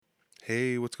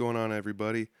Hey, what's going on,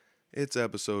 everybody? It's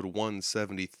episode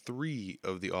 173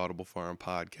 of the Audible Farm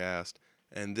podcast,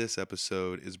 and this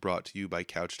episode is brought to you by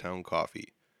Couchtown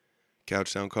Coffee.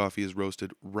 Couchtown Coffee is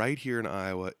roasted right here in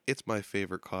Iowa. It's my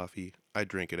favorite coffee. I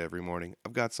drink it every morning.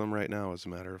 I've got some right now, as a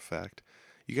matter of fact.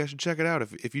 You guys should check it out.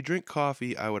 If you drink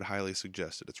coffee, I would highly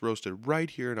suggest it. It's roasted right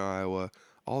here in Iowa.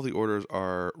 All the orders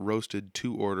are roasted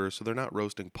to order, so they're not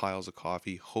roasting piles of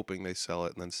coffee, hoping they sell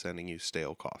it, and then sending you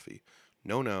stale coffee.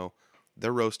 No.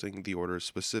 They're roasting the orders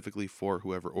specifically for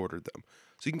whoever ordered them.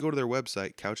 So you can go to their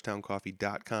website,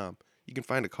 couchtowncoffee.com. You can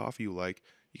find a coffee you like.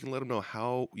 You can let them know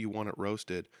how you want it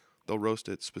roasted. They'll roast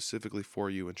it specifically for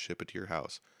you and ship it to your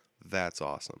house. That's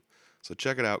awesome. So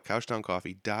check it out,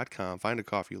 couchtowncoffee.com. Find a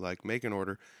coffee you like, make an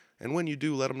order, and when you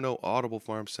do, let them know Audible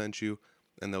Farm sent you,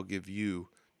 and they'll give you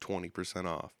 20%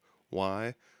 off.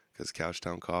 Why? Because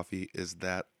Couchtown Coffee is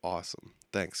that awesome.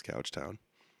 Thanks, Couchtown.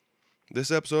 This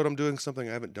episode, I'm doing something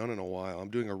I haven't done in a while. I'm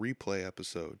doing a replay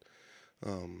episode.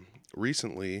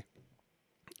 Recently,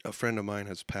 a friend of mine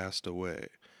has passed away.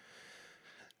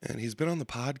 And he's been on the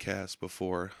podcast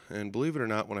before. And believe it or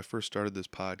not, when I first started this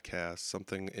podcast,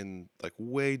 something in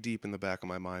way deep in the back of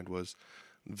my mind was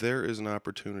there is an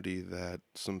opportunity that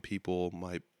some people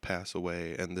might pass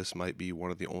away. And this might be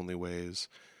one of the only ways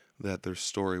that their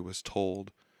story was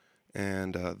told.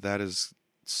 And that is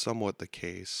somewhat the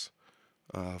case.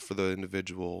 For the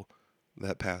individual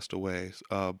that passed away.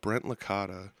 Brent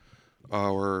Licata,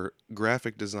 our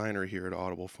graphic designer here at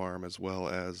Audible Farm, as well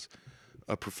as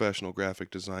a professional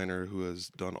graphic designer who has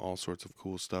done all sorts of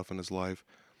cool stuff in his life,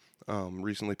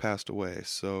 recently passed away.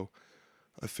 So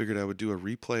I figured I would do a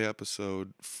replay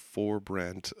episode for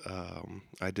Brent.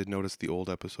 I did notice the old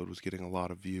episode was getting a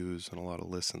lot of views and a lot of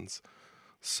listens.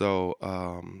 So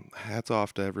hats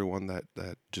off to everyone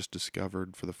that just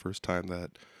discovered for the first time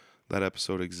that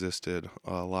episode existed.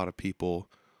 A lot of people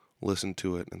listened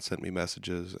to it and sent me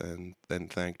messages and then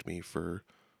thanked me for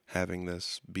having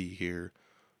this be here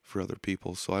for other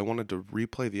people. So I wanted to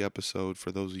replay the episode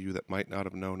for those of you that might not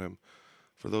have known him,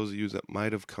 for those of you that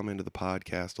might have come into the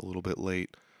podcast a little bit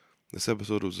late. This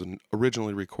episode was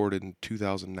originally recorded in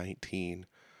 2019,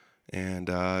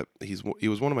 and he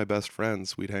was one of my best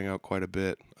friends. We'd hang out quite a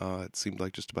bit. It seemed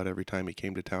like just about every time he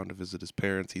came to town to visit his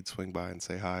parents, he'd swing by and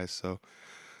say hi. So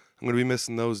I'm going to be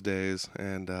missing those days,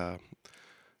 and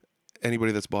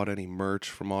anybody that's bought any merch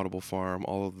from Audible Farm,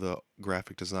 all of the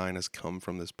graphic design has come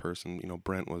from this person. You know,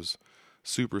 Brent was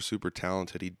super, super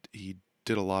talented. He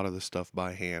did a lot of the stuff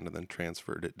by hand and then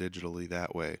transferred it digitally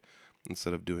that way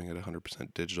instead of doing it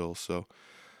 100% digital. So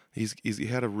he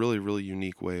had a really, really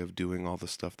unique way of doing all the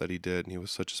stuff that he did, and he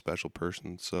was such a special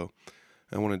person. So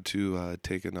I wanted to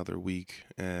take another week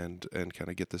and kind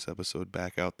of get this episode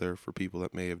back out there for people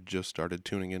that may have just started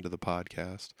tuning into the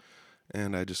podcast.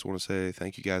 And I just want to say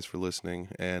thank you guys for listening,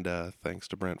 and thanks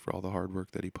to Brent for all the hard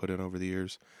work that he put in over the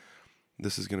years.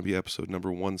 This is going to be episode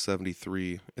number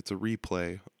 173. It's a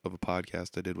replay of a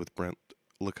podcast I did with Brent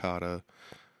Licata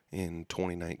in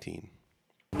 2019.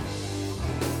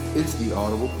 It's the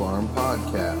Audible Farm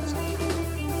Podcast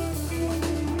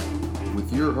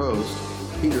with your host,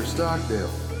 Peter Stockdale.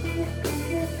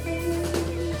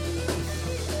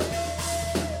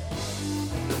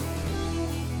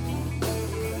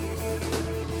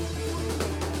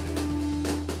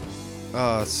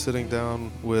 Sitting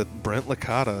down with Brent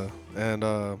Licata,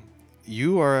 and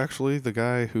you are actually the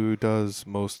guy who does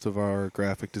most of our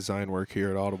graphic design work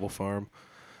here at Audible Farm.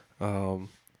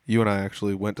 You and I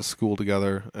actually went to school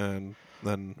together, and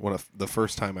then the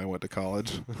first time I went to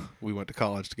college, we went to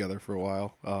college together for a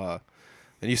while.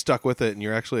 And you stuck with it, and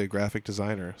you're actually a graphic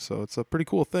designer, so it's a pretty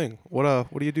cool thing. What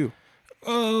do you do?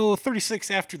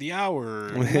 36 after the hour,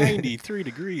 93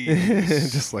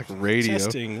 degrees. Just like radio.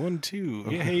 Testing, 1, 2.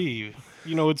 Yeah, hey,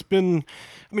 it's been,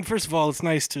 first of all, it's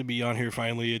nice to be on here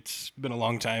finally. It's been a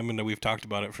long time, and we've talked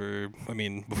about it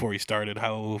before we started,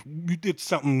 how it's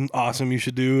something awesome you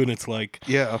should do, and it's like,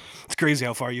 yeah, it's crazy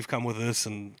how far you've come with this,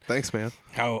 and thanks, man.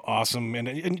 How awesome,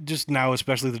 and just now,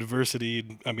 especially the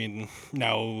diversity,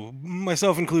 now,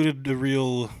 myself included, a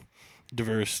real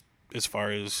diverse as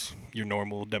far as your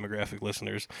normal demographic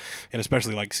listeners, and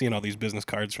especially like seeing all these business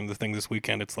cards from the thing this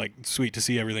weekend. It's like sweet to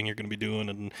see everything you're going to be doing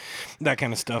and that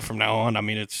kind of stuff from now on.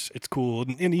 It's cool.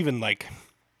 And even like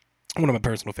one of my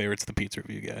personal favorites, the pizza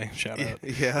review guy. Shout out.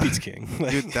 Yeah. Pizza King.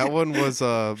 Dude, that one was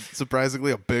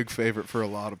surprisingly a big favorite for a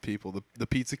lot of people. The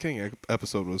Pizza King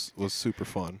episode was super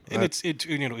fun. And it's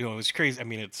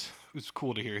crazy. It's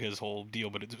cool to hear his whole deal,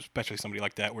 but it's especially somebody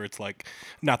like that where it's like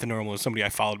not the normal. It's somebody I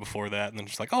followed before that, and then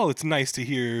just like, oh, it's nice to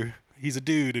hear he's a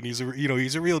dude and he's a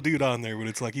real dude on there, but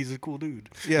it's like he's a cool dude.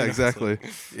 Yeah, It's like, exactly.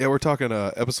 Yeah, we're talking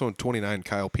episode 29,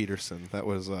 Kyle Peterson. That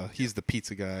was he's the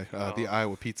pizza guy, the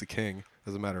Iowa Pizza King,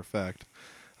 as a matter of fact.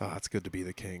 It's good to be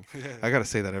the king. I got to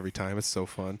say that every time. It's so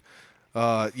fun.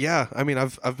 Yeah, I mean,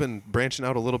 I've been branching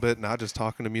out a little bit, not just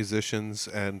talking to musicians,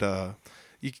 and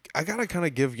I got to kind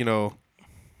of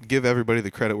give everybody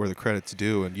the credit where the credit's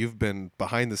due, and you've been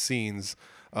behind the scenes.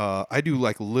 I do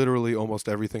like literally almost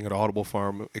everything at Audible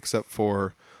Farm except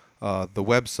for the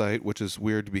website, which is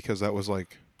weird because that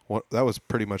was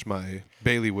pretty much my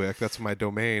bailiwick. That's my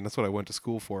domain. That's what I went to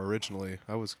school for originally.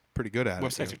 I was pretty good at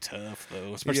websites it. are tough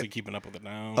though, especially keeping up with it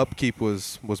now. Upkeep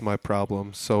was my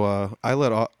problem. So I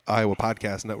let Iowa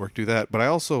Podcast Network do that. But I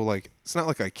also it's not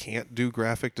like I can't do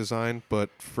graphic design, but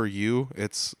for you,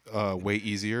 it's way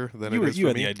easier than it is you for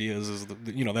had me. the ideas, is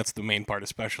that's the main part,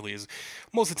 especially is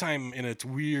most of the time, and it's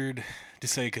weird to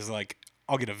say because like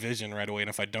I'll get a vision right away, and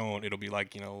if I don't, it'll be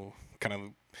like kind of.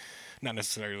 Not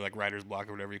necessarily like writer's block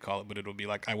or whatever you call it, but it'll be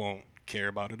like I won't care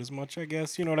about it as much, I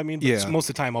guess. You know what I mean? But Yeah. most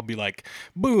of the time I'll be like,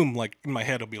 boom, like in my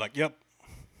head I'll be like, yep,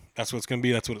 that's what it's going to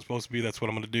be. That's what it's supposed to be. That's what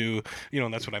I'm going to do.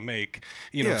 And that's what I make.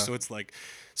 Yeah. So it's like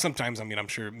sometimes, I mean, I'm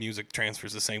sure music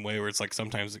transfers the same way where it's like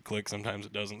sometimes it clicks, sometimes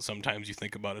it doesn't. Sometimes you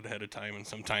think about it ahead of time, and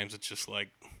sometimes it's just like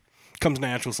comes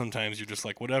natural. Sometimes you're just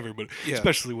like whatever. But Yeah.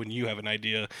 especially when you have an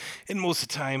idea, and most of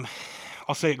the time,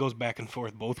 I'll say it goes back and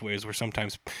forth both ways, where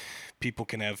sometimes people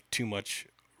can have too much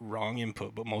wrong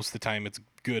input, but most of the time it's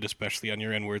good, especially on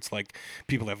your end, where it's like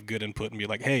people have good input and be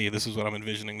like, hey, this is what I'm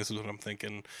envisioning, this is what I'm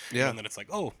thinking. Yeah. And then it's like,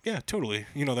 oh yeah, totally,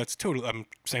 that's totally, I'm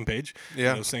same page.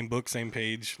 Yeah. Same book, same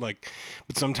page. Like,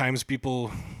 but sometimes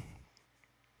people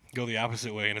go the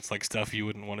opposite way, and it's like stuff you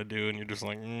wouldn't want to do, and you're just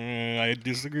like, I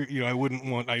disagree. I wouldn't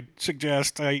want. I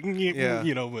suggest. But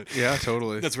Yeah,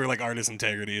 totally. that's where like artist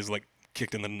integrity is like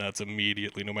kicked in the nuts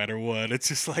immediately, no matter what. It's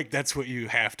just like that's what you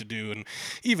have to do. And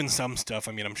even some stuff,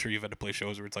 I mean, I'm sure you've had to play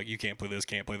shows where it's like you can't play this,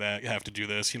 can't play that, you have to do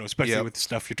this, especially Yep. with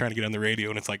stuff you're trying to get on the radio,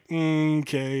 and it's like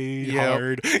okay, Yep.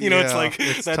 hard. It's Yeah, like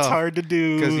it's that's tough, hard to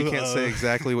do because you can't say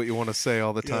exactly what you want to say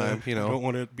all the time. I don't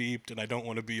want it beeped, and I don't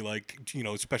want to be like,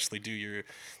 especially do your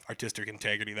artistic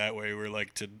integrity that way, where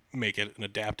like to make it and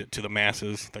adapt it to the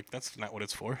masses. Like that's not what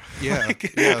it's for. Yeah,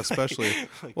 Like, yeah, especially. like,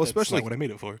 Well, that's especially not what I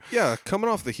made it for. Yeah, coming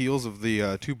off the heels of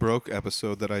the Two Broke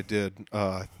episode that I did,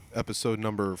 episode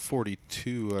number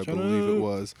 42, I Shut believe it up.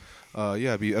 was.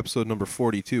 It'd be episode number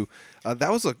 42.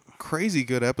 That was a crazy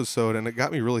good episode, and it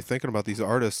got me really thinking about these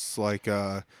artists. Like,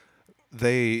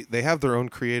 they have their own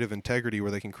creative integrity where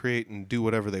they can create and do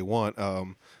whatever they want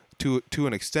to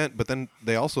an extent, but then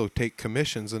they also take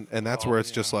commissions, and that's where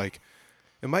it's just like,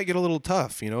 it might get a little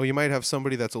tough. You might have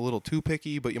somebody that's a little too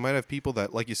picky, but you might have people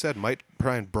that, like you said, might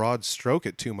try and broad stroke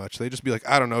it too much. They just be like,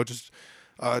 I don't know, just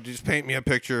paint me a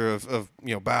picture of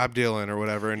Bob Dylan or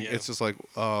whatever, and Yeah. it's just like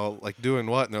doing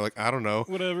what? And they're like, I don't know.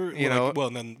 Whatever. You know, well,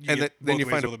 and then you and get then both you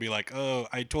ways find where they'll be like, oh,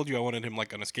 I told you I wanted him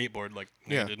like on a skateboard. Like,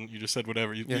 no, Yeah. you didn't. You just said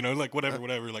whatever. Yeah. Like whatever.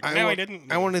 Like, I no, I want-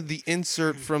 didn't. I wanted the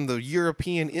insert from the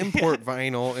European import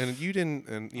vinyl, and you didn't,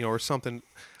 and or something.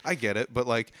 I get it, but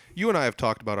like you and I have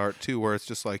talked about art too, where it's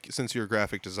just like, since you're a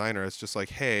graphic designer, it's just like,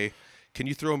 hey, can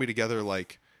you throw me together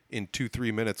like in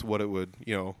 2-3 minutes what it would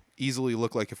easily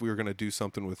look like if we were going to do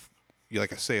something with,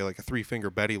 like I say, like a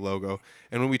 3-finger Betty logo.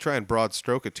 And when we try and broad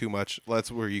stroke it too much,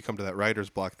 that's where you come to that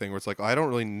writer's block thing, where it's like, I don't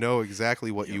really know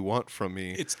exactly what you want from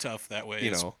me. It's tough that way,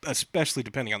 You know. especially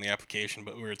depending on the application.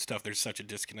 But where it's tough, there's such a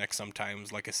disconnect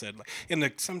sometimes. Like I said,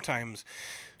 sometimes,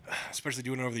 especially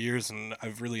doing it over the years, and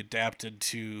I've really adapted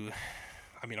to,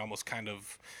 I mean, almost kind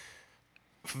of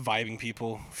vibing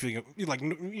people, feeling like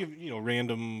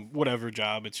random whatever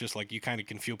job. It's just like you kind of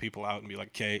can feel people out and be like,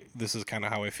 okay, this is kind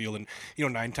of how I feel, and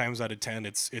 9 times out of 10,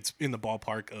 it's in the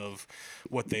ballpark of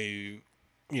what they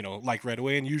like right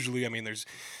away. And usually, I mean, there's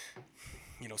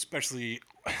especially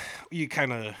you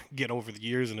kind of get over the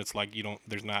years, and it's like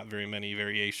there's not very many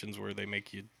variations where they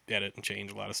make you edit and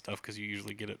change a lot of stuff, because you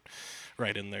usually get it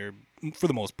right in there for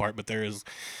the most part. But there is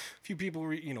a few people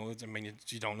where, I mean,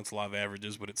 it's a lot of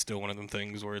averages, but it's still one of them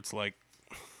things where it's like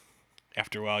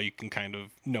after a while you can kind of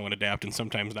know and adapt. And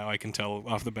sometimes now I can tell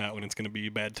off the bat when it's going to be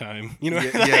a bad time, Yeah.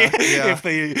 If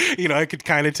they, I could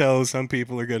kind of tell some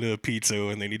people are going to pizza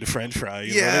and they need a French fry,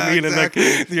 you know what I mean? Exactly.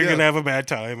 And like, you're Yeah. going to have a bad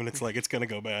time, and it's like, it's going to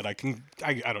go bad. I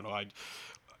don't know.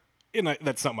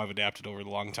 That's something I've adapted over a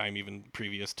long time, even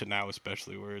previous to now,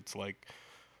 especially, where it's like,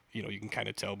 you can kind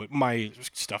of tell. But my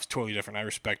stuff's totally different. I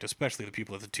respect especially the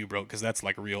people at the Two Broke, because that's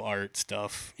like real art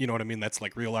stuff. You know what I mean? That's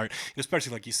like real art. And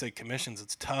especially like you say, commissions,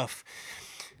 it's tough.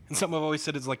 And something I've always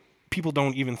said is like, people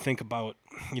don't even think about,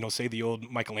 say the old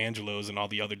Michelangelos and all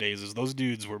the other days, is those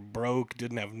dudes were broke,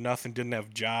 didn't have nothing, didn't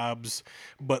have jobs,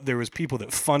 but there was people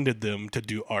that funded them to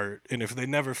do art. And if they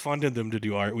never funded them to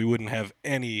do art, we wouldn't have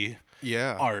any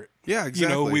art. Yeah,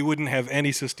 exactly. We wouldn't have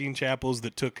any Sistine Chapels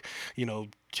that took,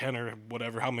 10 or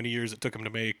whatever, how many years it took them to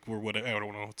make, or whatever. I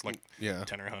don't know. It's like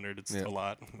 10 or 100. It's a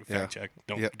lot. Fact check.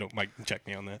 Don't Mike check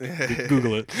me on that.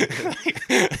 Google it.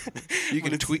 You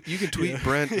can tweet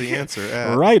Brent the answer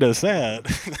at. Write us at.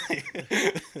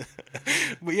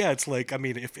 But yeah, it's like, I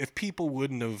mean, if people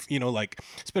wouldn't have,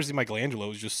 especially Michelangelo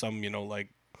was just some,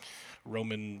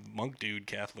 Roman monk dude,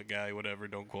 Catholic guy, whatever.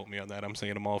 Don't quote me on that. I'm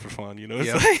saying them all for fun,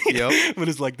 It's but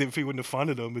it's like, if we wouldn't have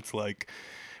funded them, it's like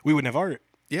we wouldn't have art.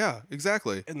 Yeah,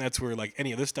 exactly. And that's where like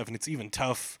any of this stuff, and it's even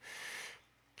tough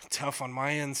on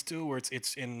my end still, where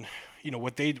it's in,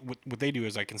 what they do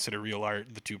is I consider real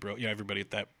art. The two bro, everybody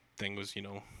at that thing was,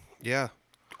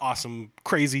 awesome,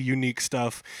 crazy, unique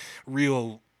stuff,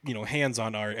 real,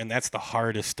 hands-on art, and that's the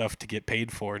hardest stuff to get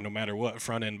paid for, no matter what,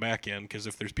 front end, back end. Because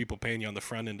if there's people paying you on the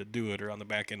front end to do it, or on the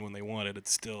back end when they want it,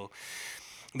 it's still,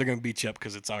 they're gonna beat you up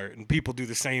because it's art. And people do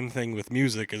the same thing with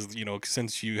music, as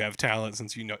since you have talent,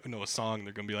 since you know a song,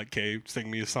 they're gonna be like, "Okay, sing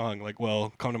me a song." Like,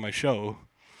 well, come to my show.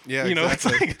 Yeah,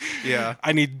 exactly. It's like,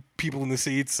 I need people in the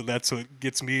seats, so that's what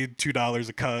gets me $2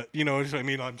 a cut. I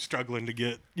mean, I'm struggling to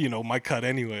get my cut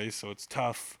anyway, so it's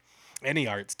tough. Any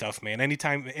art's tough, man.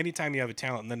 Anytime you have a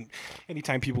talent, and then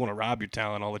anytime people want to rob your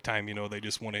talent all the time, they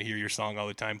just want to hear your song all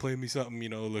the time. Play me something,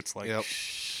 it's like,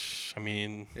 I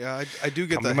mean, yeah, I do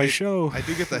get come the to my show. I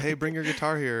do get the hey, bring your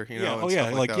guitar here, Yeah, and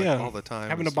stuff like that, all the time.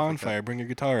 Having a bonfire, bring your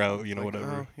guitar out, like,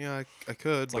 whatever. Yeah, I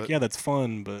could. It's like, yeah, that's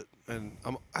fun, but and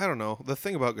I don't know. The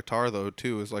thing about guitar though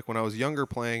too is like when I was younger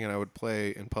playing and I would play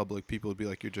in public, people would be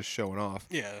like, "You're just showing off."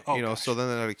 Yeah. So then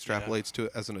that extrapolates to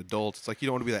it as an adult. It's like you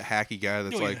don't want to be that hacky guy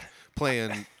that's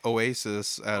playing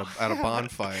Oasis at a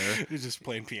bonfire. You're just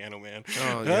playing piano, man.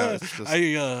 Oh yeah. It's just,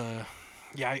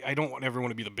 I don't ever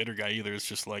want to be the bitter guy either. It's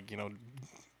just like,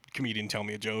 comedian tell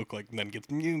me a joke, like, and then gets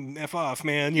you F off,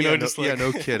 man. no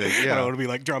kidding. Yeah. I don't want to be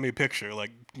like, draw me a picture,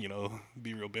 like,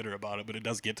 be real bitter about it. But it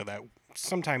does get to that.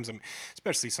 Sometimes,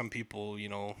 especially some people,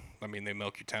 I mean, they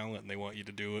milk your talent and they want you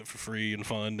to do it for free and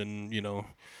fun, and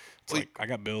it's like, I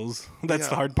got bills. That's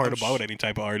the hard part about any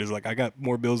type of art, is like, I got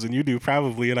more bills than you do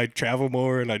probably, and I travel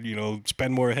more, and I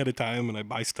spend more ahead of time, and I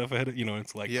buy stuff ahead of,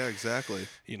 it's like, yeah, exactly.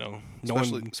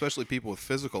 Especially people with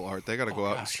physical art, they got to go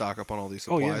out and stock up on all these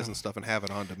supplies and stuff and have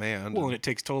it on demand. Well, and it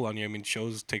takes toll on you. I mean,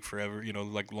 shows take forever,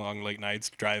 like long late nights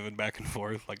driving back and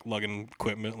forth, like lugging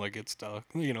equipment, like it's stuck,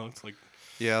 it's like.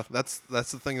 Yeah, that's the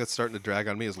thing that's starting to drag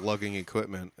on me, is lugging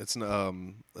equipment. It's not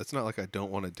like I don't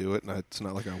want to do it, and it's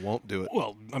not like I won't do it.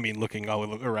 Well, I mean, looking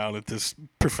all around at this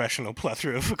professional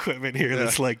plethora of equipment here,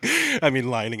 that's like, I mean,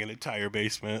 lining an entire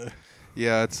basement.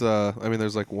 Yeah, it's I mean,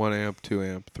 there's like 1 amp, 2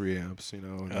 amp, 3 amps,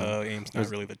 Amp's not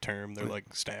really the term. They're like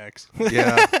stacks.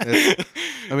 Yeah.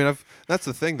 I mean, that's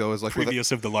the thing though, is like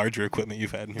previous of the larger equipment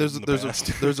you've had in here in the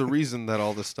past. There's a reason that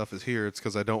all this stuff is here. It's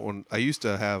because I used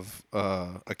to have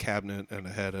a cabinet and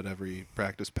a head at every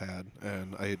practice pad,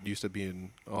 and I used to be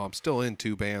I'm still in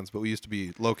 2 bands, but we used to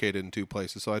be located in 2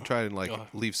 places. So I'd try and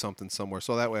leave something somewhere,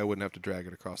 so that way I wouldn't have to drag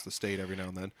it across the state every now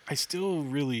and then. I still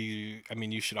really, I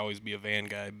mean, you should always be a van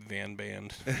guy, van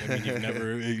band. I mean,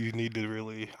 you need to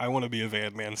really, I want to be a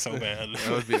van man so bad.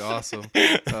 That would be awesome.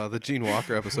 The Gene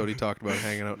Walker episode, he talked about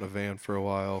hanging out in a van for a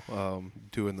while,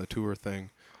 doing the tour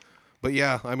thing. But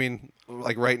yeah, I mean,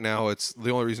 like right now, it's the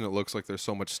only reason it looks like there's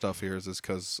so much stuff here is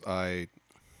because I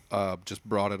just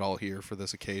brought it all here for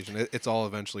this occasion. It's all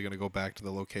eventually going to go back to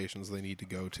the locations they need to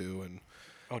go to, and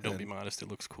don't be modest. It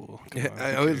looks cool.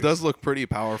 It does look pretty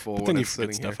powerful. But when then it's you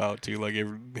get sitting stuff here. out too. Like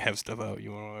you have stuff out,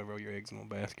 you want to roll your eggs in one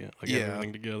basket. Like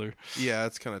everything together. Yeah,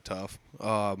 it's kind of tough.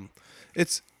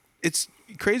 It's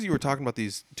crazy. You were talking about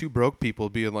these 2 broke people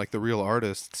being like the real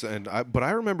artists, but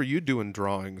I remember you doing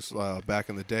drawings back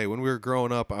in the day when we were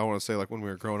growing up. I want to say like when we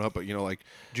were growing up, but like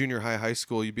junior high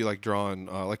school, you'd be like drawing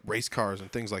like race cars and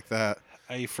things like that.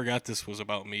 I forgot this was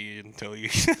about me until you.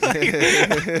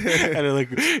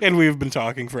 And we've been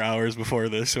talking for hours before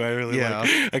this, so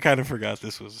I kind of forgot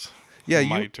this was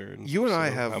my turn. You and I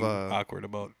have I'm awkward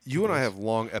about. You and I have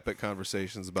long, epic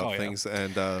conversations about things,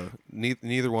 and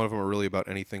neither one of them are really about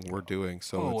anything we're doing.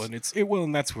 So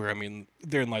and that's where, I mean,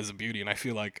 therein lies the beauty, and I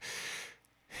feel like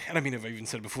And I mean, I've even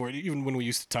said before, even when we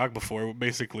used to talk before,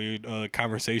 basically a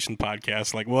conversation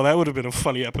podcast, like, well, that would have been a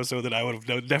funny episode that I would have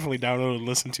definitely downloaded and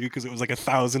listened to because it was like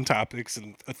 1,000 topics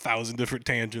and 1,000 different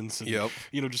tangents and, Yep.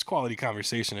 just quality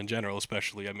conversation in general,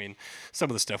 especially. I mean, some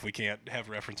of the stuff we can't have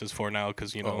references for now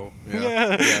because, Oh,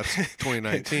 yeah. It's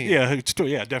 2019. yeah,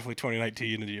 definitely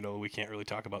 2019, and we can't really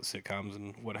talk about sitcoms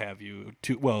and what have you.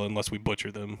 Unless we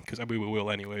butcher them, because I mean we will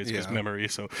anyways, because Yeah. memory.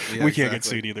 So Yeah, we can't get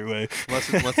exactly. sued either way.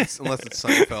 Unless it's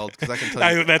Seinfeld, because I can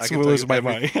tell you. That's I can what tell was you my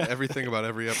mind. everything about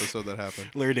every episode that happened.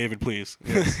 Larry David, please,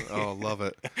 Yes. Oh, love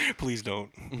it. please don't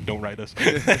write us.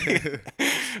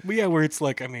 But yeah, where it's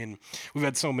like, I mean, we've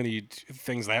had so many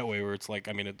things that way where it's like,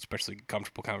 I mean, especially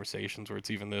comfortable conversations where it's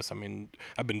even this. I mean,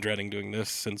 I've been dreading doing this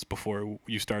since before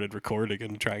you started recording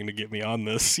and trying to get me on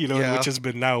this, Yeah. which has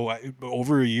been now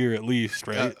over a year at least,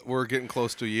 right? We're getting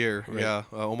close to a year. Right. Yeah,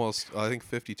 almost. I think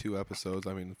 52 episodes.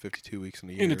 I mean, 52 weeks in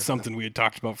a year. And it's something we had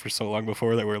talked about for so long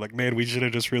before that we're like, man, we should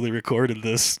have just really recorded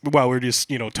this while we're just,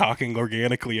 talking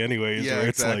organically anyways. Yeah, where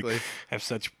it's exactly. like, have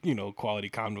such, quality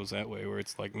convos that way where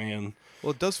it's like, man.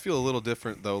 Well, it does feel a little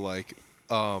different though. Like,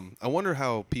 I wonder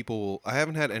how people. I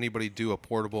haven't had anybody do a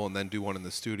portable and then do one in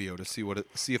the studio to see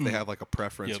see if they have like a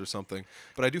preference Yep. or something.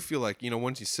 But I do feel like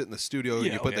once you sit in the studio and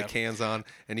Yeah, you oh, put the yeah. cans on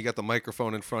and you got the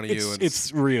microphone in front of you, and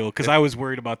It's real because I was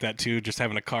worried about that too, just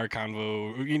having a car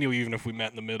convo, even if we met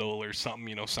in the middle or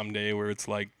something, someday where it's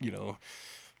like,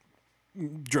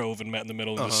 drove and met in the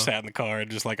middle and just sat in the car and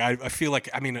just like I feel like,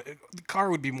 I mean, the car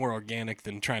would be more organic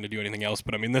than trying to do anything else,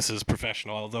 but I mean this is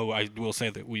professional, although I will say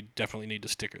that we definitely need to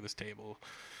sticker this table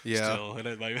yeah. still.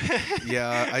 And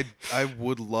Yeah, I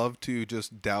would love to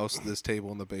just douse this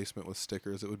table in the basement with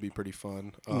stickers. It would be pretty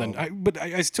fun. And then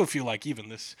I still feel like even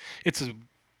this,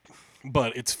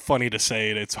 but it's funny to say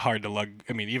it. It's hard to lug.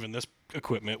 I mean, even this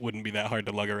equipment wouldn't be that hard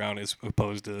to lug around as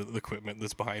opposed to the equipment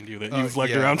that's behind you that you've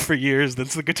lugged yeah. around for years.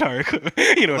 That's the guitar equipment.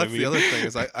 You know what I That's mean? the other thing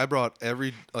is I brought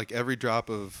every drop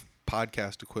of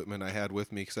podcast equipment I had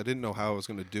with me because I didn't know how I was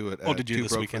going to do it. Oh, at did you Two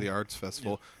this Broke weekend? for the Arts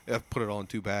Festival? Yeah. I put it all in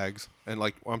 2 bags, and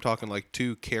like I'm talking like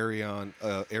 2 carry-on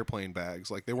airplane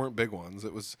bags. Like they weren't big ones.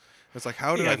 It's like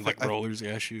how did Yeah, I and like rollers.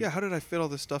 Yeah, shoot. yeah, how did I fit all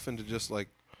this stuff into just like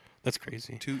That's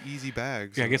crazy. 2 easy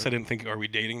bags? Yeah, I guess I didn't think. Are we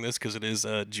dating this? Because it is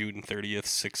June 30th,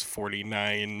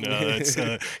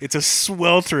 6:49. It's a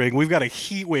sweltering. We've got a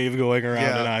heat wave going around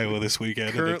Yeah. in Iowa this weekend,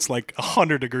 and Current- it's like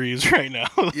 100 degrees right now.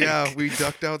 Like, Yeah, we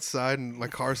ducked outside, and my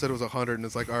car said it was 100, and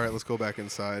it's like, all right, let's go back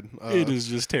inside. it is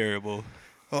just terrible.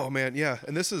 Oh man, yeah,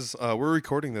 and this is we're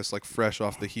recording this like fresh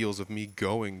off the heels of me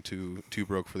going to Two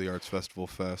Broke for the Arts Festival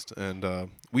Fest, and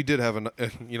we did have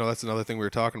that's another thing we were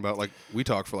talking about. Like we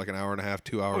talked for like an hour and a half,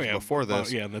 2 hours before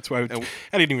this. Yeah, that's why I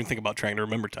didn't even think about trying to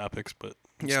remember topics, but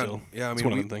Yeah, still, yeah. I it's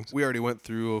mean, one of them things. we already went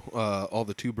through all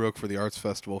the Two Broke for the Arts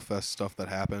Festival Fest stuff that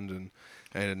happened,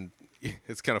 and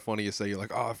it's kind of funny you say you're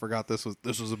like, oh, I forgot this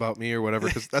was about me or whatever,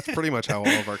 because that's pretty much how all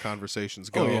of our conversations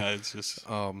go. Oh yeah, it's just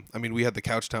I mean, we had the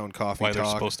Couchtown Coffee why they're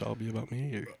talk. supposed to all be about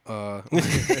me.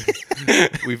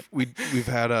 We've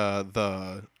had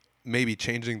the maybe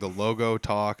changing the logo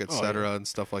talk, etc., and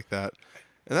stuff like that.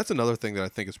 And that's another thing that I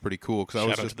think is pretty cool because I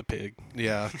was Shout out just to the pig.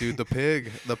 yeah, dude, the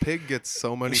pig gets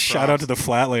so many. Shout out to props.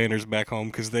 the Flatlanders back home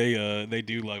because they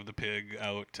do love the pig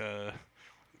out.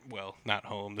 Well, not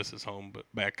home. This is home, but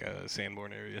back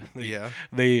Sanborn area. Yeah.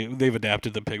 They've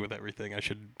adapted the pig with everything. I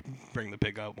should bring the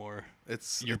pig out more.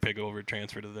 It's Your pig over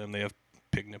transfer to them. They have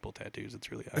pig nipple tattoos. It's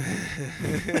really ugly.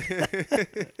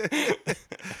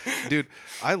 dude,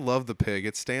 I love the pig.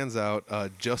 It stands out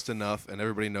just enough, and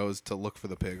everybody knows to look for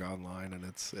the pig online, and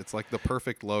it's like the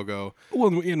perfect logo. Well,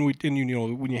 and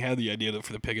when you had the idea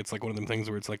for the pig, it's like one of them things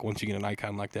where it's like once you get an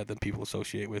icon like that, then people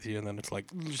associate with you, and then it's like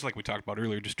just like we talked about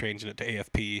earlier, just changing it to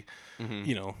AFP.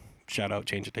 Shout out,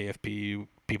 change it to AFP.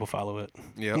 People follow it.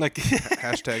 Yeah, Like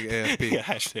hashtag AFP. yeah,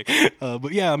 hashtag.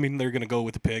 But yeah, I mean, they're gonna go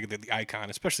with the pig, the icon,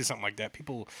 especially something like that.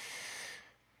 People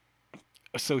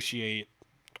associate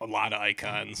a lot of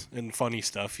icons and funny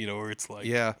stuff, where it's like,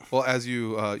 Yeah. Well, as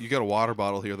you got a water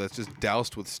bottle here that's just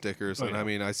doused with stickers, Oh, and yeah. I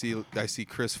mean, I see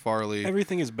Chris Farley.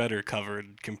 everything is better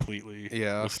covered completely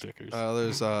Yeah. with stickers.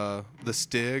 There's the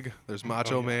Stig. There's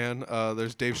Macho Oh, yeah. Man.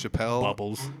 There's Dave Chappelle.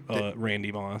 Bubbles,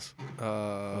 Randy Moss,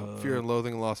 Fear and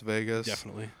Loathing in Las Vegas.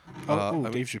 definitely. I mean,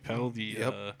 Dave Chappelle, the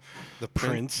yep. The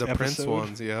Prince, The Prince episode.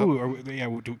 ones. Yeah. Ooh,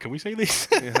 can we say these?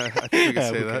 Yeah, I think we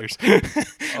can say who that.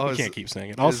 cares? Oh, we is- can't keep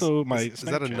saying it. Also, is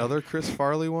that Snapchat. another Chris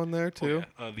Farley one there Oh, too?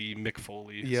 yeah. The Mick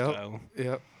Foley Yep. style.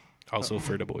 Yep. Also,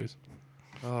 Ferda Boys.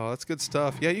 Oh, that's good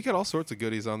stuff. Yeah, you got all sorts of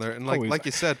goodies on there, and like Always.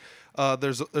 you said,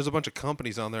 there's a bunch of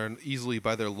companies on there, and easily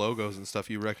by their logos and stuff,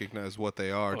 you recognize what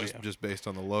they are Oh, just yeah. just based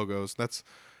on the logos.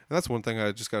 And that's one thing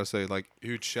I just got to say, like,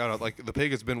 huge shout out. Like, the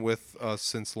pig has been with us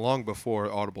since long before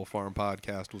Audible Farm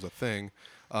Podcast was a thing.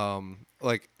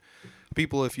 Like,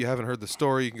 people, if you haven't heard the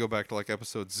story, you can go back to, like,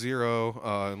 episode 0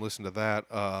 and listen to that.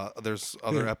 There's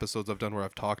other episodes I've done where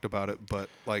I've talked about it, but,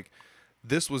 like,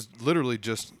 this was literally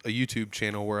just a YouTube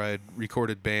channel where I had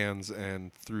recorded bands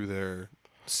and threw their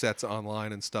sets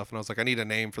online and stuff, and I was like, I need a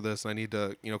name for this, and I need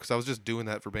to, because I was just doing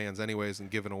that for bands anyways and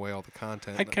giving away all the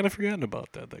content. I'd kind of forgotten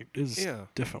about that. That is Yeah.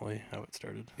 definitely how it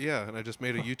started. Yeah, and I just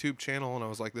made a YouTube channel, and I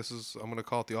was like, I'm going to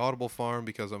call it the Audible Farm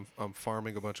because I'm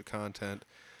farming a bunch of content.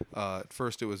 At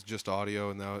first it was just audio,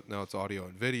 and now it's audio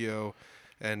and video.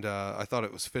 And I thought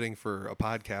it was fitting for a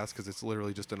podcast because it's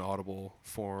literally just an audible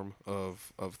form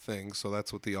of things. So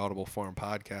that's what the Audible Farm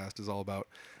podcast is all about.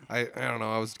 I don't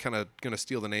know. I was kind of going to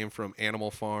steal the name from Animal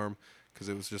Farm because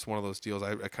it was just one of those deals.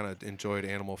 I kind of enjoyed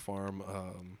Animal Farm.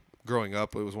 Growing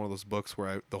up, it was one of those books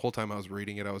where the whole time I was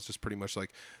reading it, I was just pretty much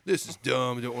like, this is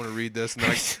dumb. I don't want to read this. And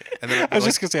then I was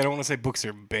just going to say, I don't want to say books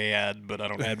are bad, but I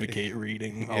don't advocate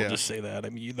reading. I'll Yeah. just say that. I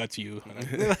mean, that's you.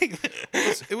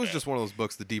 it was just one of those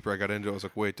books. The deeper I got into it, I was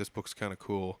like, wait, this book's kind of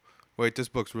cool. Wait, this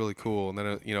book's really cool. And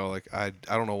then, like, I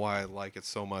don't know why I like it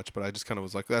so much, but I just kind of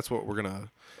was like, that's what we're going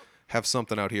to have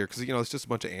something out here. Because, it's just a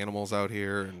bunch of animals out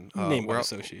here. And Name by we're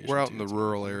association, out too, in the it's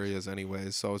rural areas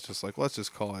anyways. So I was just like, let's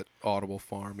just call it Audible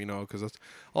Farm, because that's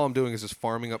all I'm doing is just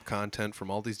farming up content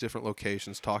from all these different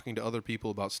locations, talking to other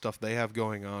people about stuff they have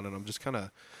going on. And I'm just kind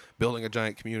of building a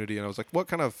giant community. And I was like, what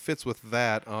kind of fits with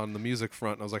that on the music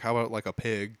front? And I was like, how about like a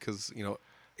pig? Because,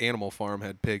 Animal Farm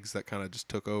had pigs that kind of just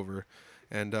took over.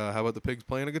 And how about the pigs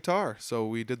playing a guitar? So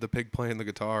we did the pig playing the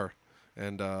guitar.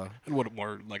 And what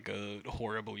more like a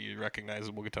horribly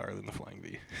recognizable guitar than the Flying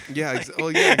V? yeah,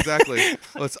 exactly.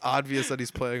 Well, it's obvious that he's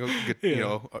playing,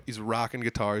 he's rocking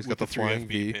guitar. He's got the Flying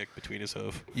V pick between his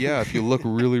hoof. Yeah, if you look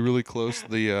really, really close,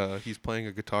 he's playing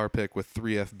a guitar pick with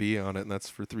 3FB on it, and that's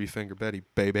for Three Finger Betty,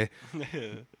 baby.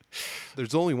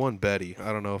 There's only one Betty.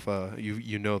 I don't know if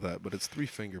you know that, but it's Three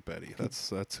Finger Betty. That's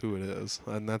who it is,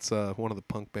 and that's one of the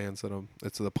punk bands that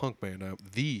it's the punk band,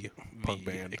 the punk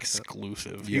band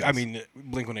exclusive. Yes. I mean,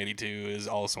 Blink-182 is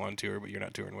also on tour, but you're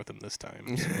not touring with them this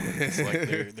time. So it's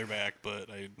like they're back, but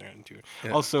they're not on tour.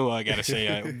 Yeah. Also, I gotta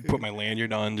say, I put my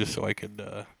lanyard on just so I could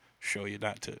show you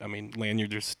not to. I mean,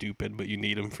 lanyards are stupid, but you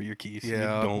need them for your keys. So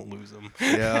Yeah. you don't lose them.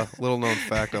 Yeah, little known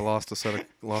fact, I lost a set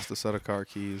of car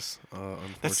keys.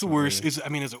 That's the worst. Is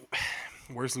it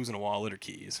worse losing a wallet or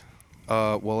keys?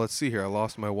 Well, let's see here. I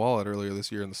lost my wallet earlier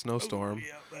this year in the snowstorm.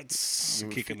 Yeah, that's You-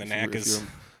 kicking the if you- if knackers.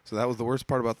 you're- So that was the worst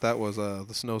part about that was the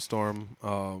snowstorm.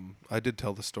 I did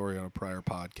tell the story on a prior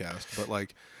podcast, but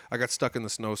like I got stuck in the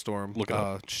snowstorm, Look it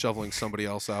up. shoveling somebody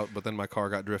else out, but then my car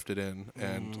got drifted in,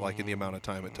 and like in the amount of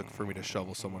time it took for me to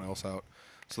shovel someone else out.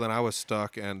 So then I was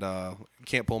stuck and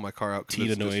can't pull my car out. 'Cause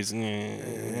Tita it's just- noise.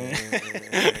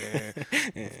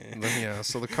 Yeah,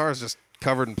 so the car is just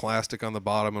covered in plastic on the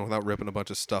bottom, and without ripping a bunch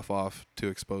of stuff off to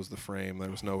expose the frame, there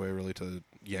was no way really to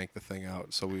yank the thing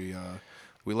out. So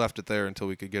we left it there until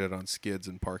we could get it on skids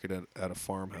and park it at a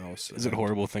farmhouse. Is it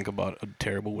horrible to think about a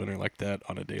terrible winter like that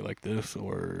on a day like this,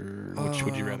 or which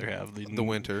would you rather have? The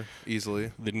winter,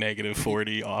 easily. the negative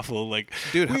 40, awful. Like,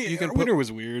 Dude, you can our put- winter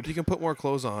was weird. You can put more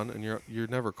clothes on, and you're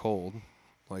never cold.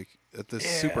 Like at this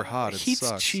super hot, it Heat's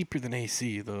sucks. cheaper than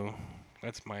AC though.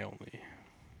 That's my only.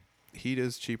 Heat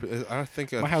is cheaper. I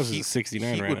think My house is heat, at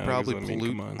 69 heat right would now, probably 'cause, I mean,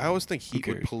 pollute. come on. I always think Who heat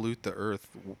would cares? pollute the earth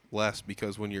less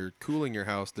because when you're cooling your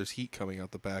house, there's heat coming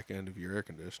out the back end of your air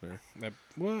conditioner.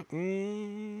 What?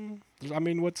 I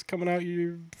mean, what's coming out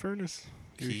your furnace?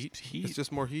 Your Heat. Heat. It's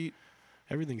just more heat.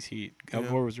 Everything's heat. Yeah.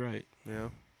 Elmore was right. Yeah.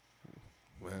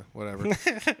 Well, whatever.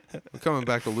 Coming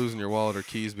back to losing your wallet or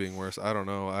keys being worse, I don't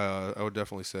know. I would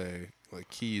definitely say like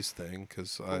keys thing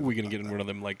because We're gonna get in one of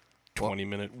them like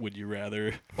 20-minute would you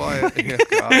rather, Well, yeah,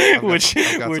 I've got which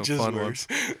some is fun worse.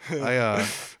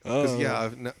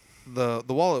 ones. The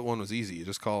wallet one was easy. You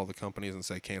just call the companies and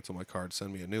say cancel my card,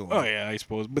 send me a new one. Oh yeah, I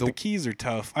suppose. But the keys are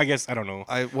tough. I guess I don't know.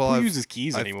 Who I've uses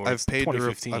keys anymore? I've It's paid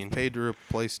 2015. I've paid to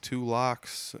replace 2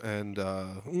 locks, and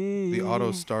the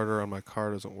auto starter on my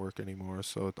car doesn't work anymore.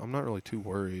 So I'm not really too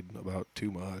worried about too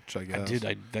much. I guess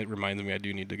That reminds me. I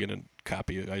do need to get a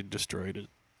copy. I destroyed a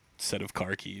set of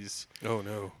car keys. Oh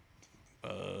no!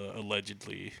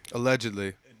 Allegedly. But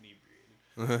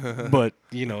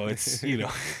it's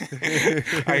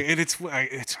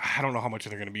I don't know how much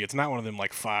they're gonna be. It's not one of them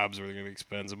like fobs where they're gonna be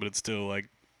expensive, but it's still like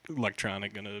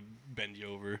electronic, gonna bend you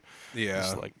over. yeah,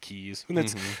 Just like keys, and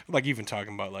that's like even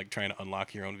talking about like trying to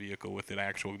unlock your own vehicle with an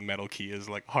actual metal key is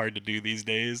like hard to do these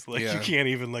days. Like Yeah. you can't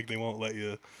even they won't let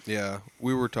you. yeah.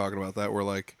 We were talking about that. We're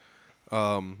like,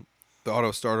 the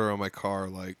auto starter on my car,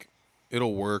 like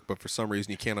it'll work, but for some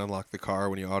reason you can't unlock the car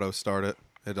when you auto start it.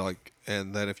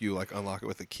 And then if you like unlock it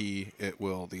with a key, the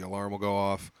alarm will go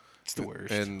off. It's the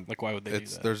worst. And like, why would they do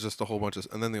that? There's just a whole bunch of,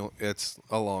 and then it's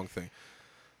a long thing.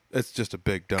 It's just a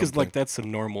big dumb Because thing. like that's a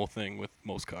normal thing with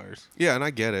most cars. Yeah, and I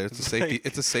get it. It's a safety. Like-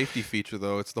 It's a safety feature,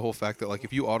 though. It's the whole fact that like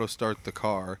if you auto start the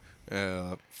car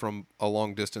from a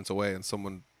long distance away, and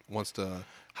someone wants to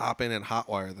hop in and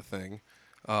hotwire the thing,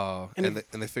 and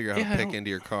they figure out how to pick into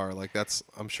your car, like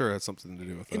I'm sure that's something to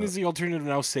do with And that. is the alternative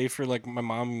now safer? Like my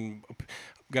mom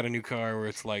got a new car where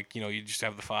it's like, you just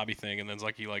have the fobby thing, and then it's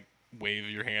like you like wave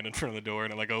your hand in front of the door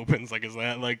and it like opens. Like, is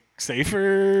that like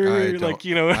safer? I don't, Like,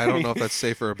 what I don't know if that's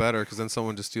safer or better, because then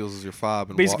someone just steals your fob.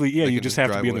 And basically, yeah, they you can just have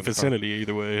to drive be in away the car. vicinity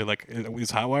either way. Like,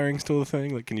 is hot wiring still a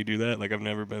thing? Like, can you do that? Like, I've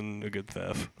never been a good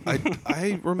theft.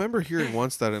 I remember hearing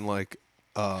once that in like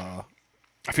I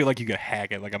feel like you could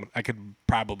hack it. Like, I could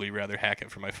probably rather hack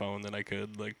it from my phone than I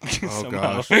could like oh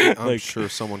somehow. gosh, I'm Like, sure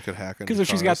someone could hack it. because if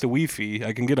she's got the Wi-Fi,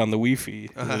 I can get on the Wi-Fi.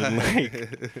 And then,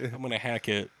 like, I'm gonna hack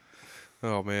it.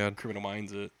 Oh man, Criminal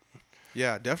Minds it.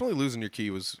 yeah, definitely losing your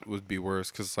key would be worse,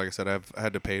 because like I said, I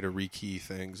had to pay to rekey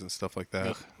things and stuff like that.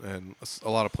 Ugh. And a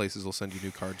lot of places will send you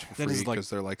new cards for That free is, like, because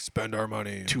they're like, spend our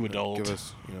money, too and adult. give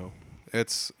us,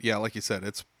 it's like you said,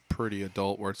 it's pretty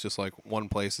adult, where it's just like one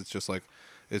place, it's just like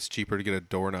it's cheaper to get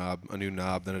a new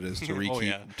knob than it is to rekey Oh,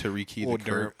 yeah. the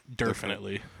curve.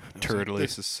 Definitely. I was like, Turtly.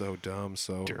 this is so dumb.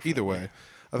 So Definitely. either way,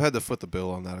 I've had to foot the bill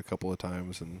on that a couple of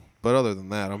times, but other than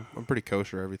that, I'm pretty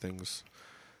kosher. Everything's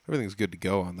good to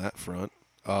go on that front.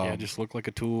 Yeah, just look like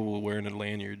a tool wearing a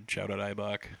lanyard. Shout out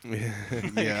Ibach.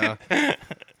 yeah,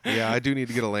 yeah. I do need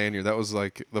to get a lanyard. That was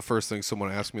like the first thing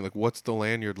someone asked me, like, "What's the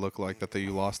lanyard look like that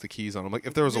you lost the keys on?" I'm like,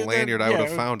 if there was a lanyard, I would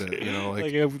have found it.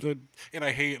 And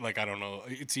I hate, like, I don't know.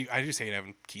 I just hate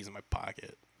having keys in my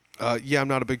pocket. Yeah, I'm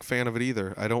not a big fan of it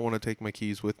either. I don't want to take my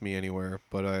keys with me anywhere,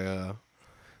 but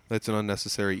that's an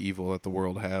unnecessary evil that the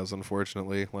world has,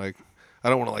 unfortunately. Like, I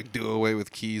don't want to like do away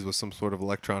with keys with some sort of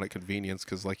electronic convenience,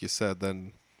 because, like you said,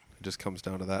 then it just comes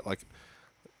down to that. Like,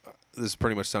 this is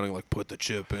pretty much sounding like put the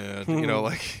chip in,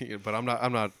 But I'm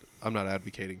not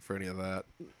advocating for any of that.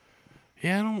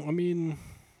 Yeah, I mean,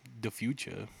 the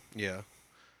future. Yeah.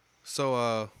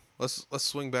 So let's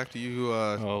swing back to you.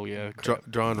 Oh yeah,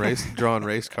 Drawing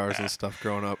race cars and stuff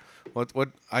growing up.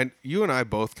 You and I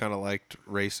both kind of liked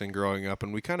racing growing up,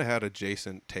 and we kind of had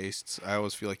adjacent tastes. I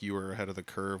always feel like you were ahead of the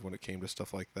curve when it came to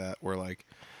stuff like that. Where like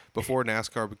before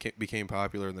NASCAR became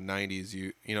popular in the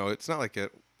 '90s, it's not like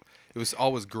it was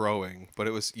always growing, but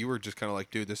you were just kind of like,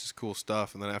 dude, this is cool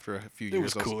stuff. And then after a few years, it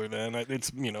was cooler then.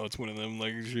 It's it's one of them,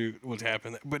 like, shoot, what's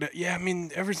happened. But yeah, I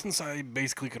mean, ever since I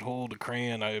basically could hold a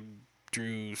crayon, I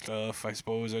drew stuff. I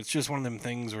suppose it's just one of them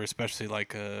things where, especially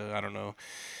like I don't know,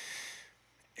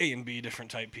 A and B different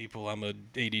type people. I'm a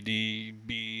ADD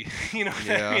B. You know what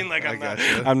I mean? Like, I'm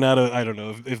not I don't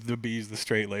know if the B's the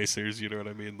straight lacers. You know what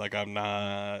I mean? Like, I'm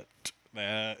not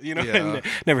that. Yeah.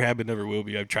 Never have been, never will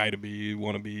be. I've tried to be,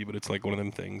 want to be, but it's like one of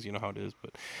them things. You know how it is.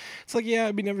 But it's like, yeah.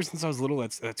 I mean, ever since I was little,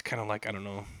 that's kind of like, I don't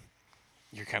know.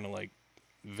 You're kind of like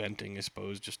venting, I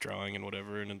suppose, just drawing and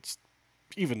whatever. And it's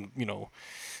even,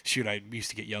 shoot, I used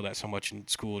to get yelled at so much in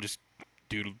school, just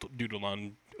doodle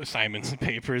on assignments and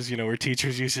papers, where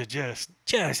teachers used to just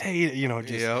hate it,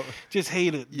 just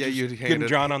hate it. Yeah, just you'd hate get them it.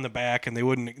 drawn on the back, and they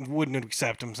wouldn't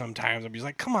accept them sometimes. I'd be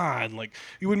like, come on, like,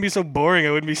 you wouldn't be so boring.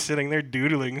 I wouldn't be sitting there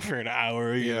doodling for an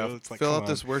hour. You know? It's like, fill come out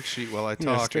this on. worksheet while I Yeah,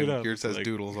 talk, straight and up. yours says Like,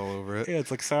 doodles all over it. Yeah,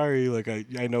 it's like, sorry, like,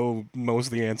 I know most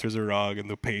of the answers are wrong, and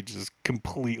the page is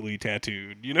completely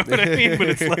tattooed. You know what I mean? But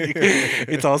it's like,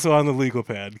 it's also on the legal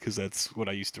pad, because that's what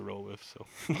I used to roll with. So,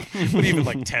 but even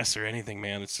like tests or anything,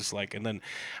 man, it's just like, and then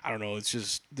I don't know, it's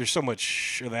just there's so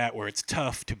much of that where it's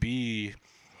tough to be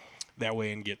that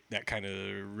way and get that kind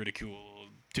of ridicule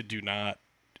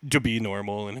to be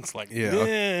normal, and it's like,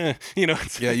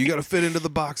 it's Yeah, you got to fit into the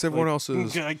box everyone else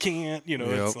is. I can't, Yep.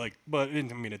 it's like, but I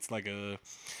mean, it's like a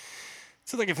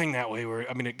thing that way where,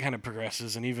 I mean, it kind of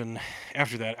progresses, and even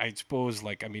after that, I suppose,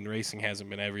 like, I mean, racing hasn't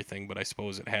been everything, but I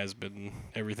suppose it has been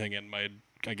everything in my,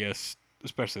 I guess,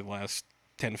 especially the last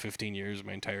 10, 15 years of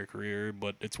my entire career.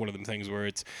 But it's one of them things where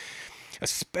it's,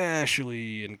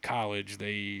 especially in college,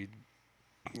 they,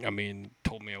 I mean,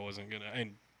 told me I wasn't gonna,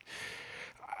 and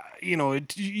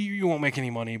you won't make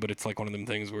any money, but it's like one of them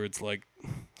things where it's like,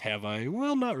 have I?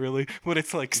 Well, not really, but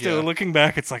it's like, still looking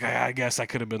back, it's like, I guess I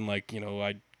could have been like,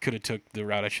 I could have took the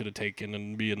route I should have taken,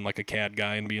 and being like a CAD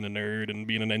guy and being a nerd and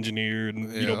being an engineer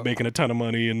and making a ton of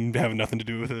money and having nothing to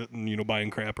do with it, and buying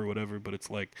crap or whatever. But it's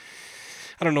like,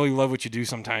 I don't know, you love what you do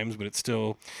sometimes, but it's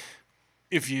still,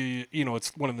 if you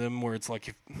it's one of them where it's like,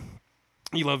 if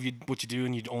you love what you do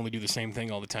and you only do the same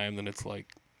thing all the time, then it's like,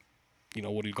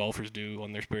 what do golfers do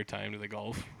on their spare time? Do they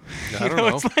golf? I don't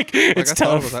know. It's it's I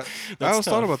tough. thought about that. I That's always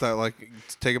thought tough. about that. Like,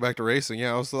 to take it back to racing. Yeah,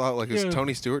 I always thought like, is Yeah.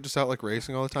 Tony Stewart just out like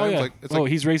racing all the Oh time? yeah. It's like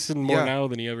He's racing more yeah. now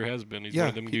than he ever has been. He's Yeah, one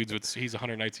of them dudes. He's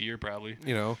 100 nights a year probably.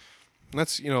 And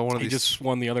that's one of He these. just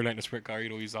won the other night in a sprint car.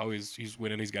 He's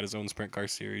winning. He's got his own sprint car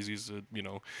series.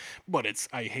 But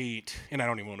I hate, and I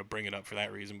don't even want to bring it up for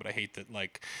that reason, but I hate that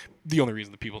the only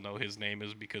reason that people know his name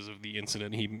is because of the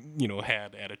incident he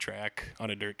had at a track, on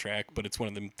a dirt track. But it's one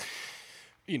of them,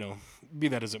 be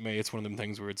that as it may, it's one of them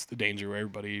things where it's the danger where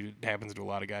it happens to a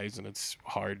lot of guys, and it's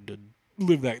hard to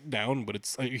live that down. But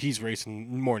it's he's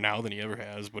racing more now than he ever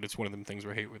has. But it's one of them things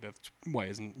where I hate where that's why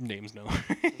his name's known.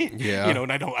 Yeah.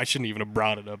 And I shouldn't even have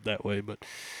brought it up that way. But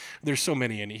there's so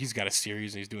many, and he's got a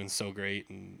series, and he's doing so great.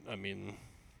 And I mean,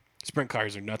 sprint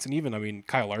cars are nuts. And even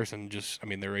Kyle Larson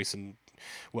they're racing.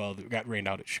 Well, they got rained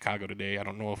out at Chicago today. I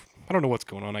don't know what's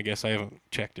going on. I guess I haven't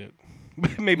checked it.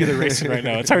 Maybe they're racing right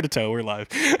now. It's hard to tell. We're live.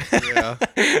 Yeah.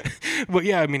 But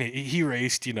yeah, he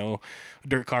raced,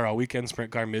 dirt car all weekend,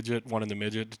 sprint car midget, won in the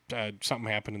midget.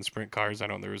 Something happened in the sprint cars. I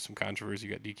know there was some controversy,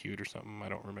 got DQ'd or something. I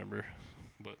don't remember.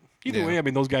 But either way,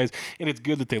 those guys, and it's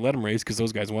good that they let them race because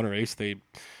those guys want to race. They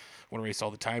want to race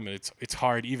all the time, and it's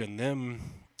hard. Even them,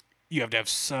 you have to have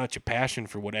such a passion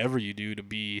for whatever you do to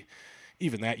be,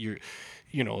 even that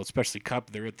especially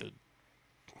Cup, they're at the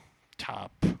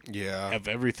top Yeah. of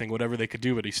everything, whatever they could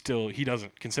do, but he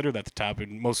doesn't consider that the top.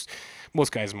 And most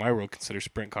guys in my world consider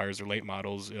sprint cars or late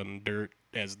models and dirt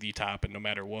as the top, and no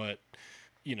matter what,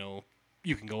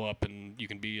 you can go up and you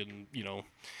can be in,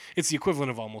 it's the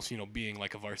equivalent of almost, being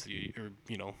like a varsity or,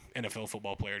 NFL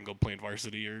football player and go playing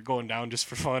varsity or going down just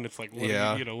for fun. It's like,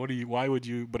 why would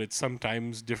you, but it's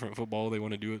sometimes different football. They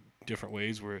want to do it different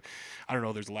ways where, I don't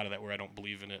know, there's a lot of that where I don't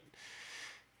believe in it.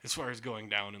 As far as going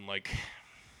down and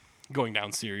going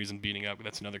down series and beating up,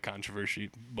 that's another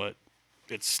controversy, but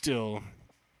it's still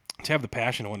to have the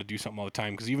passion to want to do something all the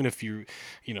time. Because even if I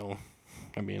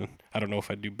don't know if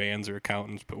I'd do bands or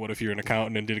accountants, but what if you're an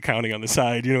accountant and did accounting on the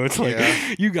side? It's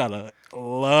like you gotta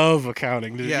love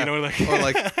accounting. Yeah. Or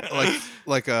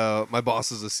my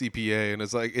boss is a CPA, and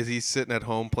it's like, is he sitting at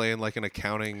home playing like an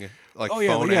accounting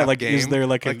phone yeah, app game? Is there is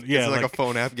it a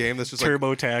phone app game that's just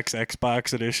TurboTax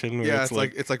Xbox edition? Where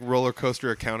it's like Roller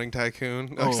Coaster Accounting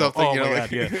Tycoon or oh, something. Oh my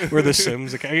God, yeah. Where the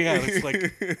Sims, it's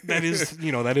like that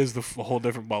is the whole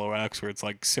different ball of wax where it's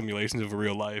like simulations of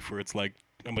real life, where it's like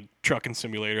I'm a trucking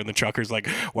simulator, and the trucker's like,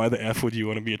 why the F would you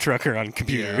want to be a trucker on a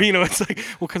computer? Yeah. It's like,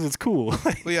 well, because it's cool.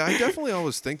 Well, yeah, I definitely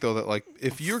always think though that like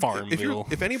Farmville.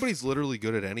 if anybody's literally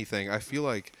good at anything, I feel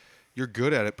like you're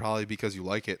good at it probably because you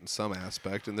like it in some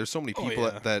aspect. And there's so many people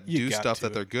that You do got stuff to.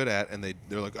 that they're good at, and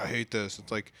they're like, I hate this.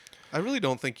 It's like, I really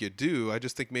don't think you do. I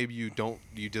just think maybe you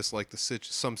dislike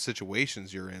some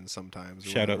situations you're in sometimes.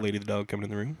 Shout out Lady the dog coming in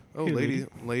the room. Oh, Hey,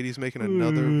 lady's making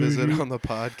another visit on the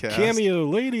podcast. Cameo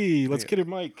lady, let's get her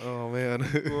mic. Oh man.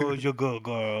 Oh, you go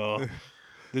girl.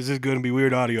 This is going to be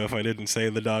weird audio if I didn't say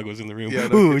the dog was in the room. Yeah,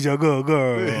 no, Ooh, you go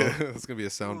girl. It's gonna be a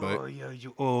soundbite.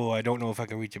 Oh, yeah, I don't know if I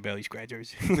can reach your belly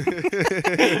scratchers. Oh,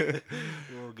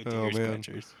 good to Oh, hear man.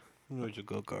 scratchers. Oh, you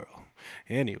go girl.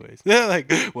 Anyways,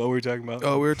 what were we talking about?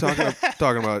 Oh, we were talking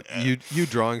about you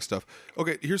drawing stuff.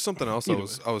 Okay, here's something else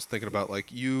I was thinking about. Like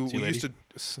See, we lady? used to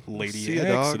Lady see a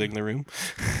X dog. sitting in the room.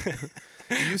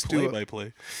 You used Play to by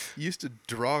play. you used to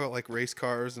draw like race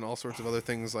cars and all sorts of other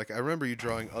things. Like I remember you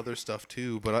drawing other stuff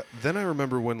too. But then I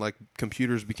remember when like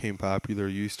computers became popular,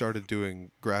 you started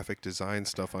doing graphic design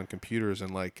stuff on computers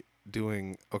and like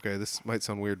doing. Okay, this might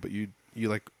sound weird, but you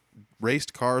like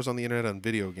raced cars on the internet on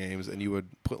video games, and you would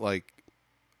put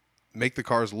make the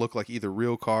cars look like either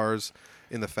real cars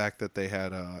in the fact that they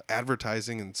had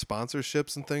advertising and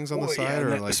sponsorships and things on the side, and or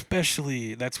that, like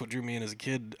especially that's what drew me in as a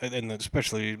kid, and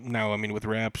especially now. I mean, with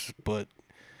raps, but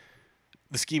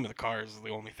the scheme of the car is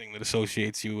the only thing that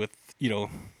associates you with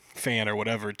fan or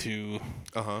whatever to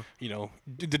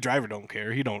the driver don't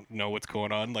care. He don't know what's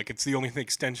going on. Like it's the only thing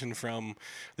extension from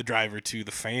the driver to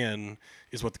the fan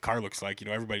is what the car looks like.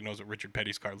 Everybody knows what Richard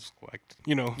Petty's car looks like.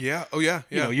 yeah, oh yeah,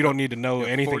 yeah. You don't need to know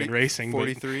anything 40 in racing.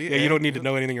 43. But, you don't need to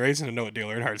know anything in racing to know what Dale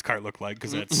Earnhart's car looked like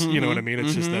because that's you know what I mean.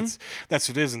 It's just that's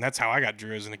what it is, and that's how I got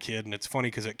Drew as a kid. And it's funny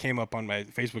because it came up on my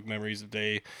Facebook memories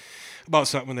today about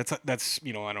something that's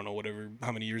I don't know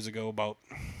how many years ago about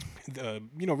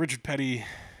Richard Petty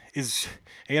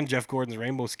and Jeff Gordon's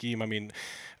Rainbow Scheme. I mean,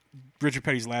 Richard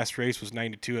Petty's last race was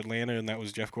 '92 Atlanta, and that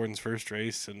was Jeff Gordon's first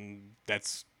race, and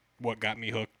that's what got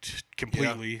me hooked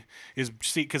completely.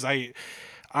 Because I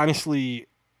honestly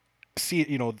see it.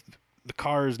 the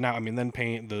cars now, I mean, then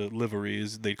paint, the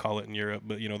liveries, they call it in Europe,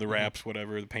 but, you know, the wraps,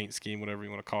 whatever, the paint scheme, whatever you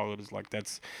want to call it, is like,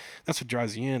 that's what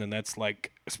drives you in. And that's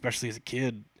like, especially as a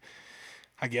kid,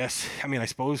 I guess, I mean, I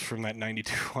suppose from that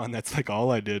 92 on, that's like all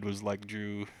I did was like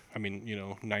drew, I mean, you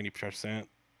know, 90%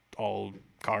 all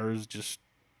cars, just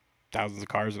thousands of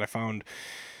cars. And I found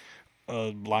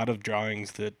a lot of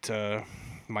drawings that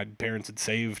my parents had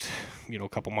saved, you know, a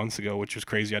couple months ago, which was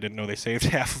crazy. I didn't know they saved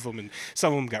half of them, and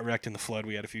some of them got wrecked in the flood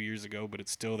we had a few years ago, but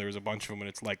it's still, there was a bunch of them, and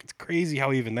it's like, it's crazy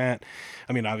how even that,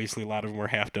 I mean, obviously a lot of them were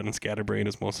half done and scatterbrained,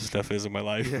 as most of the stuff is in my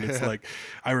life, and it's like,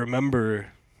 I remember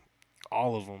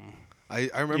all of them. I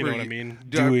remember, you know what I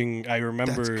mean? I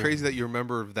remember. That's crazy that you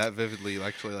remember that vividly,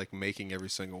 actually, like making every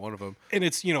single one of them. And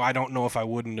it's, you know, I don't know if I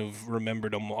wouldn't have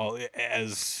remembered them all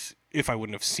as if I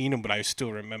wouldn't have seen them, but I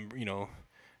still remember, you know,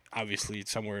 obviously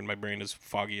somewhere in my brain as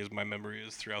foggy as my memory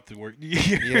is throughout the work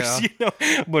years, Yeah. you know,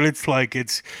 but it's like,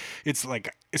 it's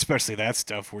like, especially that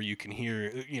stuff where you can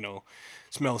hear, you know,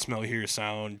 smell, hear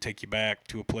sound, take you back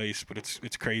to a place, but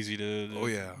it's crazy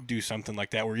to do something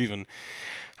like that, where even,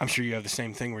 I'm sure you have the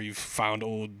same thing where you've found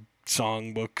old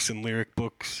song books and lyric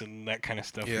books and that kind of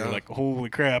stuff. Yeah. You're like, holy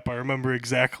crap, I remember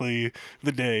exactly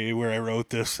the day where I wrote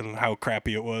this and how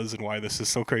crappy it was and why this is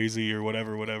so crazy or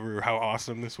whatever, or how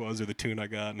awesome this was or the tune I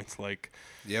got. And it's like,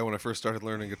 yeah, when I first started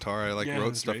learning guitar, I Yeah, wrote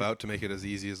that's stuff right. out to make it as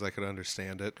easy as I could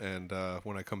understand it. And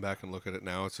when I come back and look at it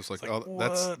now, it's just like, like, oh,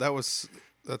 what?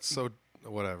 that's so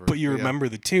whatever. but you Yeah. remember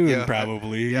the tune Yeah,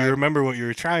 probably. yeah. You remember what you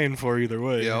were trying for either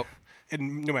way. Yep.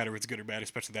 And no matter if it's good or bad,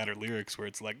 especially that or lyrics where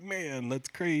it's like, man, that's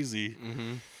crazy.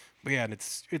 Mm-hmm. But yeah, and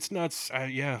it's nuts.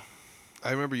 Yeah.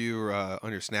 I remember you were, on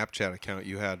your Snapchat account,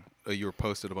 you had you were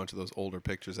posted a bunch of those older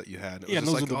pictures that you had. And it Yeah, was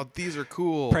those just are like, the- oh, these are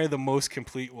cool. Probably the most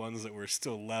complete ones that were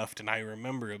still left, and I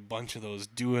remember a bunch of those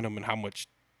doing them and how much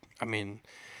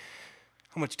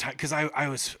time, because I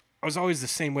was always the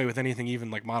same way with anything,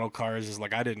 even like model cars, is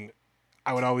like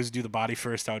I would always do the body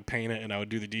first, I would paint it, and I would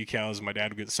do the decals, and my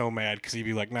dad would get so mad because he'd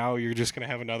be like, now you're just going to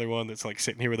have another one that's like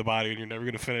sitting here with the body and you're never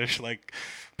going to finish like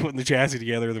putting the chassis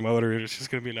together, the motor, and it's just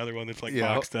going to be another one that's like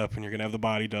Yeah. boxed up and you're going to have the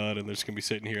body done and they're just going to be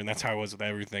sitting here, and that's how I was with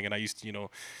everything. And I used to, you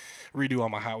know, redo all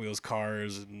my Hot Wheels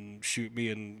cars and shoot me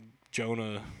and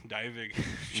Jonah Divig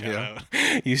shout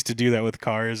out used to do that with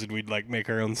cars, and we'd like make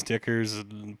our own stickers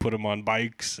and put them on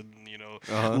bikes and, you know,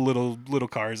 little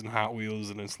cars and Hot Wheels,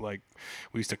 and it's like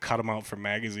we used to cut them out from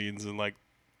magazines and like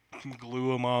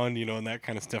glue them on, you know, and that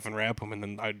kind of stuff and wrap them, and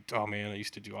then I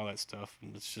used to do all that stuff,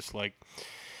 and it's just like,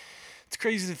 it's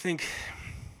crazy to think,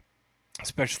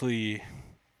 especially,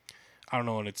 I don't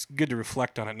know, and it's good to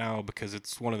reflect on it now because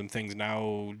it's one of them things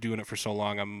now, doing it for so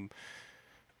long,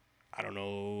 I don't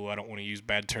know, I don't want to use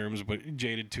bad terms, but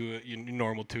jaded to it, you're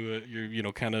normal to it, you're, you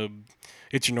know, kind of,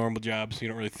 it's your normal job, so you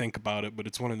don't really think about it, but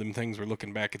it's one of them things where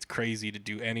looking back, it's crazy to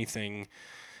do anything,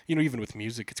 you know, even with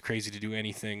music, it's crazy to do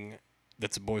anything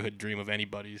that's a boyhood dream of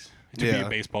anybody's, to be a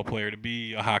baseball player, to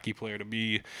be a hockey player, to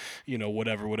be, you know,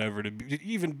 whatever, to be,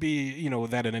 even be, you know,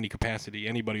 that in any capacity,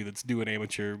 anybody that's doing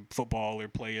amateur football or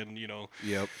playing, you know,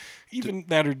 Yep. even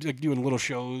that or like doing little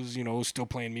shows, you know, still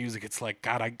playing music, it's like,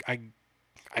 God, I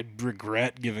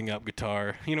regret giving up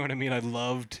guitar. You know what I mean? I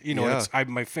loved, you know, Yeah.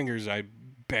 my fingers, I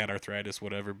bad arthritis,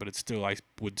 whatever, but it's still, I'm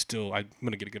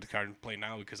going to get a good guitar and play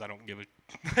now because I don't give it,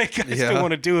 like, I still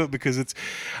want to do it because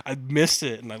I missed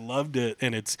it and I loved it,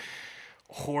 and it's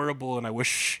horrible, and I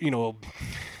wish, you know,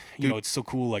 it's so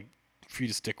cool, like, for you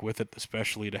to stick with it,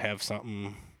 especially to have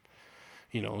something,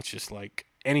 you know, it's just like,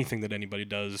 anything that anybody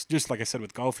does, just like I said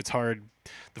with golf, it's hard.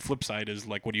 The flip side is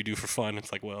like, what do you do for fun?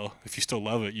 It's like, well, if you still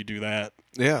love it, you do that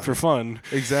for fun.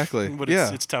 Exactly. But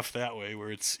yeah. it's tough that way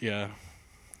where it's,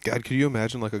 God, could you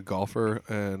imagine like a golfer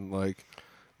and like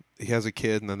he has a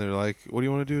kid and then they're like, what do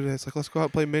you want to do today? It's like, let's go out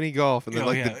and play mini golf. And then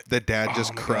the dad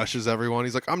just crushes everyone.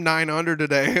 He's like, I'm 900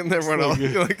 today. And everyone else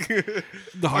like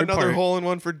the hard another part. hole in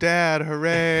one for dad.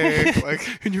 Hooray. Like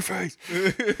in your face.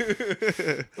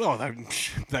 Well,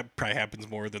 that probably happens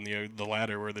more than the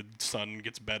latter where the son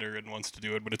gets better and wants to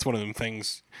do it. But it's one of them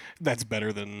things that's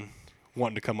better than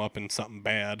wanting to come up in something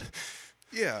bad.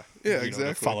 Yeah, exactly.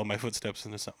 To follow my footsteps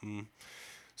into something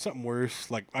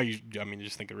worse. Like I mean,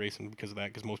 just think of racing because of that.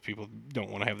 Because most people don't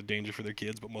want to have the danger for their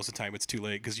kids, but most of the time it's too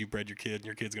late because you bred your kid, and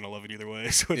your kid's gonna love it either way.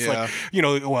 So it's like, you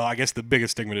know, well, I guess the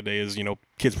biggest stigma today is, you know,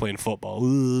 kids playing football.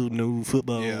 Ooh, no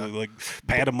football. Yeah. Like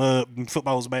pat them up.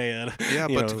 Football's bad. Yeah,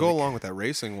 You but know, to go along with that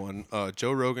racing one,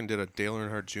 Joe Rogan did a Dale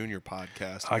Earnhardt Jr.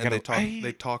 podcast, and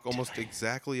they talk almost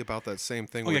exactly about that same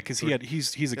thing. Oh yeah, because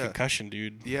he's a concussion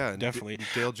dude. Yeah, definitely.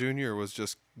 Dale Jr. was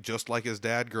just just like his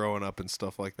dad growing up and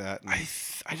stuff like that. And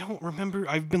I don't remember.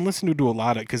 I've been listening to a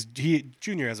lot of because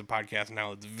Junior has a podcast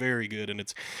now. It's very good,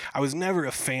 and I was never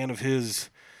a fan of his,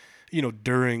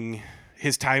 during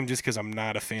his time, just because I'm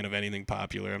not a fan of anything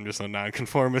popular. I'm just a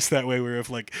nonconformist that way. Where if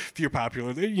you're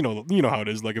popular, you know how it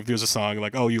is. Like if there's a song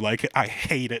like, oh, you like it, I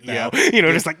hate it now. Yeah.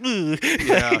 Just like, ugh.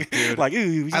 Yeah, dude. Like,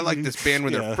 ooh, I like this band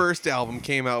when their first album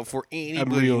came out before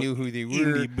anybody knew who they were.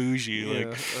 Indie bougie, Yeah.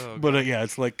 like. Oh, But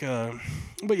it's like,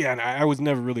 but yeah, and I was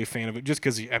never really a fan of it, just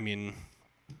because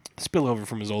spillover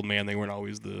from his old man. They weren't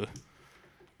always the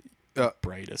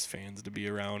brightest fans to be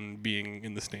around, being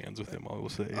in the stands with him, I will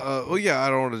say. Well, yeah, I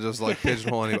don't want to just like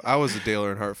pigeonhole anyone. I was a Dale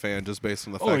Earnhardt fan just based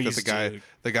on the fact that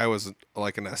the guy was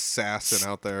like an assassin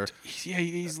out there. Yeah,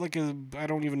 he's like I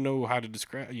don't even know how to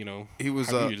describe. He was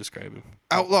how do you describe him?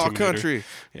 Outlaw Intimidator. country.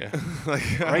 Yeah, Like,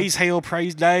 praise hail,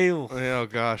 praise Dale. oh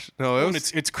gosh, no,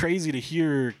 It's crazy to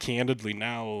hear candidly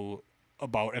now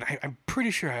about, and I'm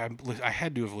pretty sure I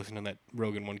had to have listened to that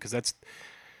Rogan one because that's.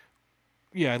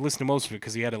 Yeah, I listened to most of it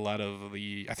because he had a lot of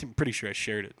pretty sure I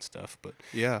shared it and stuff. But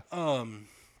yeah. I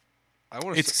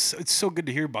want to. It's so good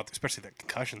to hear about, especially that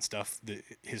concussion stuff.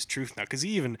 His truth now, because he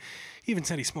even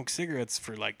said he smoked cigarettes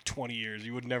for like 20 years.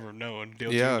 You would never have known,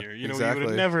 Dale Jr. You exactly.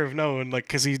 would have never have known, like,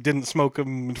 because he didn't smoke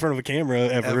them in front of a camera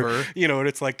ever. And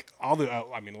it's like a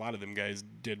lot of them guys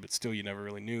did, but still, you never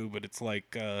really knew. But it's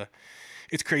like,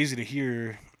 it's crazy to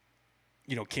hear,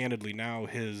 candidly now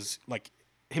him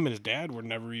and his dad were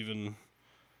never even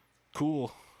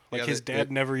cool. Like his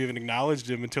dad never even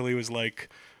acknowledged him until he was like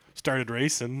started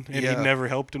racing, and he never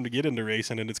helped him to get into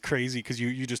racing. And it's crazy because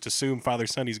you just assume father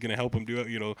son he's going to help him do it.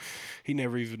 He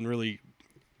never even really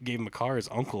gave him a car. His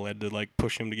uncle had to like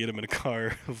push him to get him in a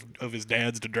car of his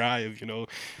dad's to drive.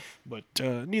 But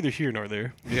neither here nor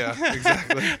there. Yeah,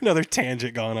 exactly. Another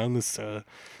tangent going on this. Well,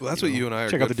 that's what you and I are.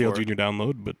 Check good out the Dale for. Jr.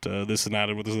 download, but this is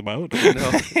not what this is about.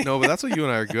 No, but that's what you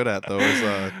and I are good at, though,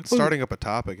 is starting up a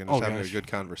topic and just having a good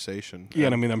conversation. Yeah,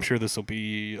 and I'm sure this will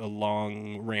be a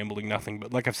long, rambling nothing,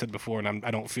 but like I've said before, and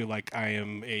I don't feel like I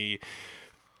am a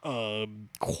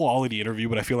quality interview,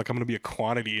 but I feel like I'm going to be a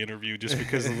quantity interview just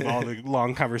because of all the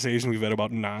long conversation we've had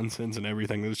about nonsense and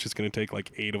everything. It's just going to take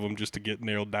like 8 of them just to get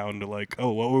nailed down to like,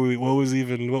 oh, what was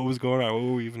going on? What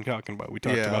were we even talking about? We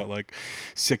talked about like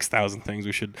 6,000 things.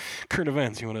 Current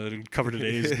events. You want to cover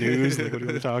today's news? Like, what do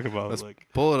you want to talk about? Let's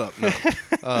pull it up.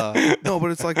 No. No,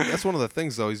 but it's like, that's one of the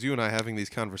things though, is you and I having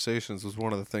these conversations was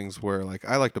one of the things where like,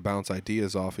 I like to bounce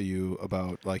ideas off of you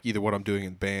about like either what I'm doing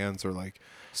in bands or like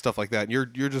stuff like that. And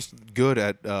you're just good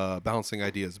at bouncing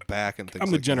ideas back and things.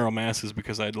 I'm like the general masses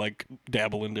because I'd like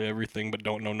dabble into everything but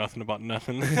don't know nothing about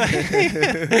nothing.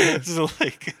 So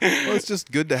like, well, it's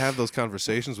just good to have those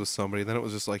conversations with somebody. Then it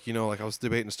was just like, like I was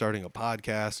debating starting a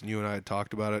podcast, and you and I had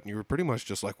talked about it, and you were pretty much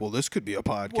just like, well, this could be a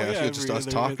podcast. Well, yeah, It's just us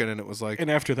talking, and it was like, and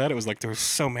after that, it was like there were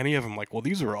so many of them. Like, well,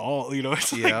 these are all,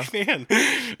 it's like, man.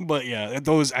 But yeah,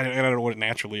 those, and I don't know what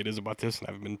naturally it is about this, and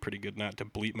I've been pretty good not to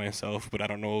bleep myself, but I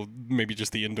don't know, maybe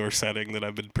just the indoor setting that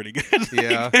I've been pretty good.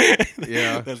 Yeah.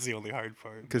 That's the only hard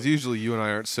part. Because usually you and I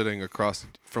aren't sitting across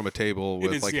from a table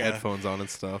with headphones on and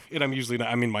stuff. And I'm usually not.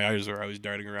 I mean, my eyes are always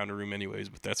darting around a room anyways,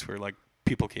 but that's where like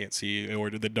people can't see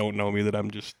or that don't know me that I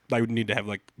would need to have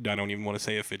like, I don't even want to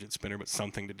say a fidget spinner, but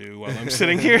something to do while I'm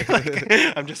sitting here. Like,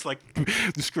 I'm just like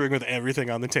screwing with everything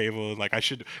on the table. And like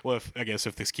I guess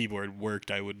if this keyboard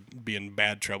worked, I would be in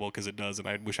bad trouble because it does. And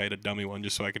I wish I had a dummy one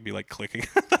just so I could be like clicking.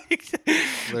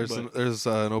 There's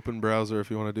an open browser if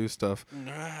you want to do stuff.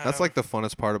 That's like the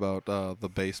funnest part about the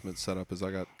basement setup is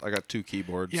I got 2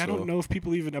 keyboards. Yeah, so. I don't know if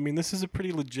people even. I mean, this is a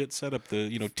pretty legit setup. The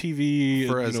TV,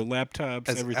 laptops,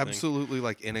 everything. Absolutely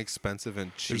like inexpensive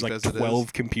and cheap. There's like as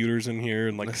 12 computers in here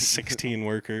and like 16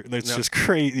 workers. That's just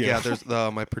crazy. Yeah, there's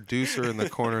my producer in the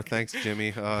corner. Thanks,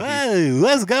 Jimmy. Hey,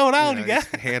 what's going on, you guys?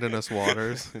 Handing us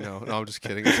waters. No, I'm just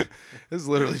kidding. This is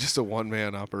literally just a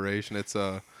one-man operation.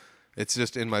 It's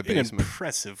just in my basement. An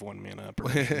impressive one-man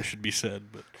operation, should be said.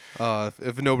 But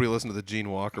if nobody listened to the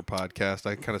Gene Walker podcast,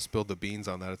 I kind of spilled the beans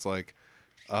on that. It's like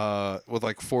with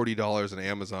like $40 on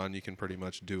Amazon, you can pretty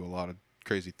much do a lot of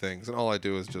crazy things, and all I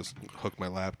do is just hook my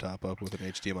laptop up with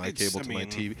an HDMI cable to my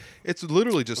TV. It's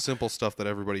literally just simple stuff that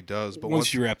everybody does. But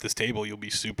once you're at this table, you'll be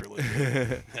super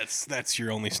legit. That's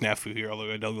your only snafu here.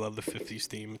 Although I do love the 50s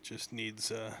theme, it just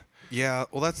needs. Yeah,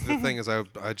 well, that's the thing is I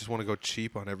just want to go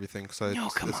cheap on everything because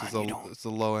it's a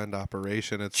low end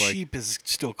operation. It's cheap is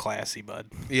still classy, bud.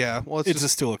 Yeah, well, it's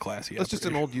just still a classy. It's just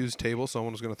an old used table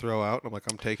someone was going to throw out, and I'm like,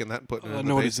 I'm taking that and putting it in the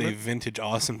no, basement. It is a vintage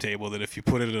awesome table that if you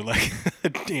put it in like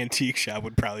an antique shop. shop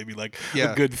would probably be like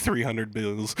Yeah. a good 300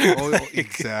 bills. Oh,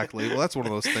 exactly. Well, that's one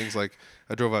of those things. Like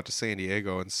I drove out to San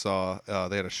Diego and saw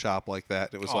they had a shop like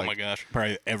that. And it was Oh like, my gosh,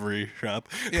 probably every shop.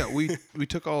 yeah, we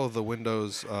took all of the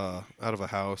windows out of a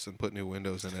house and put new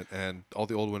windows in it, and all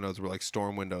the old windows were like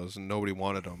storm windows, and nobody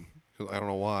wanted them. I don't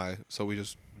know why, so we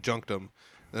just junked them.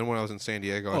 Then when I was in San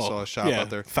Diego, I saw a shop yeah, out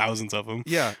there. thousands of them.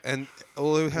 Yeah, and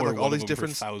well, they had Or like all one of these them for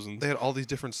different. thousands. They had all these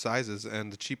different sizes,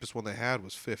 and the cheapest one they had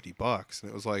was $50,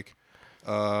 and it was like,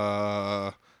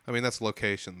 I mean that's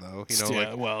location though, you know, yeah,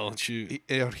 like well, shoot.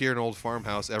 out here in Old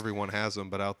Farmhouse, everyone has them,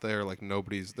 but out there, like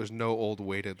there's no old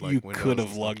weighted like You windows. could and have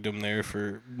stuff. lugged them there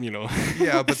for,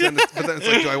 Yeah, but then it's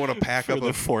like, do I want to pack for up the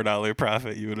a? $4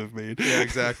 profit you would have made. Yeah,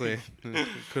 exactly.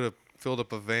 Could have filled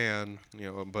up a van,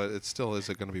 you know, but it still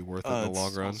isn't going to be worth it in the long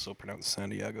It's run. also pronounced San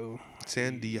Diego.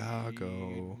 San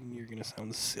Diego. You're gonna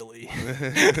sound silly.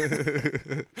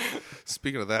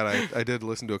 Speaking of that, I did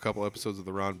listen to a couple episodes of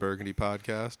the Ron Burgundy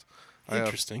podcast.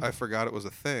 Interesting. I forgot it was a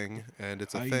thing, and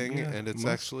it's a thing, yeah, and it's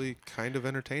must. actually kind of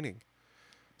entertaining.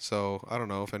 So I don't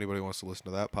know if anybody wants to listen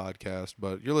to that podcast,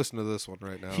 but you're listening to this one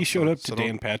right now. He showed up to so don't-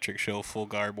 Dan Patrick's show full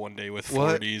garb one day with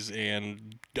What? 40s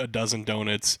and a dozen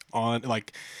donuts on,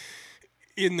 like,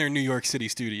 in their New York City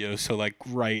studio. So, like,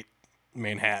 right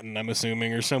Manhattan, I'm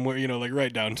assuming, or somewhere, you know, like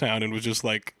right downtown, and was just,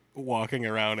 like, walking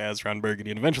around as Ron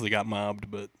Burgundy and eventually got mobbed.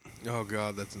 But, Oh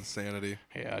God, that's insanity.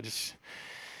 yeah, just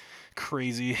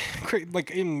crazy.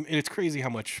 And it's crazy how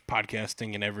much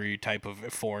podcasting in every type of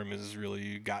form has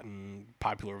really gotten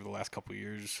popular over the last couple of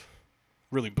years.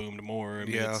 Really boomed more. I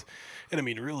mean, Yeah.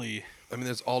 really I mean,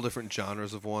 there's all different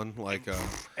genres of one. Like,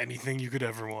 anything you could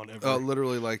ever want. Ever.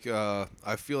 literally, like, I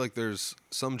feel like there's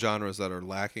some genres that are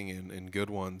lacking in good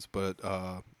ones, but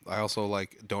I also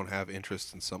like don't have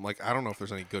interest in some. Like, I don't know if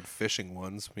there's any good fishing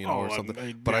ones, you know, Oh, or something.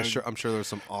 I- but I- I'm sure there's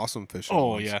some awesome fishing. Oh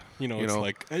ones. yeah, You it's know?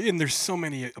 like, and there's so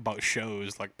many about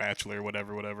shows like Bachelor,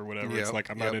 whatever. It's Yep, like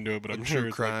I'm yep. not into it, but The I'm true sure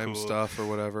it's crime like cool. stuff or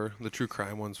whatever. The true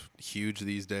crime one's huge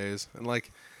these days, and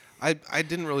like. I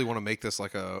didn't really want to make this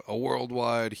like a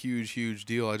worldwide huge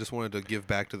deal. I just wanted to give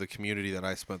back to the community that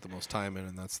I spent the most time in,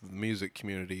 and that's the music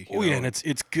community. you Oh yeah, know? and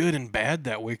it's good and bad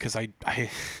that way because I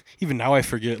even now I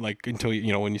forget like until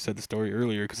when you said the story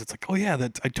earlier because it's like oh yeah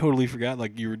I totally forgot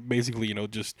like you were basically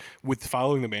just with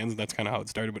following the bands and that's kind of how it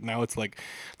started. But now it's like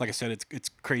I said it's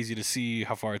crazy to see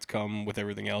how far it's come with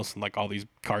everything else and like all these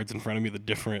cards in front of me, the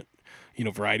different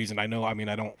varieties. And I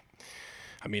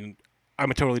mean I'm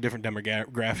a totally different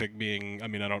demographic being, I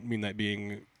don't mean that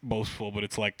being boastful, but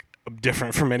it's like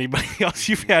different from anybody else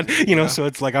you've had, so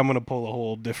it's like I'm going to pull a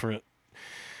whole different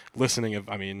listening of,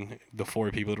 the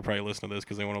 4 people that will probably listen to this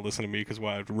because they want to listen to me because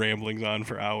I have ramblings on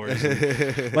for hours.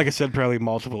 And like I said, probably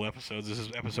multiple episodes. This is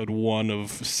episode 1 of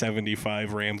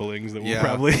 75 ramblings that we'll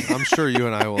probably... I'm sure you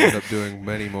and I will end up doing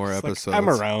many more It's like, episodes. I'm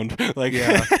around. Like,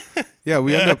 Yeah. Yeah,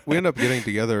 we end up getting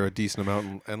together a decent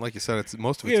amount, and like you said, it's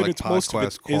most of it's like most of it podcast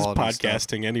is quality podcasting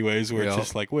stuff. anyways, where Yeah. it's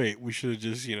just like, wait, we should have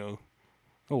just, oh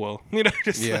well,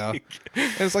 just Yeah, like,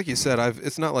 and it's like you said,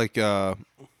 it's not like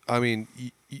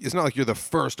it's not like you're the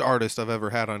first artist I've ever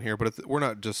had on here, but we're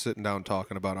not just sitting down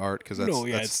talking about art because that's no,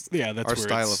 yeah, that's that's our where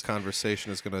style it's of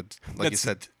conversation is gonna, like you that's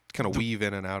said, kind of weave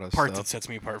in and out of part that stuff. sets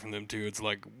me apart from them too. It's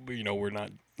like we're not,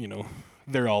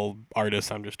 they're all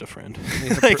artists. I'm just a friend,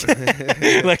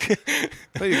 like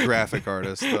Like a graphic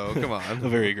artist, though. Come on. a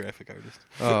very graphic artist.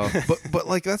 But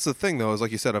like that's the thing though, is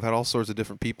like you said, I've had all sorts of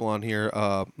different people on here.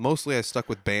 Mostly I stuck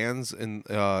with bands in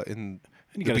And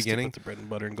you the gotta stick beginning. with the bread and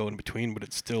butter and go in between, but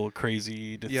it's still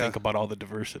crazy to Yeah. think about all the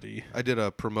diversity. I did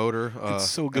a promoter. It's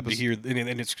so good to hear,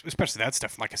 and it's especially that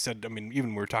stuff. Like I said,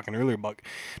 even we were talking earlier about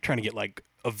trying to get like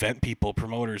event people,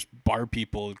 promoters, bar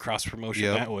people, cross promotion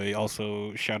Yep. that way.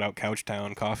 Also, shout out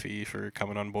Couchtown Coffee for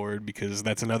coming on board because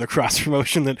that's another cross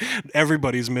promotion that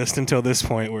everybody's missed until this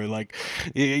point. Where like,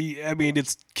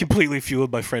 it's completely fueled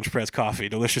by French press coffee,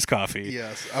 delicious coffee.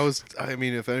 Yes,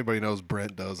 if anybody knows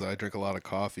Brent does, I drink a lot of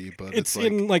coffee, but It's like,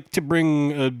 in like to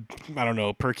bring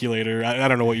a percolator. I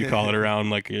don't know what you call it around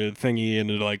like a thingy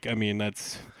and like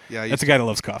that's yeah, I that's used, a guy that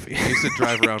loves coffee. I used to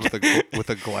drive around with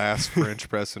a glass French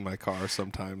press in my car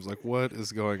sometimes. Like, what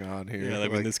is going on here? Yeah,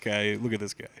 Like, this guy. Look at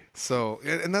this guy. so,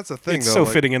 and that's the thing. It's though, so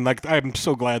like, fitting, and like I'm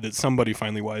so glad that somebody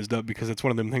finally wised up because it's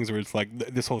one of them things where it's like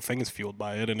this whole thing is fueled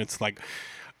by it, and it's like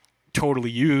totally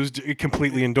used,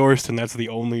 completely endorsed, and that's the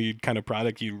only kind of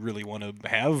product you really want to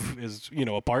have is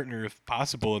a partner if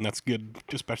possible, and that's good,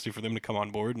 especially for them to come on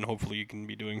board, and hopefully you can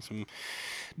be doing some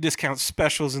discount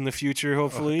specials in the future.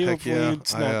 Hopefully, heck yeah.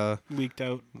 it's not leaked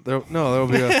out.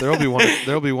 There'll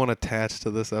be one attached to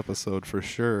this episode for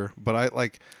sure. But I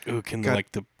like. Ooh, can God.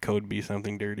 like the code be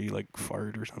something dirty like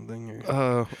fart or something?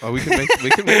 Or We can make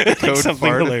the code something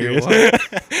fart hilarious.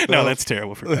 if you want. No, that's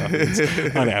terrible for coffee.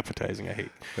 It's unappetizing. I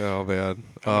hate. Oh man.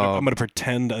 I'm gonna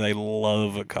pretend that I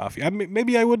love coffee. I mean,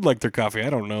 maybe I would like their coffee. I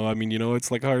don't know. I mean,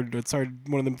 it's like hard. It's hard.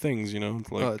 One of them things,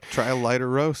 It's like Try a lighter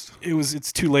roast.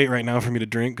 It's too late right now for me to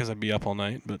drink because I'd be up all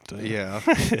night. But Yeah.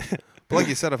 But like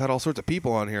you said, I've had all sorts of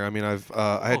people on here. I mean, I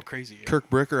had crazy. Yeah. Kirk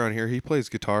Bricker on here. He plays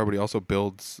guitar, but he also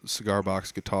builds cigar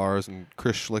box guitars. And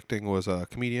Chris Schlichting was a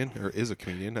comedian, or is a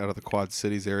comedian, out of the Quad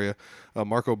Cities area.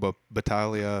 Marco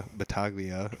Battaglia.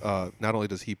 Not only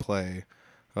does he play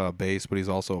bass, but he's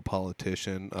also a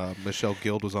politician. Michelle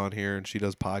Guild was on here, and she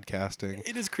does podcasting.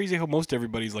 It is crazy how most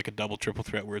everybody's like a double, triple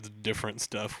threat where it's different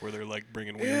stuff, where they're like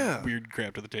bringing weird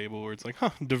crap to the table, where it's like,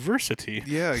 diversity.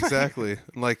 Yeah, exactly.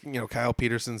 Like, Kyle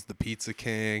Peterson's the Pizza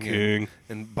King.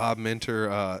 And Bob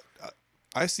Minter.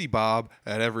 I see Bob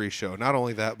at every show. Not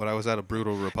only that, but I was at a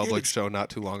Brutal Republic show not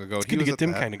too long ago. It's good to get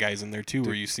them kind of guys in there too,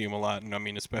 where you see them a lot. And I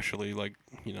mean, especially like,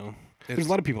 there's a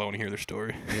lot of people I want to hear their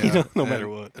story. Yeah, no matter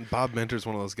what. And Bob Minter's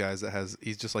one of those guys that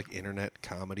he's just like internet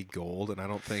comedy gold, and I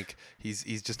don't think he's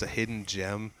just a hidden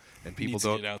gem. And people needs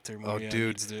don't to get out there more. Oh, yeah,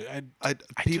 dude,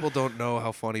 people don't know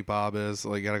how funny Bob is.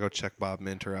 Like, you gotta go check Bob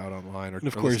Minter out online. And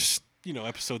of course,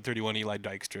 episode 31, Eli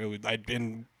Dykstra. I'd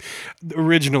been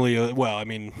originally, I've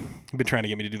been trying to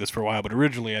get me to do this for a while, but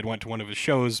originally I'd went to one of his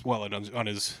shows. Well, on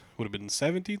his would have been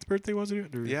 17th birthday, was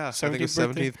it? Or yeah, I think it was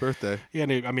 17th birthday. Yeah,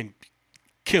 and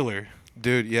killer.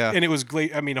 Dude, yeah. And it was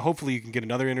great. I mean, hopefully you can get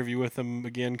another interview with him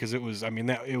again, because it was,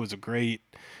 it was a great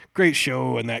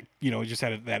show, and that, just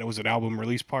had it was an album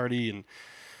release party, and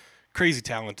crazy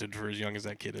talented for as young as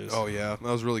that kid is. Oh yeah, that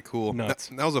was really cool. Nuts.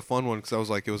 That was a fun one, because I was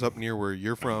like, it was up near where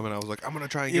you're from, and I was like, I'm gonna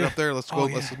try and get up there. Let's go.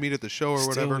 Let's meet at the show or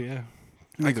whatever. Yeah.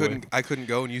 I couldn't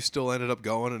go, and you still ended up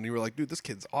going, and you were like, dude, this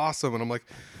kid's awesome, and I'm like,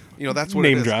 that's what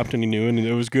name it is. dropped, and he knew, and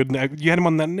it was good. And you had him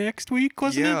on that next week,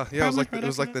 wasn't it? Yeah. It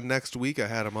was like the next week I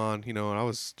had him on, and I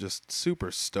was just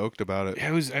super stoked about it. Yeah,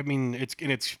 it was. I mean, it's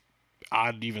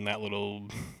odd, even that little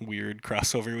weird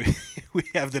crossover we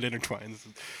have that intertwines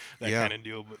that kind of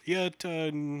deal. But yeah,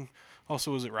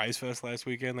 also was at Rise Fest last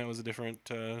weekend. That was a different.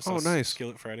 Nice.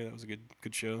 Skillet Friday. That was a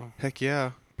good show. Heck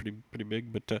yeah. Pretty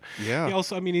big, but yeah.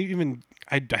 Also, even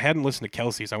I hadn't listened to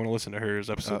Kelsey's. I want to listen to hers,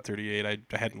 episode 38. I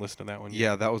hadn't listened to that one yet.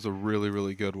 Yeah, that was a really,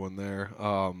 really good one there.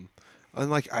 And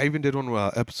like I even did one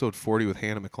episode 40 with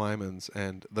Hannah McClymans,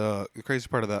 and the crazy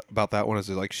part about that one is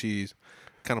that, like, she's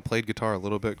kind of played guitar a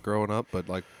little bit growing up, but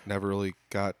like never really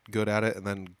got good at it. And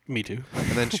then me too.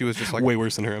 And then she was just like way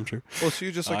worse than her, I'm sure. Well, she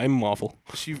was just like, I'm awful.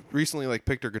 She recently like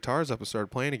picked her guitars up and started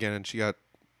playing again, and she got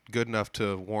good enough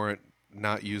to warrant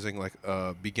not using like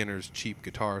a beginner's cheap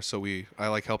guitar. So I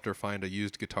like helped her find a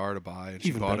used guitar to buy, and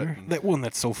she bought it. That one,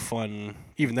 that's so fun.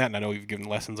 Even that, and I know we've given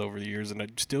lessons over the years, and I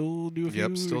still do a few.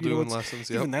 Yep, still doing lessons.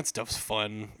 Yep. Even that stuff's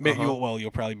fun.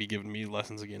 You'll probably be giving me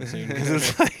lessons again soon.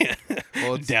 It's like,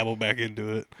 dabble back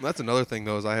into it. That's another thing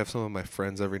though, is I have some of my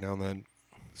friends every now and then.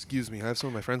 I have some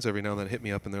of my friends every now and then hit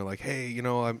me up, and they're like, "Hey,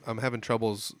 I'm having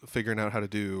troubles figuring out how to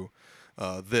do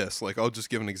this." Like, I'll just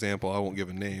give an example. I won't give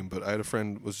a name, but I had a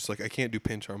friend was just like, "I can't do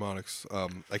pinch harmonics.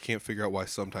 I can't figure out why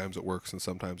sometimes it works and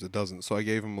sometimes it doesn't." So I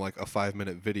gave him like a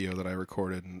 5-minute video that I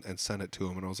recorded and sent it to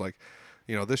him, and I was like,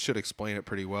 this should explain it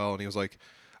pretty well. And he was like,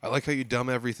 "I like how you dumb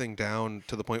everything down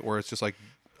to the point where it's just like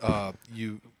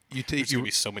There's gonna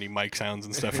be so many mic sounds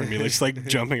and stuff for me, just like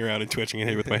jumping around and twitching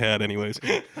here with my head, anyways."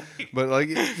 But like,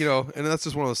 and that's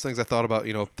just one of those things I thought about,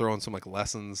 throwing some like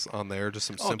lessons on there, just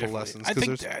some simple lessons. I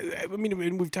think,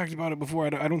 we've talked about it before.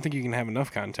 I don't think you can have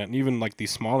enough content, and even like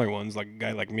these smaller ones, like a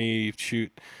guy like me,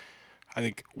 I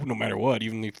think no matter what,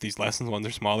 even if these lessons ones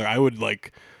are smaller, I would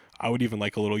even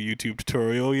like a little YouTube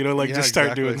tutorial,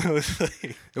 start doing those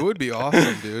things. It would be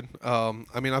awesome, dude.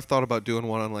 I've thought about doing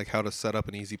one on like how to set up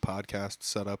an easy podcast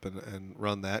setup and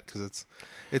run that, because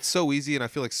it's so easy, and I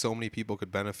feel like so many people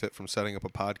could benefit from setting up a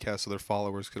podcast so their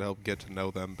followers could help get to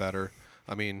know them better.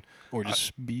 Or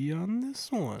just be on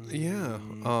this one. Yeah.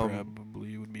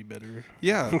 Probably would be better.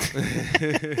 Yeah.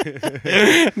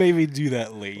 Maybe do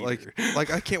that later. Like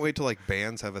I can't wait till like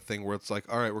bands have a thing where it's like,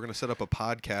 all right, we're going to set up a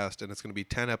podcast, and it's going to be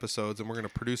 10 episodes, and we're going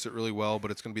to produce it really well,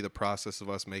 but it's going to be the process of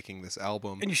us making this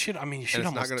album. And you should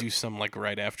almost do some like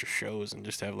right after shows and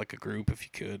just have like a group if you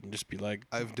could, and just be like,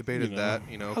 I've debated that,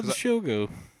 How'd the show go?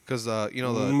 Because you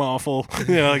know the awful,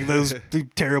 like those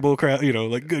terrible crowd,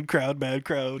 like good crowd, bad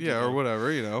crowd, or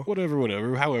whatever,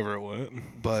 whatever, however it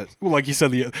went. But Well, like you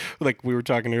said, like we were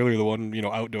talking earlier, the one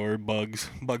outdoor bug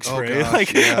spray,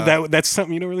 gosh, yeah. that's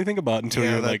something you don't really think about until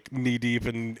Yeah, you're that- like knee deep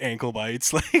in ankle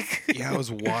bites, like yeah, it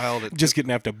was wild. just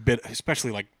getting after a bit,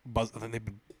 especially like buzz. Then they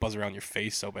buzz around your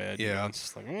face so bad. Yeah. It's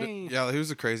just like Yeah, here's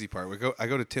the crazy part. I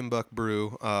go to Timbuk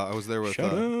Brew. I was there with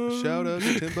Shout out. shout out to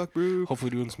Timbuk Brew.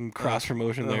 Hopefully doing some cross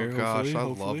promotion there. Oh gosh,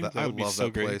 hopefully. I love that. I would be love so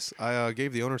that great. place. I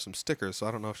gave the owner some stickers, so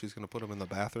I don't know if she's gonna put them in the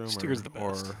bathroom Stickers or, are the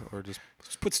best. or just.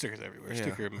 Just put stickers everywhere. Yeah.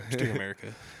 Sticker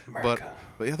America. But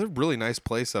yeah, they're a really nice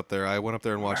place up there. I went up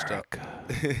there and watched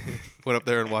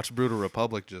Brutal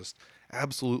Republic just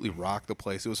absolutely rock the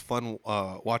place. It was fun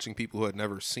watching people who had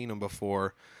never seen them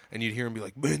before, and you'd hear them be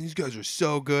like, "Man, these guys are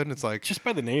so good," and it's like. Just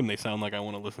by the name, they sound like I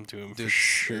want to listen to them for It's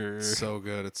sure. so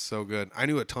good. It's so good. I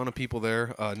knew a ton of people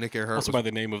there. Nick Earhart Also, was by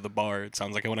the name of the bar, it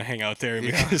sounds like I want to hang out there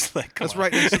Yeah. because, like, come That's on.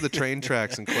 right next to the train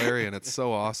tracks in Clarion. It's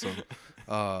so awesome.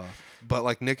 But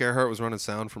like Nick Earhart was running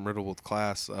sound from Riddlewood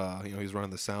Class. He's running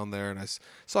the sound there, and I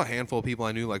saw a handful of people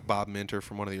I knew, like Bob Minter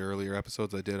from one of the earlier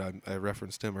episodes I did. I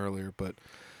referenced him earlier, but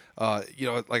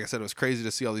like I said, it was crazy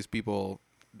to see all these people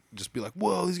just be like,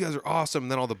 "Whoa, these guys are awesome!"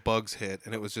 And then all the bugs hit,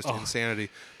 and it was just insanity.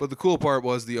 But the cool part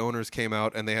was the owners came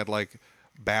out and they had like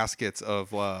baskets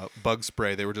of bug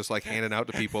spray. They were just like handing out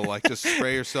to people, like just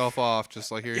spray yourself off,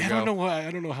 just like here you I go. don't know why.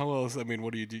 I don't know how else. I mean,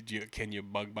 what do you do? Can you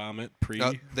bug bomb it pre?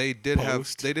 They did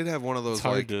post? have one of those It's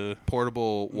hard like to-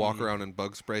 portable walk around and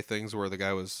bug spray things where the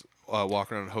guy was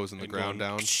walking around and hosing the and ground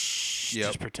going, down.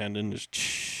 Just pretending. Just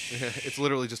It's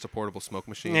literally just a portable smoke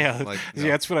machine. yeah, like yeah,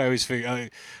 that's what I always figure.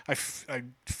 I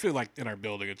feel like in our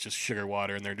building it's just sugar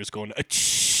water, and they're just going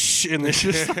and it's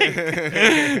just like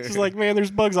it's just like, man, there's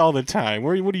bugs all the time.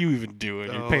 What are you even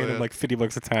doing? You're paying them like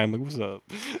 $50 a time. Like, what's up?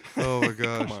 Oh my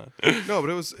gosh. Come on. No, but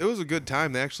it was a good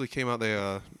time. They actually came out. They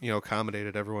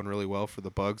accommodated everyone really well for the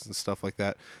bugs and stuff like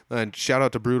that. And shout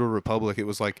out to Brutal Republic. It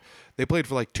was like they played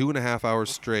for like 2.5 hours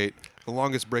straight. The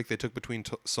longest break they took between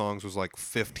songs was like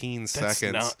 15 That's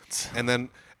seconds. nuts.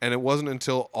 And it wasn't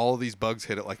until all of these bugs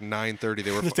hit at like 9:30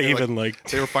 they were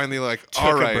They were finally like, took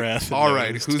all a right, breath and all right,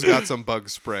 noticed. who's got some bug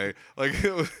spray? Like,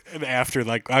 it was, And after,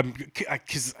 like,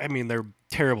 because I mean, they're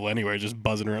terrible anyway, just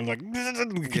buzzing around. Like,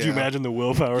 could you Yeah. imagine the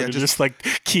willpower Yeah, to just- just like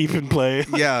keep and play?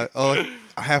 yeah, like,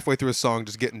 halfway through a song,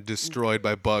 just getting destroyed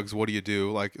by bugs. What do you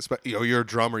do? Like, you're a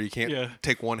drummer, you can't Yeah.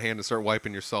 take one hand and start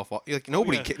wiping yourself off. Like,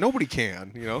 nobody yeah. can. Nobody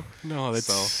can. You know. No,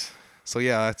 that's So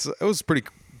yeah, it was a pretty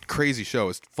crazy show.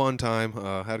 It's a fun time.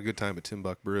 Had a good time at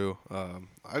Timbuk Brew.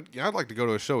 I'd like to go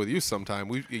to a show with you sometime.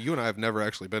 You and I have never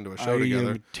actually been to a show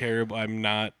together. am terrible. I'm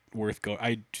not worth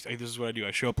going. This is what I do.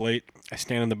 I show up late. I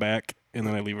stand in the back, and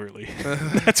then I leave early.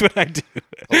 That's what I do.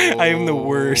 I am the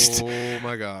worst. Oh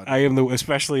my god. I am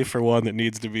especially for one that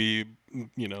needs to be,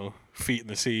 feet in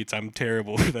the seats. I'm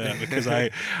terrible for that because I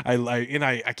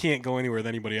can't go anywhere with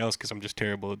anybody else because I'm just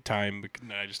terrible at time.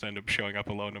 I just end up showing up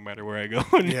alone no matter where I go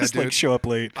and Yeah, just like dude. show up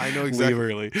late. I know exactly. Leave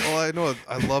early. Well, I know.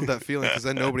 I love that feeling because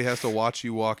then nobody has to watch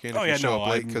you walk in if Oh, you yeah, show no, up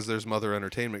late I'm- because there's some other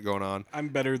entertainment going on. I'm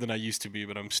better than I used to be,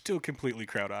 but I'm still completely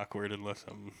crowd awkward unless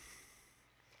I'm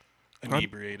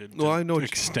inebriated. well, to I know what you-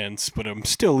 extents, but I'm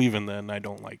still even then. I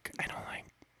don't like.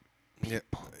 Yeah,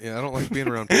 I don't like being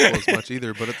around people as much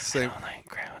either. But at the I same don't like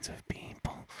crowds of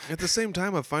people.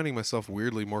 time, I'm finding myself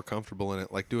weirdly more comfortable in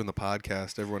it. Like doing the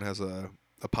podcast, everyone has a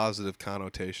positive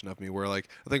connotation of me. Where like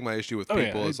I think my issue with Oh, yeah,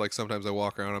 people is like sometimes I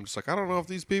walk around, I'm just like I don't know if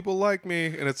these people like me,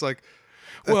 and it's like.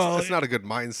 Well, it's not a good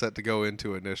mindset to go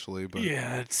into initially, but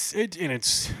Yeah, it's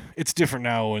different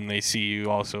now when they see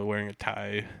you also wearing a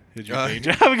tie as your day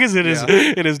job because yeah.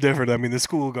 it is different. I mean, the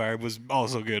school garb was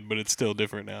also good, but it's still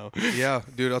different now. yeah,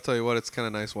 dude, I'll tell you what, it's kind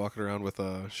of nice walking around with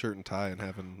a shirt and tie and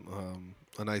having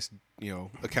a nice,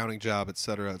 accounting job, et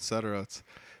cetera, et cetera. It's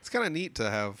kind of neat to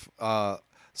have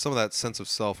some of that sense of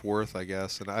self-worth, I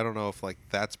guess. And I don't know if like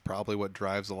that's probably what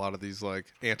drives a lot of these like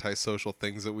antisocial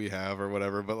things that we have or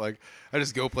whatever. But like I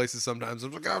just go places sometimes.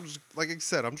 I'm like, like I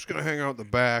said, I'm just gonna hang out in the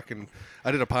back. And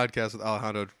I did a podcast with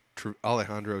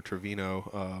Alejandro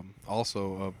Trevino,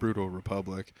 also of Brutal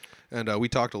Republic, and we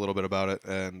talked a little bit about it.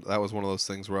 And that was one of those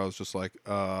things where I was just like,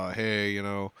 hey,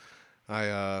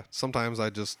 I sometimes I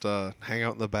just hang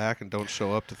out in the back and don't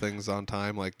show up to things on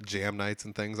time, like jam nights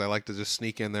and things. I like to just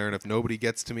sneak in there, and if nobody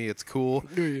gets to me, it's cool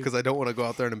because I don't want to go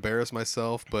out there and embarrass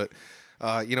myself. But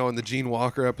in the Gene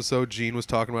Walker episode, Gene was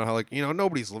talking about how like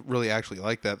nobody's really actually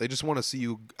like that. They just want to see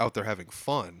you out there having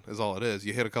fun. Is all it is.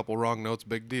 You hit a couple wrong notes,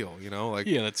 big deal. Like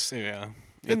Yeah.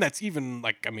 And that's even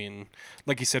like, I mean,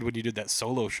 like you said, when you did that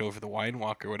solo show for the Wine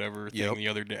Walk or whatever thing Yep. the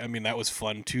other day, I mean, that was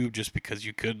fun too, just because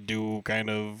you could do kind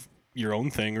of your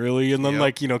own thing, really. And then, Yep.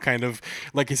 like, you know, kind of,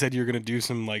 like I said, you're going to do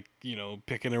some, like, you know,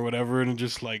 picking or whatever and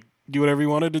just, like, do whatever you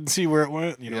wanted and see where it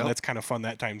went. You know, Yep. that's kind of fun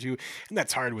that time, too. And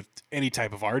that's hard with any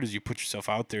type of art, is you put yourself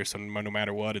out there. So no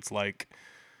matter what, it's like,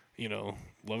 you know,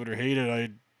 love it or hate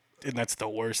it. And that's the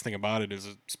worst thing about it, is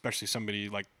especially somebody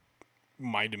like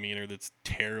my demeanor that's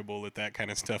terrible at that kind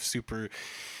of stuff.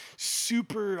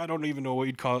 Super, I don't even know what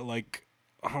you'd call it, like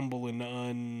humble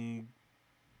and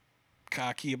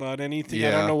cocky about anything. I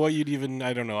Yeah. don't know what you'd even,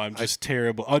 I don't know. I'm just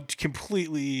terrible.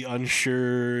 Completely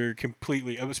unsure,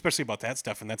 especially about that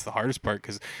stuff. And that's the hardest part,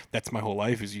 because that's my whole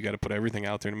life, is you got to put everything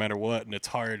out there no matter what. And it's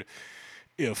hard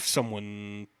if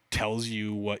someone tells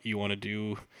you what you want to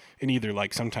do, and either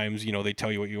like sometimes, you know, they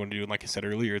tell you what you want to do, and like I said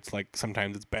earlier, it's like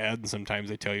sometimes it's bad and sometimes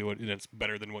they tell you what it's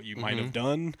better than what you might have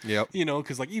done. Yep. You know,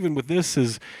 because like even with this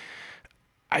is,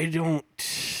 I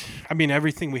mean,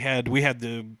 everything we had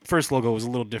the first logo was a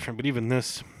little different, but even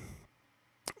this,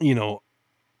 you know,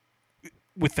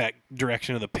 with that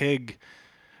direction of the pig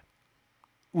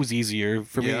was easier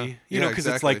for Yeah. me, Yeah, know, because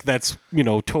it's exactly. like, that's, you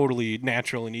know, totally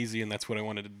natural and easy, and that's what I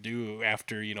wanted to do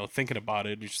after, you know, thinking about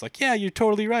it. It's just like, yeah, you're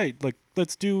totally right. Like,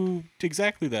 let's do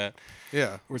exactly that.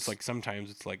 Yeah. Where it's like, sometimes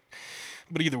it's like,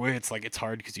 but either way, it's like, it's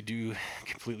hard because you do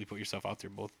completely put yourself out there,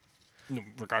 both,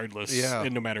 regardless, Yeah.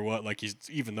 and no matter what. Like,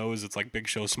 even those, it's like big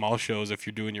shows, small shows, if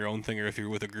you're doing your own thing or if you're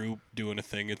with a group doing a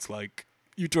thing, it's like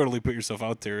you totally put yourself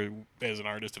out there as an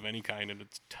artist of any kind, and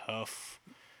it's tough.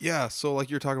 Yeah, so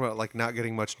like you're talking about, like not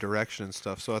getting much direction and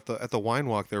stuff. So at the wine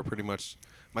walk, they were pretty much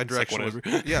my It's like direction was,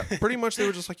 whatever. yeah, pretty much they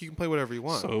were just like, you can play whatever you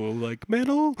want. So like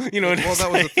metal, you know. Well,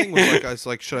 that was the thing, was like, I was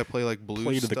like, should I play like blues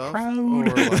Play to the stuff, crowd. or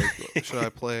like should I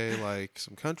play like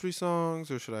some country songs,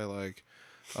 or should I like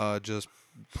just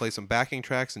play some backing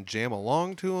tracks and jam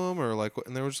along to them, or like,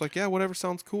 and they were just like, yeah, whatever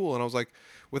sounds cool. And I was like,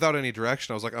 without any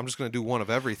direction, I was like, I'm just gonna do one of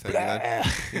everything. And then,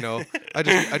 you know,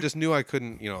 I just knew I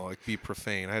couldn't, you know, like be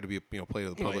profane. I had to be, you know, play to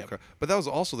the public yeah. crowd. But that was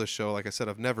also the show. Like I said,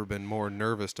 I've never been more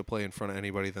nervous to play in front of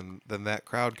anybody than that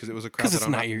crowd, because it was a crowd Because that it's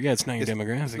I'm not your, it's not your it's-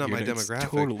 demographic. it's not my demographic.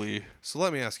 Totally. So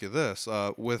let me ask you this: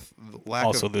 with the lack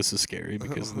Also, of this is scary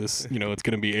because this, you know, it's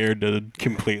going to be aired to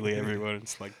completely everyone.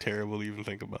 It's like terrible to even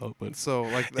think about, but so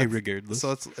like hey, that's, regardless.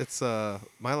 so it's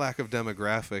my lack of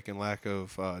demographic and lack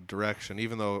of direction,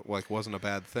 even though it like wasn't a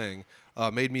bad thing,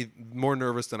 made me more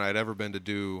nervous than I'd ever been to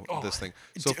do this thing.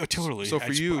 So Totally. So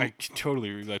for you, I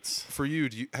totally. That's. for you,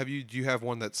 do you have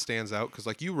one that stands out? Because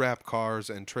like you wrap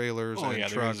cars and trailers Oh and yeah,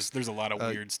 trucks. there's a lot of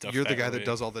weird stuff. You're the guy way. that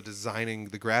does all the designing,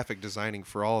 the graphic designing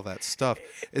for all of that stuff.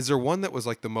 Is there one that was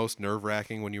like the most nerve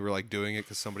wracking when you were like doing it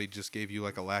because somebody just gave you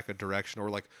like a lack of direction, or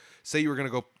like say you were gonna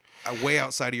go way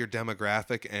outside of your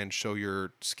demographic and show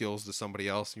your skills to somebody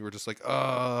else, and you were just like,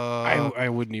 I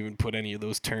wouldn't even put any of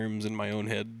those terms in my own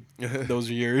head. Those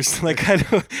are yours. Like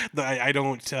I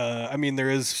don't. I mean,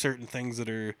 there is certain things that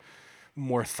are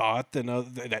more thought than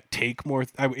that take more.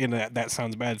 And that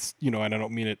sounds bad. It's, you know, and I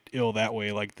don't mean it ill that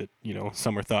way. Like that, you know,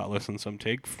 some are thoughtless and some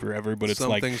take forever. But it's some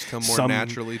like things come more some,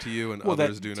 naturally to you and well,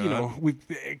 others that, do not. You know, we've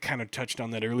kind of touched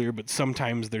on that earlier. But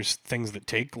sometimes there's things that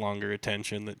take longer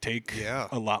attention, that take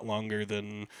a lot longer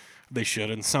than they should.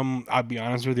 And some, I'll be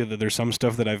honest with you, that there's some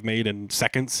stuff that I've made in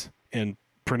seconds and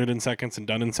printed in seconds and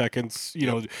done in seconds, you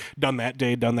know, done that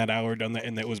day, done that hour, done that,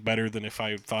 and that was better than if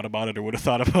I thought about it or would have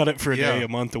thought about it for a day, a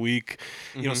month, a week.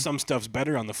 You know, some stuff's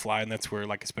better on the fly, and that's where,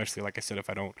 like, especially like I said,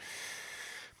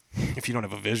 if you don't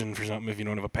have a vision for something, if you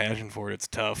don't have a passion for it, it's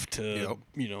tough to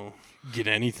you know, get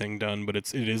anything done. But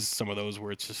it is some of those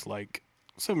where it's just like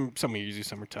some are easy,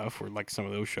 some are tough. Where like some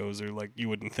of those shows are like, you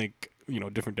wouldn't think, you know,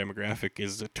 different demographic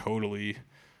is a totally,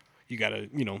 you gotta,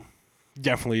 you know,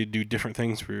 definitely do different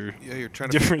things for you're trying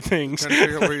to different things. Trying to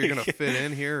figure out where you're gonna fit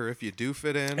in here, or if you do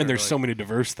fit in. And there's like, so many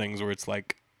diverse things where it's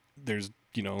like, there's,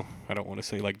 you know, I don't want to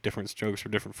say like different strokes for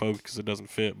different folks because it doesn't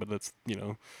fit, but that's, you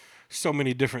know, so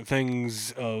many different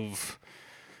things of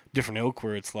different ilk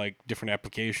where it's like different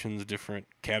applications, different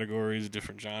categories,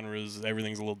 different genres.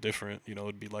 Everything's a little different. You know,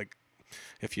 it'd be like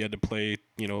if you had to play,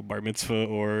 you know, bar mitzvah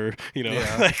or, you know,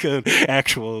 like an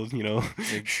actual, you know,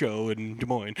 show in Des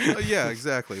Moines. Yeah,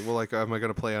 exactly. Well, like, am I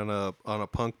going to play on a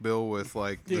punk bill with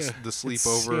like the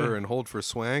sleepover and hold for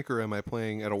swank, or am I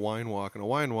playing at a wine walk? And a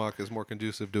wine walk is more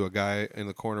conducive to a guy in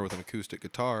the corner with an acoustic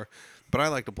guitar. But I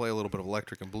like to play a little bit of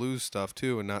electric and blues stuff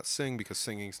too, and not sing, because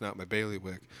singing's not my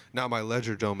bailiwick, not my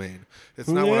ledger domain. It's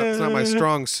not it's not my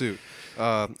strong suit.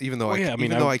 Even though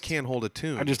I can hold a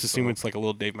tune. I just assume it's like a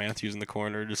little Dave Matthews in the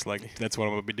corner, just like that's what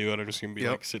I'm gonna be doing. I'm just gonna be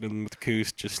like sitting with the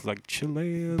coast, just like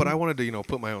chilling. But I wanted to, you know,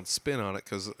 put my own spin on it,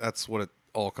 because that's what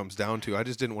all comes down to. I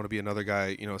just didn't want to be another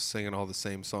guy, singing all the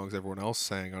same songs everyone else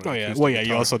sang on an Oh yeah, acoustic well yeah. You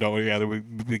guitar. also don't want to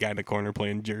be the guy in the corner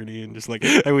playing Journey and just like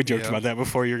we joked Yeah. about that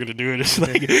before. You're gonna do it, just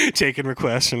like taking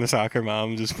requests from the soccer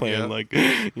mom, just playing Yeah. like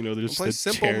they're just Play a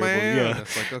Simple terrible, Man. Yeah.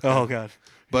 It's like, okay. Oh god.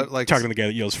 But like Talking to the guy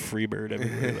that yells "Freebird"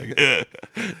 everywhere, like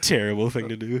terrible thing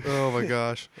to do. Oh my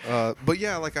gosh. But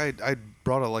yeah, like I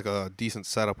brought a decent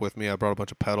setup with me. I brought a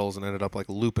bunch of pedals and ended up like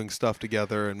looping stuff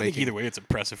together and I think making. either way, it's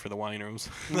impressive for the wine rooms.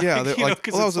 Yeah, you know,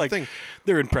 'cause that was it's the like thing.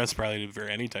 they're impressed probably for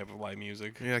any type of live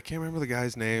music. Yeah, I can't remember the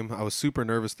guy's name. I was super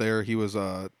nervous there. He was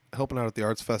helping out at the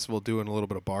arts festival, doing a little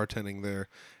bit of bartending there,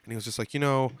 and he was just like,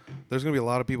 there's gonna be a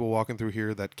lot of people walking through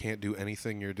here that can't do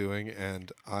anything you're doing,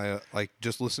 and I like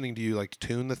just listening to you like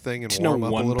tune the thing and To know warm up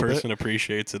a one little person bit.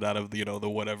 appreciates it out of the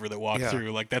whatever that walk Yeah.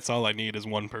 through, like that's all I need is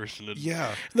one person to.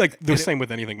 Yeah, Like the And it- same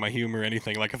with anything, my humor,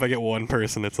 anything. Like if I get one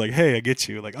person that's like, "Hey, I get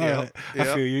you," like, "Oh, Yeah, I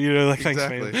yeah, feel you," like,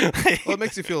 exactly. "Thanks, man." Well, it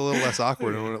makes you feel a little less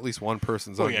awkward when at least one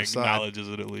person's Well, on yeah, your side. acknowledges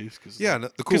it at least. Cause, Yeah, and the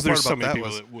cool part there's about so many that people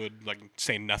was that would like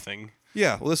say nothing.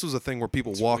 Yeah, well, this was a thing where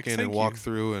people It's walk like, in and "Thank walk you."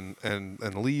 through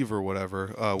and leave or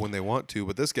whatever when they want to.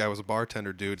 But this guy was a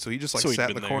bartender, dude, so he just like So he'd sat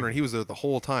in been the corner there. and he was there the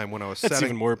whole time when I was That's setting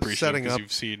even more appreciative setting because up.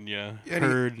 you've seen, and he-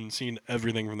 heard and seen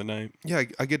everything from the night. Yeah,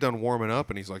 I get done warming up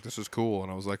and he's like, "This is cool,"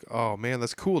 and I was like, "Oh man,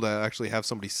 that's cool to actually have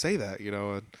somebody say that,"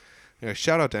 And,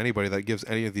 shout out to anybody that gives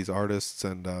any of these artists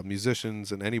and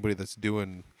musicians and anybody that's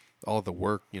doing all of the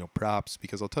work, props,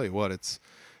 because I'll tell you what, it's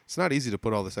not easy to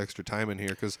put all this extra time in here.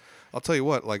 Because I'll tell you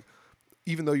what, like,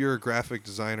 even though you're a graphic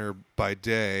designer by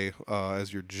day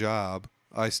as your job,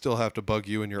 I still have to bug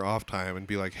you in your off time and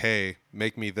be like, "Hey,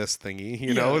 make me this thingy,"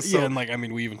 So yeah, and like I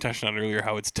mean, we even touched on earlier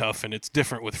how it's tough and it's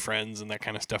different with friends and that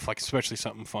kind of stuff. Like especially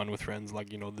something fun with friends, like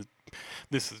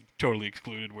this is totally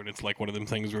excluded when it's like one of them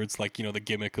things where it's like the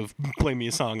gimmick of play me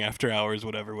a song after hours,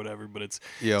 whatever. But it's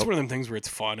Yep. one of them things where it's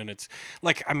fun and it's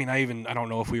like I mean I don't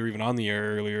know if we were even on the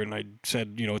air earlier and I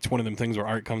said it's one of them things where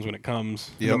art comes when it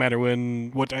comes, no Yep. matter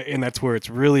and that's where it's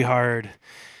really hard,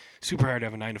 super hard to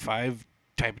have a 9 to 5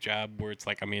 type of job where it's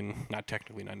like, I mean, not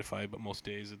technically 9 to 5, but most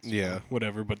days it's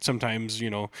whatever. But sometimes,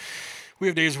 we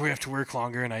have days where we have to work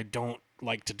longer, and I don't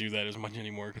like to do that as much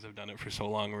anymore because I've done it for so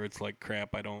long. Where it's like,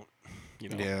 crap, I don't,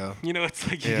 Yeah. it's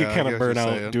like Yeah, you I kind get of what burn you're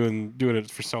out saying. doing it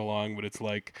for so long. But it's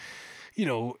like,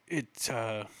 it's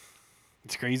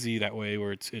crazy that way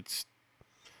where it's It's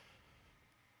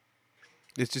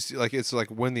just like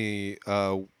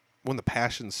when the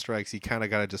passion strikes, you kind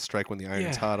of got to just strike when the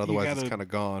iron's Yeah, hot. you Otherwise, gotta- it's kind of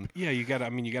gone. Yeah, you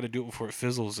gotta do it before it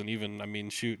fizzles, and even, I mean,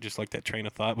 shoot, just like that train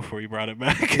of thought before you brought it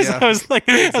back. 'Cause Yeah, I was like,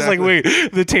 exactly. wait,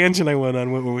 the tangent I went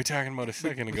on. What were we talking about a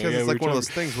second ago? Because Yeah, it's we like were one of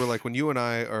talking- those things where, like, when you and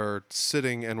I are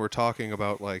sitting and we're talking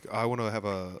about, like, I want to have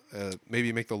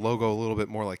maybe make the logo a little bit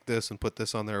more like this and put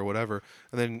this on there or whatever,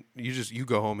 and then you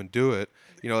go home and do it.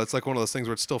 It's like one of those things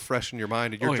where it's still fresh in your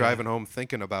mind and you're Oh, yeah. driving home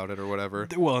thinking about it or whatever.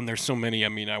 Well, and there's so many. I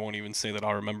mean, I won't even say that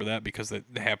I'll remember that because that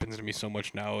happens to me so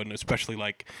much now, and especially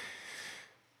like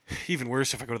even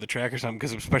worse if I go to the track or something.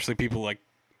 Because especially people like,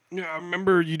 yeah, I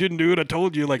remember you didn't do it. I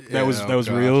told you. Like that was Yeah, that oh was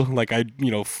gosh. real. Like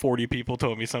 40 people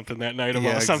told me something that night about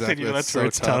Yeah, something. exactly. That's It's where so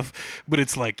it's tough. But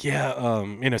it's like, yeah,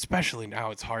 and especially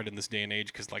now it's hard in this day and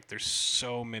age because like there's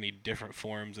so many different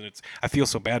forms, and I feel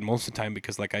so bad most of the time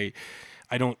because like I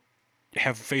don't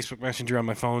have Facebook Messenger on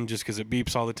my phone just because it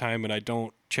beeps all the time, and I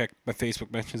don't check my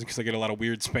Facebook messages because I get a lot of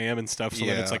weird spam and stuff. So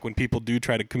then it's Yeah. like when people do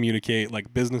try to communicate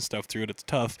like business stuff through it, it's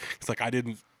tough. It's like I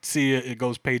didn't see it; it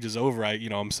goes pages over.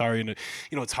 I'm sorry, and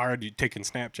it's hard. You taking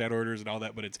Snapchat orders and all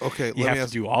that, but it's Okay, you let have me to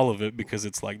ask- do all of it because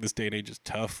it's like this day and age is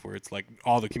tough. Where it's like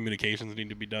all the communications need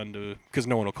to be done because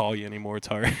no one will call you anymore. It's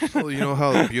hard. Well, you know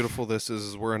how beautiful this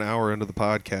is. We're an hour into the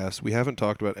podcast. We haven't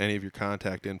talked about any of your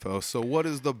contact info. So, what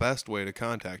is the best way to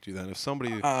contact you then? If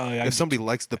somebody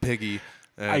likes the piggy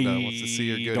and wants to see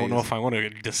your goodies, don't know if I want to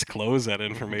disclose that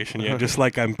information yet. Just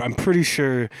like I'm pretty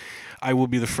sure I will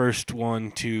be the first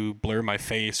one to blur my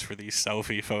face for the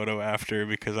selfie photo after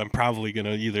because I'm probably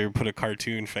gonna either put a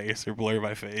cartoon face or blur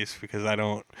my face because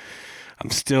I'm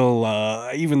still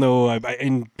even though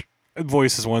and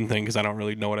voice is one thing because I don't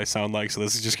really know what I sound like, so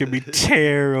this is just gonna be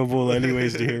terrible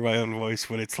anyways to hear my own voice.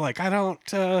 But it's like I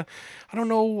don't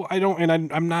know,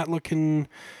 I'm not looking.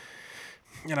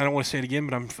 And I don't want to say it again,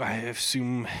 but I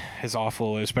assume as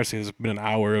awful, especially as it's been an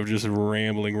hour of just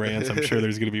rambling rants. I'm sure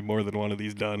there's going to be more than one of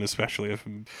these done, especially if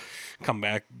I come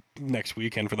back next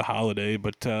weekend for the holiday.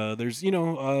 But there's,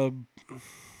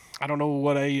 I don't know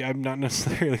what I'm not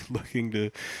necessarily looking to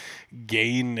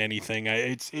gain anything.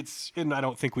 It's and I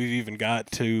don't think we've even got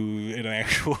to an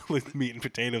actual meat and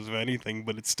potatoes of anything,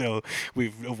 but it's still,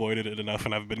 we've avoided it enough,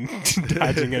 and I've been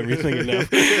dodging everything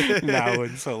enough now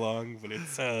and so long. But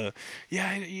it's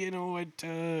yeah,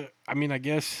 I mean, I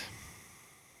guess,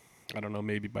 I don't know,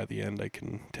 maybe by the end I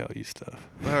can tell you stuff.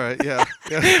 All right, yeah.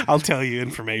 Yeah. I'll tell you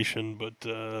information, but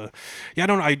yeah, I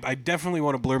don't know. I definitely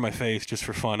want to blur my face just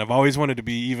for fun. I've always wanted to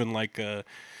be even like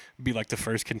be like the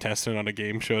first contestant on a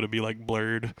game show to be like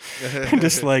blurred,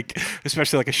 just like,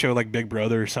 especially like a show like Big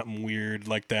Brother or something weird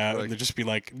like that. Like- And they just be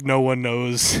like, no one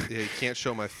knows. Yeah, you can't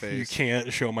show my face. You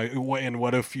can't show my. And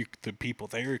what if the people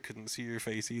there couldn't see your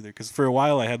face either? Because for a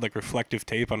while I had like reflective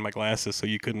tape on my glasses, so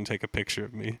you couldn't take a picture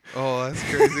of me. Oh, that's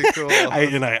crazy cool.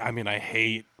 I mean, I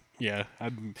hate. Yeah,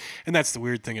 and that's the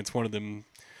weird thing. It's one of them.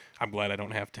 I'm glad I don't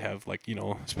have to have, like,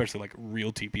 especially like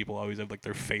realty people always have like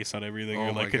their face on everything, Oh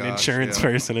or my like an gosh, insurance yeah.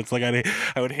 person. It's like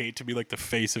I would hate to be like the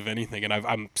face of anything, and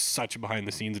I'm such a behind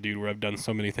the scenes dude where I've done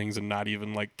so many things and not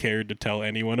even like cared to tell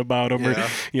anyone about them,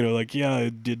 Yeah. or like, yeah, I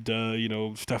did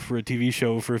stuff for a TV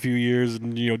show for a few years,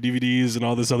 and DVDs and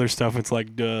all this other stuff. It's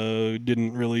like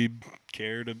didn't really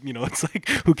care to, it's like,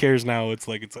 who cares now? It's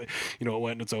like it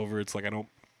went and it's over. It's like I don't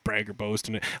brag or boast.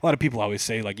 And a lot of people always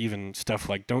say, like, even stuff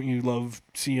like, don't you love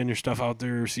seeing your stuff out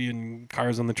there, or seeing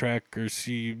cars on the track, or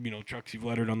see trucks you've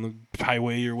lettered on the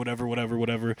highway, or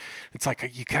whatever. It's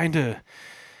like you kind of,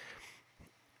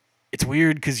 it's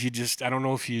weird because I don't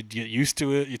know if you get used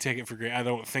to it, you take it for granted. I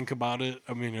don't think about it.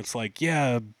 I mean, it's like,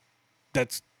 yeah,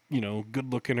 that's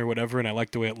good looking or whatever, and I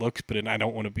like the way it looks, but I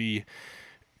don't want to be,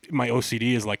 my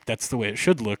OCD is like, that's the way it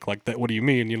should look. Like, that, what do you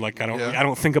mean? You're like, I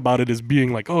don't think about it as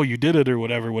being like, oh, you did it or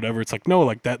whatever. It's like, no,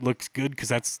 like, that looks good because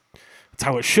that's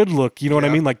how it should look. You know what I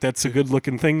Yeah. mean? Like, that's a good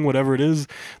looking thing, whatever it is.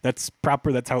 That's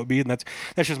proper. That's how it be. And that's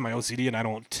just my OCD.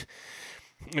 And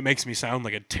it makes me sound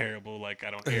like a terrible, like,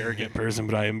 arrogant person,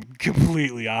 but I am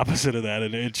completely opposite of that.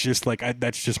 And it's just like,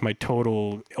 that's just my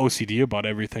total OCD about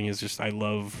everything, is just, I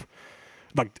love,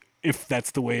 like, if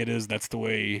that's the way it is, that's the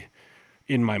way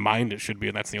in my mind it should be,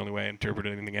 and that's the only way I interpret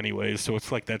anything anyways. So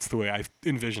it's like, that's the way I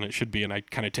envision it should be, and I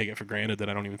kind of take it for granted that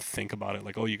I don't even think about it,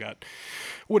 like, oh, you got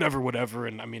whatever.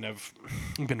 And I mean, I've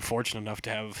been fortunate enough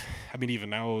to have, I mean, even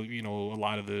now, a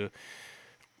lot of the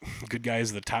good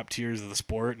guys, the top tiers of the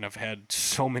sport, and I've had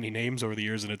so many names over the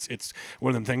years, and it's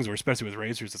one of them things where, especially with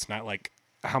racers, it's not like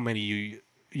how many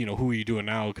who are you doing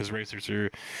now, because racers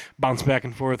are bounce back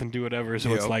and forth and do whatever.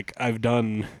 So it's Yep. like, I've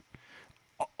done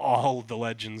all of the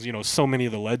legends, so many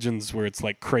of the legends, where it's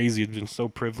like crazy. I've been so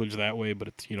privileged that way, but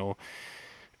it's, you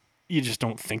just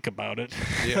don't think about it.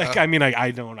 Yeah. Like, I mean, I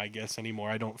don't, I guess,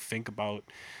 anymore. I don't think about,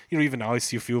 even now I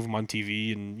see a few of them on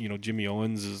TV, and, Jimmy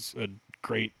Owens is a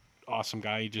great, awesome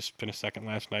guy. He just finished second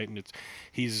last night, and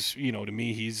he's, to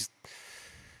me, he's,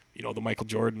 the Michael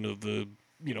Jordan of the,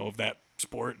 of that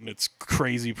sport, and it's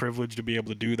crazy privilege to be able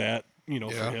to do that. Yeah.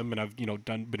 For him, and I've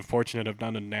been fortunate. I've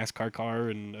done a NASCAR car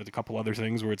and a couple other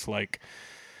things where it's like,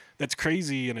 that's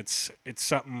crazy, and it's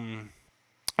something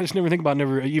I just never think about.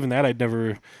 Never, even that, I'd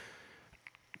never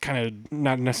kind of,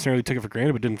 not necessarily took it for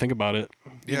granted, but didn't think about it.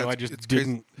 Yeah, I it's just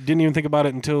crazy. didn't even think about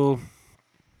it until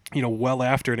well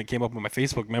after, and it came up in my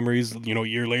Facebook memories, a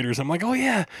year later. So I'm like, oh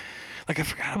yeah, like, I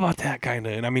forgot about that kind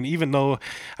of. And I mean, even though,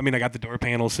 I got the door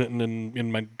panel sitting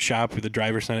in my shop, the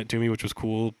driver sent it to me, which was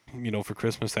cool, for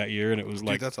Christmas that year. And it was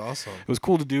like, Dude, that's awesome. it was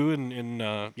cool to do. And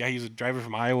yeah, he's a driver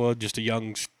from Iowa, just a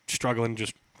young, struggling,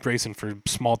 just racing for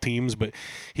small teams, but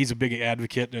he's a big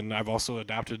advocate. And I've also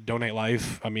adopted Donate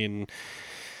Life. I mean,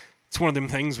 it's one of them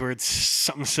things where it's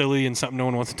something silly and something no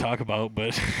one wants to talk about,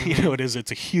 but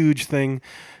it's a huge thing.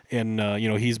 And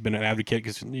he's been an advocate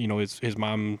because his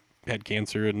mom had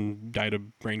cancer and died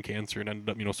of brain cancer, and ended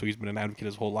up, so he's been an advocate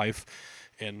his whole life.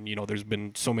 And there's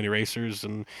been so many racers,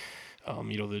 and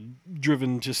the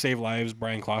Driven to Save Lives,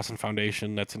 Brian Clausen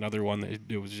Foundation, that's another one that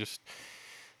it was just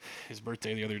his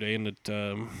birthday the other day, and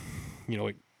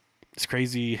it's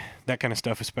crazy, that kind of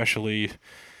stuff, especially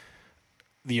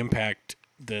the impact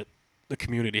that the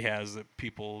community has, that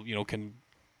people can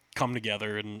come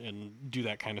together and do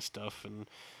that kind of stuff. And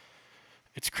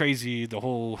it's crazy, the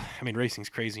whole, racing's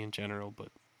crazy in general, but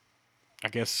I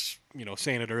guess,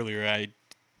 saying it earlier, I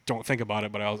don't think about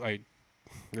it, but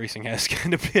racing has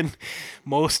kind of been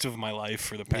most of my life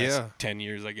for the past 10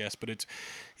 years, I guess. But it's,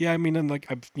 yeah, and like,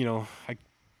 I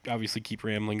obviously keep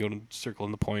rambling, going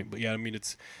circling the point, but yeah,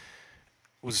 it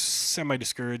was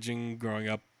semi-discouraging growing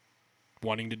up,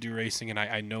 wanting to do racing, and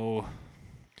I know I'm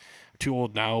too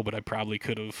old now, but I probably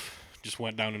could have just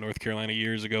went down to North Carolina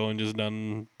years ago and just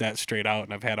done that straight out.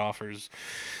 And I've had offers,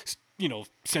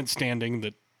 since standing,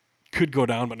 that could go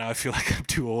down, but now I feel like I'm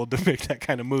too old to make that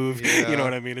kind of move. You Yeah. know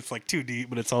what I mean? It's like too deep,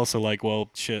 but it's also like, well,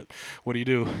 shit, what do you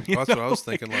do? You Well, that's what I know? was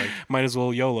thinking. Like, Might as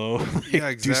well YOLO. Like,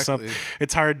 yeah, do something. exactly.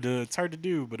 It's hard to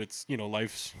do, but it's,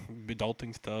 life's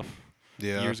adulting stuff.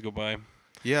 Yeah. Years go by.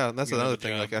 Yeah, and that's You got another the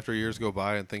thing. job. Like after years go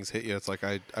by and things hit you, it's like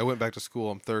I went back to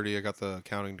school. I'm 30. I got the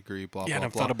accounting degree. Blah Yeah, blah and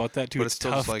I've blah. thought about that too. But It's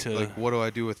still tough just to. like what do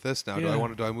I do with this now? Yeah.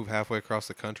 Do I move halfway across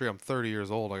the country? I'm 30 years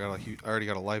old. I already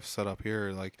got a life set up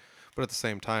here. Like, but at the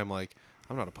same time, like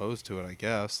I'm not opposed to it. I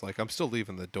guess like I'm still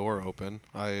leaving the door open.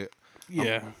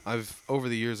 Yeah. I've over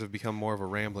the years have become more of a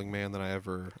rambling man than I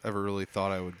ever really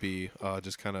thought I would be.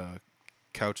 Just kind of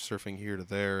couch surfing here to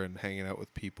there and hanging out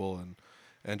with people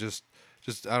and just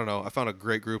I don't know. I found a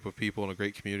great group of people and a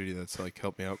great community that's like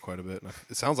helped me out quite a bit. And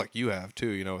it sounds like you have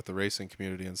too. With the racing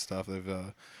community and stuff.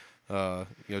 They've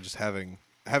just having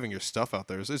your stuff out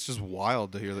there. It's just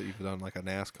wild to hear that you've done like a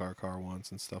NASCAR car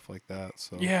once and stuff like that.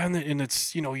 So Yeah, and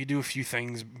it's you do a few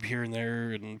things here and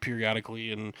there and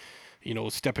periodically and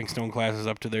stepping stone classes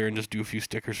up to there and just do a few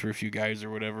stickers for a few guys or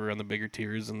whatever on the bigger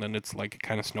tiers, and then it's like it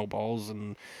kind of snowballs,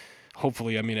 and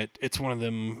hopefully it's one of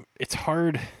them. It's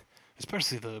hard,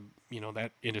 especially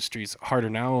that industry's harder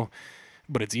now,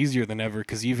 but it's easier than ever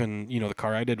because even the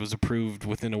car I did was approved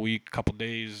within a week, couple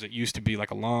days. It used to be like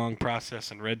a long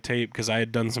process and red tape because I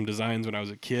had done some designs when I was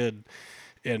a kid,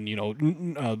 and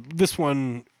this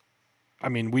one, I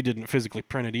mean, we didn't physically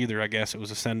print it either. I guess it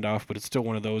was a send off, but it's still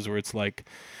one of those where it's like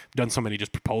done so many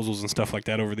just proposals and stuff like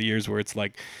that over the years where it's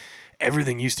like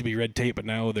everything used to be red tape, but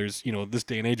now there's this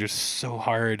day and age is so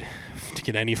hard to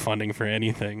get any funding for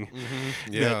anything.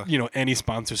 yeah. That, any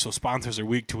sponsors. So sponsors are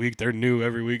week to week. They're new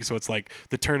every week. So it's like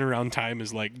the turnaround time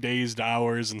is like days to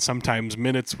hours and sometimes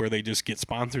minutes where they just get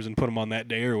sponsors and put them on that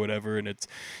day or whatever. And it's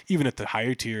even at the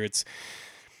higher tier,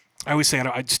 I always say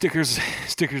stickers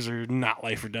are not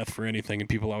life or death for anything, and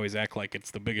people always act like it's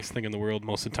the biggest thing in the world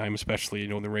most of the time, especially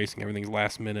in the racing, everything's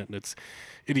last minute, and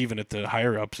it even at the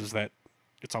higher ups is that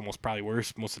it's almost probably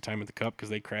worse most of the time at the Cup because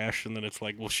they crash, and then it's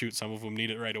like, well, shoot, some of them need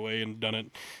it right away and done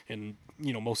it, and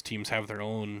most teams have their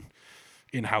own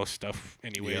in-house stuff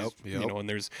anyways. Yep. And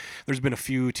there's been a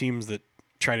few teams that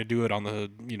try to do it on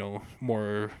the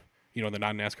more. The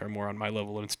non-NASCAR more on my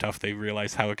level, and it's tough. They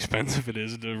realize how expensive it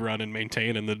is to run and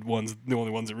maintain, and the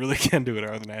only ones that really can do it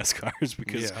are the NASCARs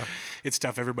because it's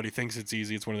tough. Everybody thinks it's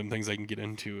easy. It's one of them things they can get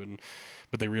into,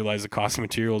 but they realize the cost of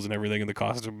materials and everything, and the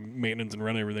cost of maintenance and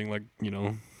running everything, like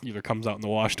either comes out in the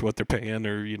wash to what they're paying,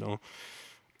 or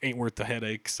ain't worth the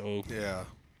headache. So Yeah.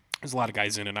 there's a lot of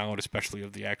guys in and out, especially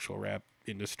of the actual rap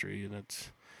industry, and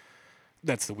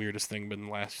that's the weirdest thing. Been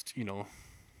the last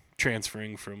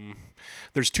transferring from,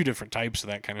 there's two different types of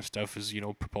that kind of stuff, is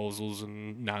proposals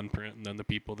and non-print, and then the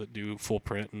people that do full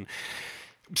print. And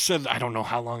said, I don't know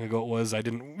how long ago it was, I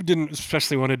didn't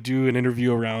especially want to do an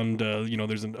interview around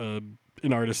there's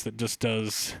an artist that just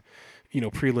does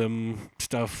prelim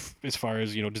stuff as far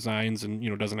as designs,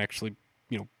 and doesn't actually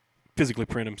physically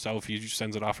print himself. He just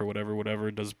sends it off or whatever,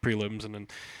 does prelims, and then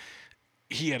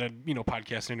he had a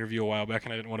podcast interview a while back,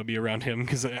 and I didn't want to be around him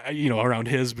because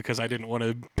because I didn't want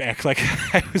to act like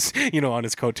I was on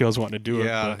his coattails wanting to do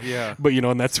it. But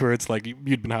and that's where it's like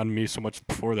you'd been on me so much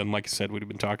before then. Like I said, we'd have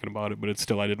been talking about it, but it's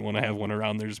still, I didn't want to have one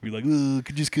around there just be like,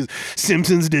 just because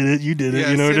Simpsons did it, you did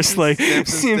it, just like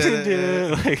Simpsons did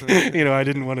it. Like I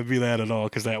didn't want to be that at all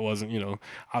because that wasn't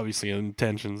obviously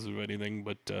intentions of anything.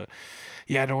 But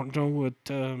I don't know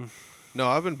what. No,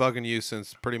 I've been bugging you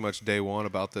since pretty much day one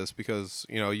about this because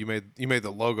you made the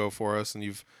logo for us, and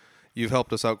you've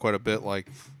helped us out quite a bit. Like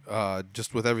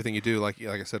just with everything you do, like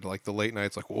I said, like the late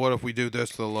nights. Like, what if we do this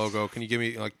to the logo? Can you give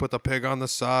me put the pig on the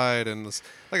side? And this,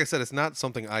 like I said, it's not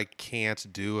something I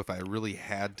can't do if I really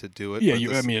had to do it. Yeah,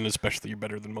 especially you're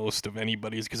better than most of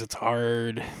anybody's because it's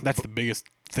hard. That's the biggest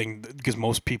thing because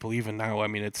most people even now.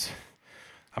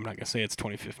 I'm not going to say it's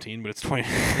 2015, but it's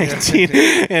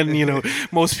 2019. And,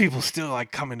 most people still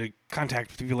come into contact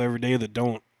with people every day that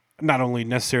not only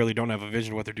necessarily don't have a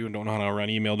vision of what they're doing, don't know how to run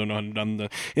email, don't know how to run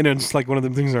and it's like one of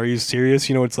them things, are you serious?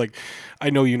 It's like, I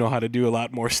know you know how to do a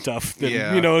lot more stuff than,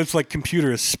 it's like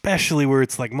computer, especially where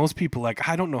it's like most people,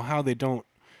 I don't know how they don't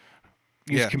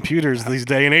use computers these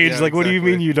day and age. What do you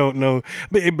mean you don't know?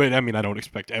 But I mean, I don't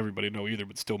expect everybody to know either,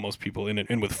 but still most people in it,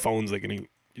 and with phones, they can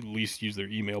at least use their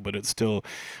email, but it's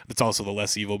also the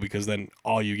less evil because then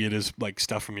all you get is like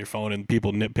stuff from your phone and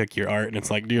people nitpick your art and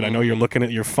it's like, dude, I know you're looking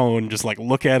at your phone, just like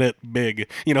look at it big,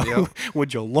 Yep.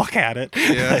 would you look at it?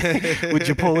 Yeah. Like, would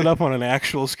you pull it up on an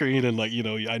actual screen and like,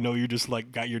 I know you just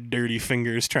like got your dirty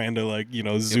fingers trying to like,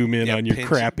 zoom in on your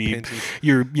crappy,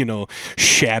 your,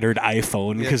 shattered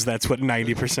iPhone because that's what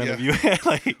 90% of you have.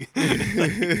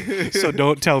 like, so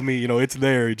don't tell me, it's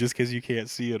there just because you can't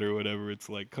see it or whatever. It's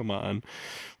like, come on.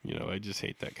 I just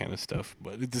hate that kind of stuff.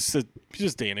 But it's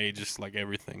just day and age, just like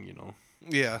everything,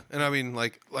 Yeah, and I mean,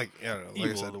 like I don't know,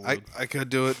 like I said, I could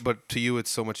do it, but to you, it's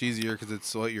so much easier because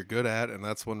it's what you're good at, and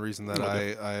that's one reason that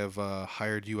I have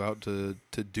hired you out to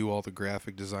do all the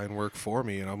graphic design work for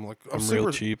me. And I'm like, I'm super,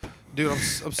 real cheap, dude. I'm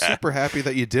super happy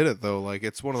that you did it though. Like,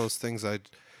 it's one of those things I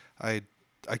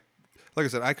like I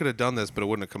said, I could have done this, but it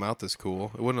wouldn't have come out this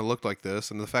cool. It wouldn't have looked like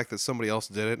this. And the fact that somebody else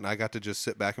did it and I got to just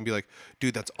sit back and be like,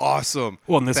 dude, that's awesome.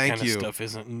 Well, and this Thank kind you. of stuff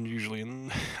isn't usually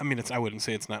I wouldn't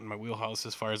say it's not in my wheelhouse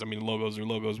as far as, logos are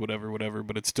logos, whatever,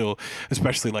 but it's still,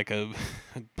 especially like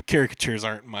caricatures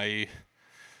aren't my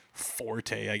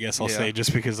forte, I guess I'll say,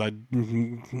 just because I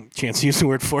chance use the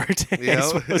word forte, I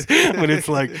suppose. But it's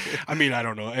like, I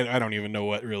don't know. I don't even know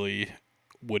what really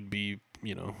would be,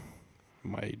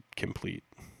 my complete.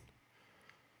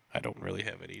 I don't really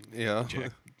have any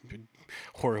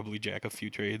horribly jack of few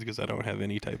trades because I don't have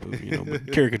any type of,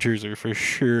 but caricatures are for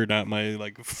sure not my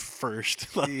like first.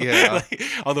 Yeah.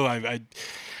 Although I've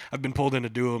been pulled in to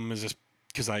do them is just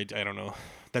because I don't know.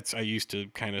 I used to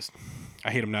kind of,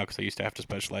 I hate them now because I used to have to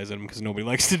specialize in them because nobody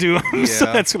likes to do them. Yeah. So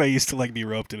that's what I used to like be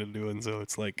roped into doing. So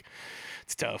it's like,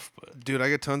 it's tough. But dude, I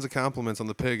get tons of compliments on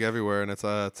the pig everywhere, and it's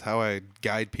how I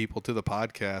guide people to the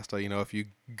podcast. If you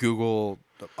Google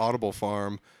Audible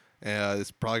Farm, it's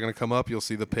probably going to come up. You'll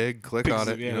see the pig. Click on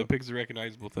it. Yeah, the pig's a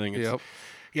recognizable thing. Yep.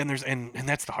 Yeah, and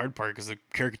that's the hard part because the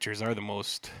caricatures are the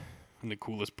most and the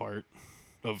coolest part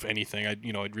of anything. I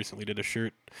recently did a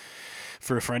shirt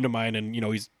for a friend of mine, and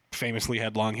he's famously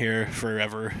had long hair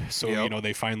forever. So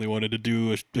they finally wanted to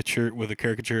do a shirt with a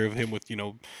caricature of him with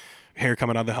hair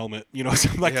coming out of the helmet. So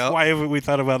I'm like, why haven't we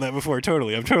thought about that before?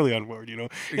 Totally, I'm totally on board. And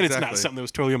it's not something that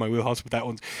was totally in my wheelhouse, but that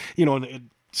one's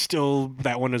still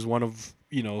that one is one of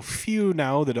few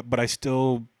now but I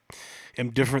still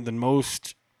am different than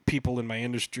most people in my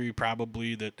industry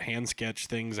probably that hand sketch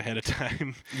things ahead of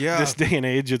time. Yeah. This day and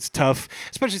age, it's tough,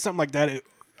 especially something like that.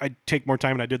 I take more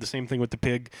time, and I did the same thing with the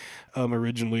pig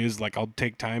originally. Is like I'll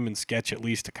take time and sketch at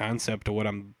least a concept of what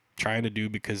I'm trying to do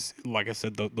because, like I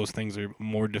said, those things are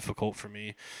more difficult for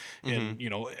me, and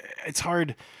it's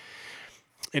hard.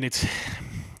 And it's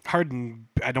hard, and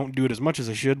I don't do it as much as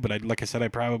I should. But like I said, I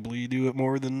probably do it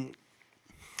more than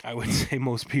I would say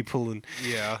most people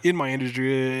in my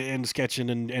industry and sketching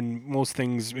and most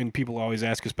things. And people always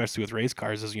ask, especially with race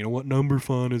cars, is what number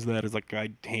font is that? It's like I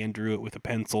hand drew it with a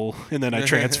pencil, and then I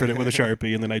transferred it with a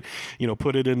Sharpie, and then I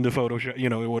put it into Photoshop.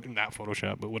 Not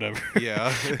Photoshop, but whatever.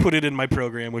 Yeah, put it in my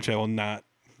program, which I will not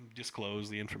disclose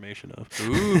the information of.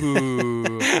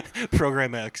 Ooh.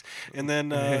 Program X. And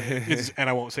then and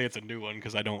I won't say it's a new one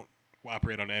because I don't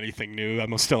operate on anything new.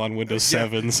 I'm still on Windows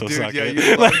 7, so dude, suck it.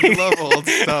 You love old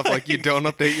stuff. Like, you don't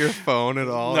update your phone at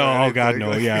all. No, oh God,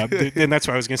 no. Yeah, and that's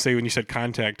what I was gonna say when you said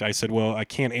contact. I said, well, I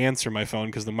can't answer my phone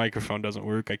because the microphone doesn't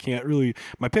work. I can't really.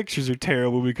 My pictures are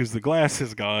terrible because the glass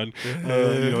is gone.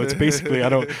 It's basically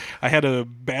I had a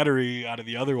battery out of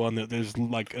the other one that there's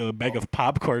like a bag of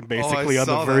popcorn basically on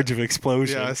the verge of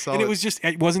explosion. Yeah, I saw and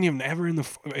it wasn't even ever in the.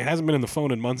 It hasn't been in the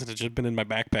phone in months. It's just been in my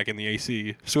backpack in the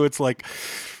AC. So it's like.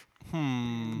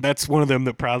 That's one of them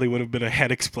that probably would have been a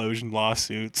head explosion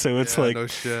lawsuit. So it's like no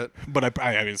shit. But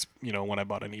I was when I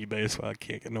bought an eBay, so I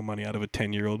can't get no money out of a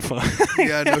 10-year-old phone.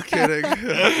 Yeah, no kidding. Oh,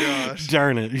 gosh.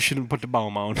 Darn it! You shouldn't put the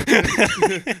bomb on.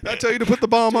 I tell you to put the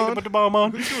bomb on. Put the bomb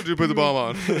on. Who told you to put the bomb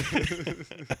on?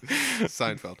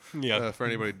 Seinfeld. Yeah. For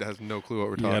anybody that has no clue what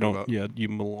we're talking about. Yeah, you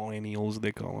millennials,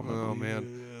 they call them. Oh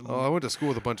man. I went to school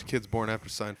with a bunch of kids born after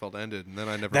Seinfeld ended, and then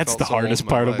I never. That's felt the so old hardest in my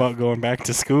part life. about going back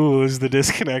to school is the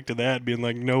disconnect of that, being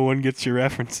like no one gets your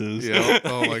references. Yeah.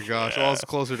 Oh my gosh. Well, I was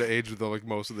closer to age with like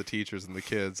most of the teachers and the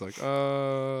kids. Like,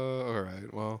 all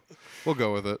right, well, we'll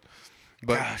go with it.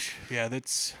 But gosh, yeah,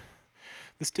 this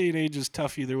day and age is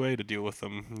tough either way to deal with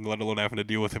them, let alone having to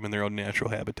deal with them in their own natural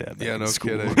habitat. Yeah, no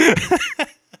kidding.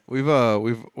 We've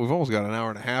almost got an hour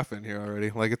and a half in here already.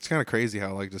 Like, it's kind of crazy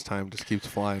how like just time just keeps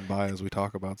flying by as we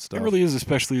talk about stuff. It really is,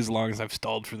 especially as long as I've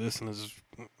stalled for this. And this is,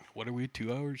 what are we?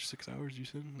 2 hours, 6 hours? You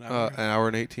said an hour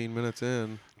and 18 minutes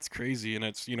in. It's crazy, and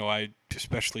it's I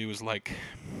especially was like,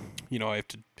 I have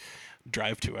to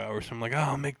drive 2 hours. I'm like, oh,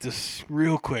 I'll make this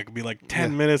real quick. It'll be like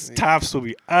 10 Yeah. minutes tops. We'll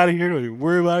be out of here. Don't even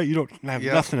worry about it. You don't have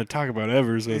Yeah. nothing to talk about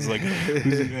ever. So it's like,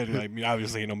 I mean,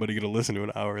 obviously, nobody going to listen to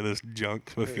an hour of this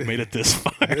junk. So if you made it this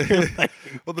far, like,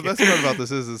 Well, the best part about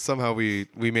this is somehow we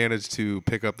managed to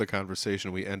pick up the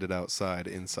conversation. We ended outside,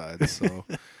 inside. So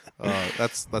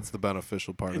that's the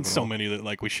beneficial part. and of it so all. many that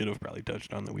like we should have probably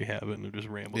touched on that we haven't and just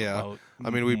rambled Yeah. about. I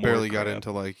mean, we more barely got crap.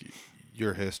 into like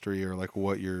your history or like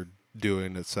what you're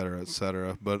doing, et cetera, et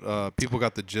cetera. But people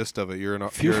got the gist of it.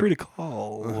 Feel free to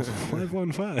call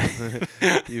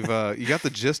 515. you got the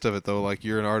gist of it though. Like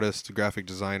you're an artist, graphic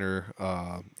designer.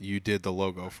 You did the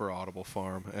logo for Audible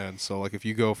Farm, and so like if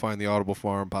you go find the Audible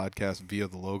Farm podcast via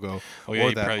the logo Oh yeah, or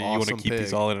you that want awesome to keep these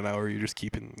pig- all in an hour. You're just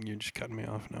cutting me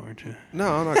off now, aren't you? No,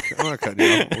 I'm not cutting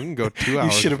you off. We can go 2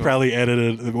 hours. You should have if- probably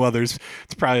edited. Well, it's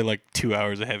probably like 2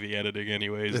 hours of heavy editing,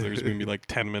 anyways. There's gonna be like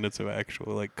 10 minutes of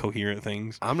actual like coherent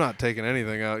things. I'm not taking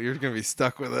anything out. You're gonna be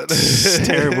stuck with it. It's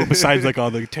terrible. Besides like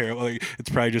all the terrible, like, it's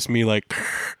probably just me like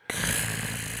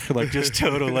just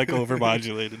total like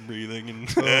overmodulated breathing and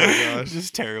Oh my gosh.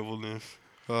 just terribleness.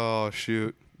 Oh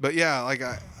shoot. But yeah, like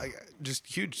I just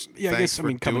huge Yeah, I thanks guess, I for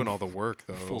mean, coming doing all the work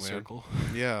though. Full man. circle.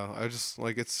 Yeah, I just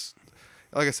like it's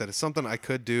like I said, it's something I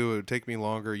could do. It would take me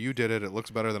longer. You did it. It looks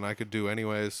better than I could do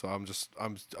anyways. So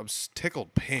I'm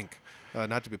tickled pink.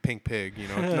 Not to be pink pig, you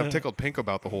know. I'm tickled pink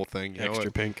about the whole thing. You Extra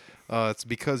know, pink. it's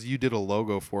because you did a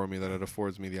logo for me that it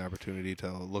affords me the opportunity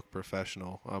to look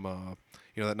professional. I'm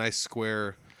that nice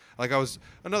square. Like I was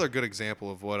another good example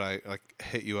of what I like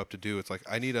hit you up to do. It's like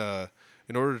I need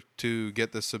in order to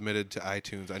get this submitted to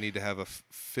iTunes, I need to have a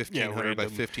 1500 by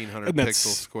random. 1500 And pixel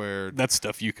that's- square. That's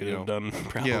stuff you could You have know, done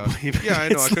probably. Yeah, but yeah, I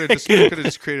know. I it's could like- have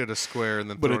just created a square and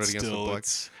then But thrown it it's against still, the black.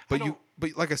 it's.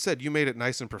 But like I said, you made it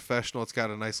nice and professional. It's got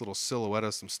a nice little silhouette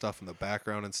of some stuff in the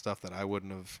background and stuff that I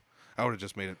wouldn't have. I would have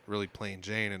just made it really plain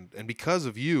Jane, and because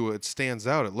of you, it stands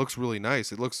out. It looks really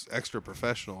nice. It looks extra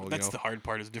professional. That's you the know? hard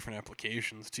part is different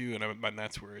applications too, and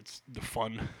that's where it's the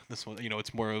fun. This one,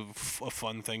 it's more of a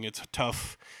fun thing. It's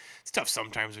tough. It's tough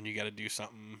sometimes when you got to do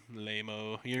something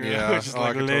lame-o, Yeah. it's just Oh, I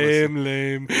like can totally see-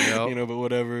 lame, Yep. but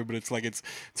whatever. But it's like it's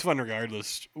fun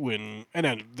regardless. And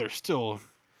then there's still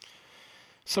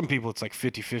some people. It's like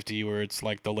 50-50 where it's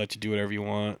like they'll let you do whatever you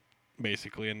want,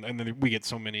 basically. And then we get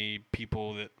so many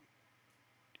people that,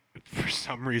 for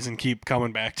some reason, keep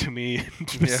coming back to me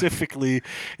specifically.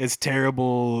 It's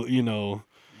terrible,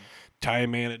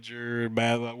 time manager,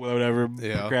 bad whatever,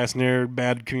 Yeah. procrastinator,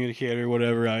 bad communicator,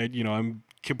 whatever. I'm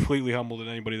completely humbled at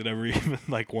anybody that ever even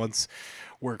like wants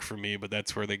work for me, but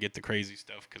that's where they get the crazy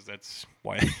stuff because that's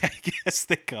why I guess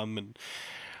they come. And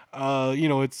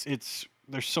it's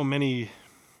there's so many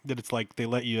that it's like they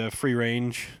let you have free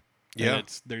range. Yeah.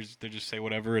 And they just say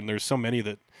whatever, and there's so many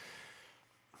that,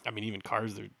 I mean, even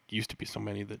cars, there used to be so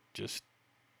many that just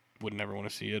would never want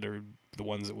to see it, or the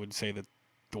ones that would say that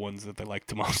the ones that they liked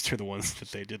the most are the ones that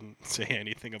they didn't say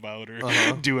anything about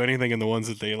or do anything, and the ones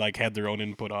that they like had their own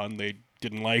input on they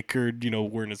didn't like or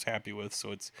weren't as happy with.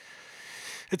 So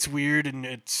it's weird, and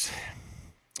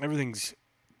everything's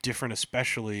different,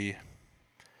 especially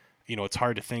it's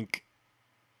hard to think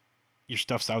your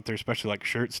stuff's out there, especially like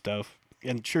shirt stuff,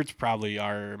 and shirts probably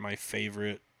are my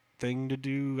favorite thing to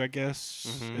do, I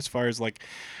guess, as far as like,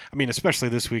 I mean, especially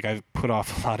this week I've put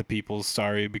off a lot of people's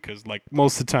sorry because like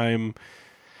most of the time,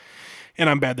 and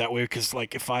I'm bad that way because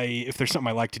like if there's something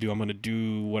I like to do, I'm gonna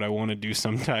do what I want to do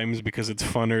sometimes because it's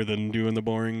funner than doing the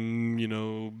boring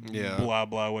blah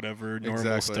blah whatever normal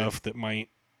Exactly. stuff that might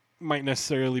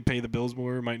necessarily pay the bills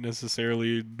more, might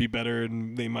necessarily be better,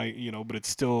 and they might but it's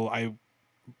still, I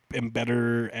am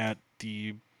better at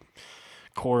the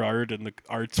core art, and the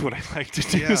art's what I like to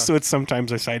do. Yeah. So it's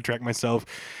sometimes I sidetrack myself,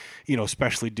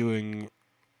 especially doing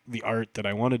the art that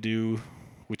I want to do,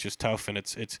 which is tough. And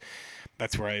it's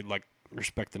that's where I like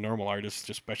respect the normal artists,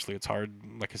 especially. It's hard,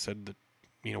 like I said, that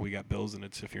we got bills, and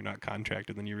it's if you're not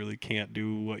contracted, then you really can't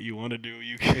do what you want to do.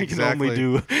 You can Exactly. only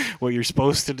do what you're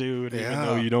supposed to do, and even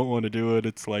though Yeah. you don't want to do it,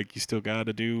 it's like you still got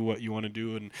to do what you want to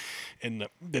do, and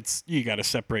that's, you got to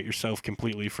separate yourself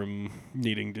completely from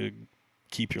needing to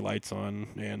keep your lights on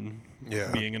and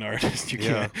Yeah. being an artist. You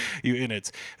Yeah. can't, and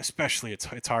it's especially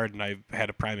it's hard. And I've had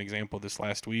a prime example this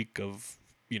last week of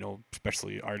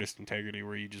especially artist integrity,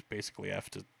 where you just basically have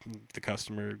to, the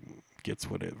customer gets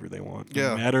whatever they want,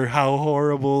 Yeah. no matter how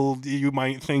horrible you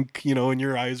might think, in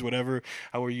your eyes, whatever,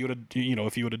 how you would have,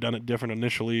 if you would have done it different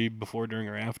initially, before, during,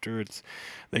 or after, it's,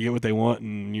 they get what they want.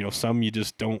 And some you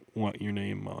just don't want your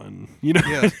name on,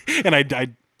 Yeah. and I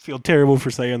feel terrible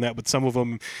for saying that, but some of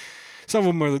them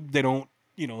are, they don't,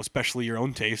 especially your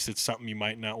own taste, it's something you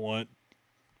might not want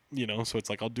So it's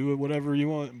like, I'll do it whatever you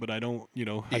want, but I don't, I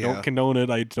Yeah. don't condone it.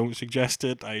 I don't suggest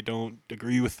it. I don't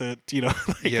agree with it.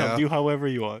 Like, Yeah. I'll do however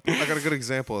you want. I got a good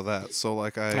example of that. So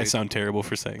like I sound terrible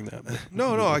for saying that. But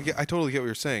no, I totally get what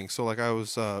you're saying. So like I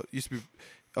was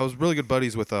I was really good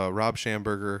buddies with Rob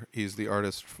Schamberger. He's the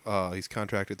artist. He's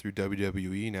contracted through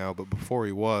WWE now, but before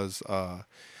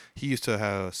he used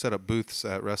to set up booths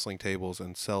at wrestling tables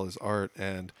and sell his art,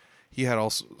 and he had all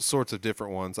sorts of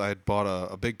different ones. I had bought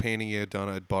a big painting he had done.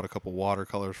 I'd bought a couple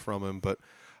watercolors from him, but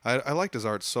I liked his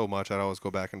art so much I'd always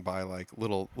go back and buy like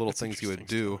little That's things he would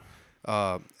interesting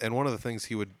do. And one of the things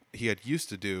he had used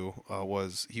to do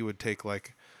was he would take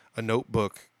like a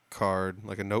notebook card,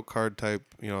 like a note card type,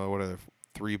 what are they,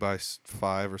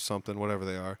 3x5 or something, whatever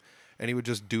they are, and he would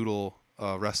just doodle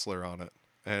a wrestler on it,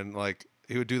 and like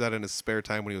he would do that in his spare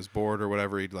time when he was bored or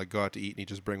whatever. He'd like go out to eat and he'd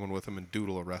just bring one with him and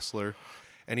doodle a wrestler,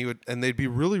 and they'd be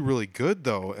really really good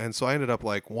though. And so I ended up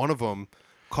like one of them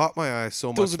caught my eye so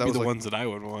much. those would that be was the like, ones that I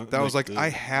would want. that was like the I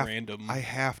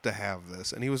have to have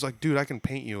this. And he was like, dude, I can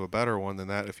paint you a better one than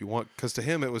that if you want, because to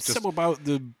him it was just something about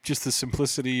the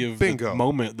simplicity of Bingo. the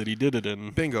moment that he did it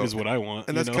in. Bingo. Is what I want.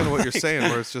 and that's kind of what you're saying,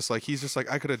 where it's just like he's just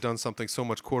like, I could have done something so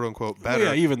much quote unquote better.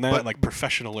 Yeah, even that, but, like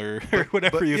professional or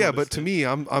whatever but you yeah, want but to say. me,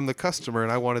 I'm the customer,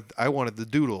 and I wanted the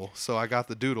doodle, so I got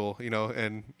the doodle,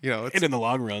 and it's And in the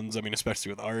long runs, I mean,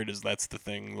 especially with art, that's the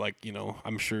thing. Like,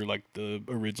 I'm sure like the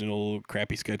original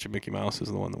crappy sketch of Mickey Mouse is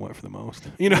the one that went for the most.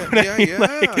 You know what I mean? yeah,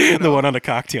 Like, you the know. one on a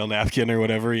cocktail napkin or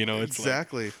whatever. It's like,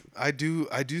 exactly. I do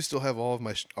still have all of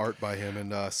my art by him,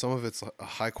 and some of it's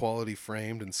high quality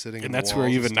framed and sitting. and in that's the where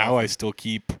walls even and now stuff. I still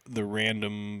keep the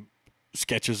random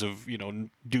sketches of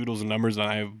doodles and numbers, and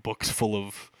I have books full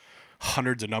of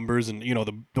hundreds of numbers, and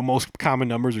the most common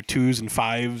numbers are 2s and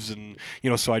 5s,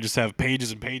 and so I just have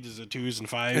pages and pages of 2s and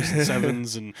 5s and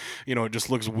 7s, and it just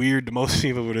looks weird to most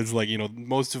people, but it's like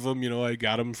most of them I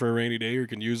got them for a rainy day or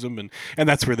can use them, and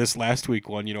that's where this last week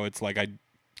one it's like I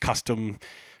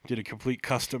did a complete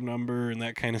custom number and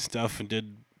that kind of stuff, and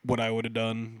did what I would have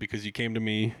done because you came to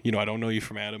me. I don't know you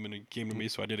from Adam, and you came to me,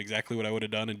 so I did exactly what I would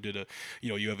have done, and did a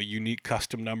you have a unique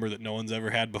custom number that no one's ever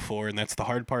had before, and that's the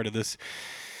hard part of this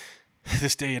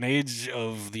day and age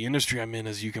of the industry I'm in,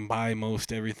 is you can buy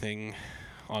most everything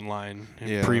online and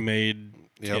Yeah. pre-made,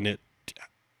 Yep. and it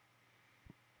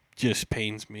just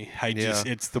pains me. Yeah.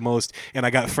 It's the most, and I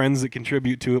got friends that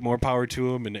contribute to it, more power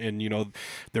to them, and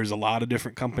there's a lot of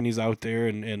different companies out there,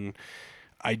 and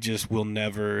I just will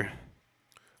never,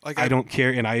 like I don't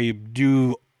care, and I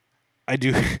do,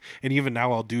 and even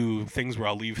now I'll do things where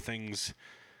I'll leave things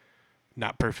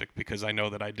not perfect because I know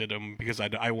that I did them, because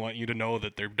I want you to know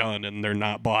that they're done and they're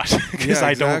not bought. Because Yeah,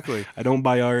 exactly. I don't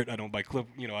buy art, I don't buy clip,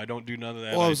 I don't do none of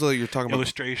that. Well, I was like, you're talking about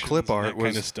Illustrations, clip and art that was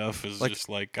kind of stuff is like- just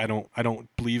like I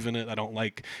don't believe in it. I don't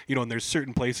like and there's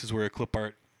certain places where a clip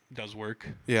art does work.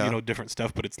 Yeah. Different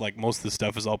stuff, but it's like most of the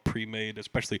stuff is all pre-made,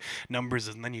 especially numbers,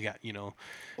 and then you got Well,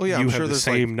 yeah, you I'm have sure the there's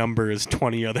same number as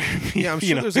 20 other. Yeah, I'm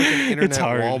sure there's like an internet it's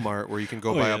hard. Walmart where you can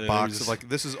go Oh, buy yeah, a box there's- of like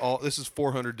this is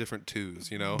 400 different 2s,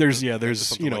 There's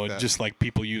something like that. just like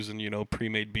people using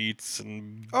pre-made beats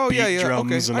and Oh, beat yeah, yeah,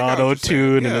 drums okay. and I got what you're saying, auto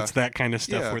tune, and yeah. it's that kind of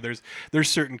stuff Yeah. where there's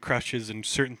certain crushes and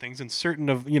certain things, and certain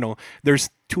of there's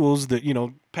tools that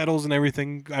pedals and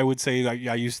everything. I would say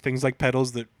I use things like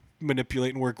pedals that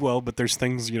manipulate and work well, but there's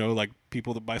things like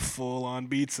people that buy full on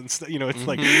beats and stuff. It's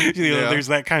like Yeah. there's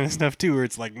that kind of stuff too, where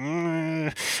it's like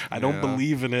I don't Yeah.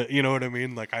 believe in it. You know what I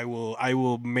mean? Like I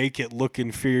will make it look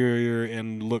inferior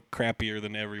and look crappier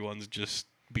than everyone's, just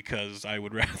because I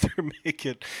would rather make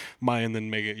it mine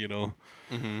than make it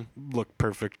look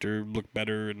perfect or look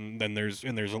better. And then there's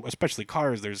especially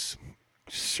cars, there's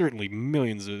certainly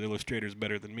millions of illustrators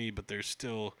better than me, but there's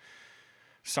still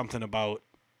something about,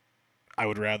 I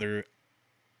would rather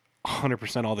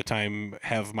 100% all the time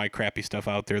have my crappy stuff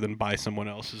out there than buy someone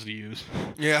else's to use.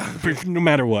 Yeah. No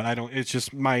matter what, it's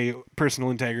just my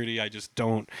personal integrity. I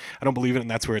don't believe it,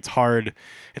 and that's where it's hard.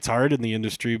 It's hard in the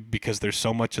industry because there's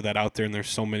so much of that out there, and there's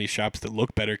so many shops that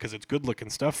look better because it's good looking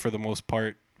stuff for the most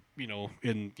part.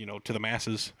 To the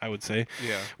masses, I would say.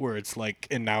 Yeah. Where it's like,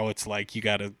 and now it's like you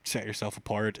got to set yourself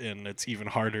apart, and it's even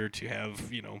harder to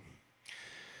have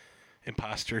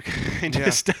imposter kind Yeah.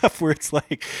 of stuff, where it's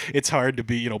like it's hard to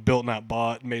be built not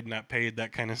bought, made not paid,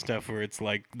 that kind of stuff, where it's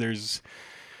like there's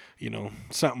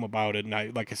something about it.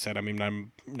 And like I said, I mean,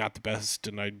 I'm not the best,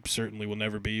 and I certainly will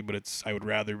never be, but I would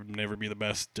rather never be the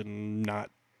best and not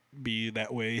be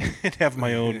that way and have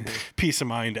my own peace of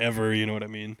mind ever, you know what I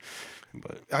mean?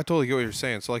 But I totally get what you're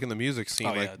saying. So, like in the music scene,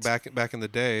 Oh, yeah, like back in the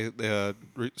day, the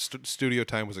studio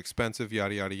time was expensive,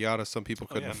 yada yada yada. Some people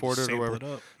couldn't afford it or sample whatever.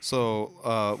 it up.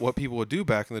 So, what people would do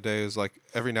back in the day is like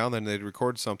every now and then they'd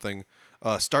record something,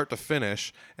 start to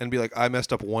finish, and be like, I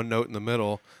messed up one note in the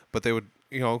middle, but they would,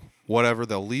 whatever,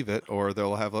 they'll leave it, or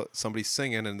they'll have somebody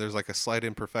singing, and there's like a slight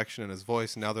imperfection in his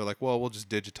voice, and now they're like, well, we'll just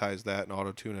digitize that and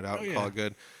auto tune it out and call it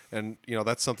good. And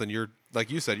that's something you're,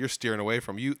 like you said, you're steering away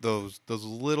from. Those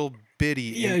little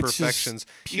bitty imperfections,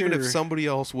 even if somebody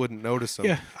else wouldn't notice them.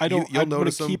 Yeah, I don't. You'll I'm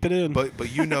notice gonna them, keep it in.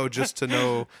 but just to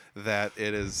know that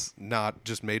it is not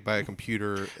just made by a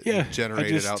computer,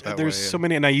 generated out that way. There's so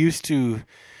many, and I used to,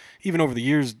 even over the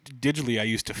years, digitally, I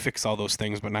used to fix all those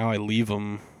things, but now I leave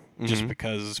them. Just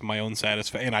because my own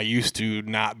satisfaction, and I used to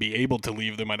not be able to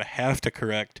leave them. I'd have to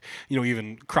correct,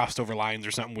 even crossed over lines or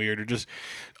something weird, or just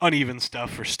uneven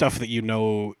stuff, or stuff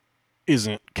that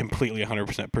isn't completely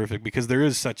 100% perfect. Because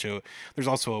there's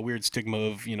also a weird stigma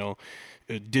of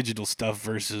digital stuff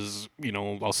versus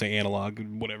I'll say analog,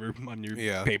 whatever, on your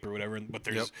paper, whatever. But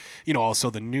there's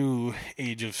also the new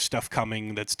age of stuff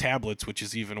coming that's tablets, which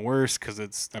is even worse because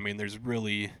there's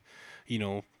really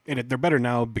and they're better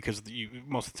now because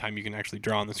most of the time you can actually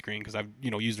draw on the screen, because I've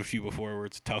used a few before where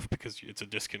it's tough because it's a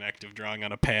disconnect of drawing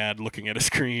on a pad looking at a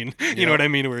screen. You know what I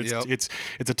mean, where it's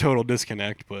a total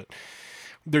disconnect. But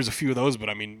there's a few of those, but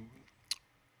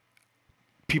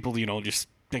people just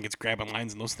think it's grabbing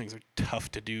lines, and those things are tough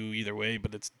to do either way,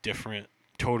 but it's different,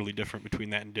 totally different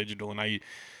between that and digital. And I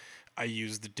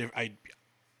use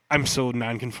I'm so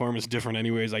nonconformist, different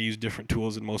anyways. I use different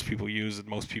tools than most people use, and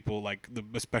most people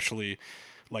especially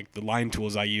like the line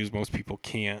tools I use, most people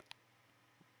can't.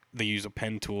 They use a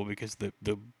pen tool because the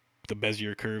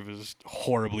Bezier curve is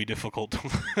horribly difficult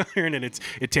to learn, and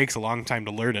it takes a long time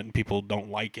to learn it, and people don't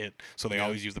like it, so they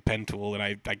always use the pen tool, and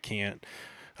I can't.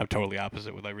 I'm totally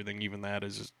opposite with everything. Even that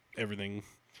is just everything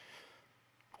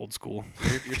old school.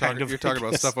 You're talking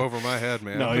about stuff over my head,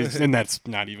 man. No, and that's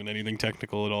not even anything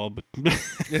technical at all. But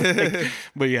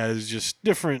but yeah, it's just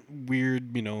different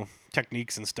weird,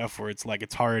 techniques and stuff where it's like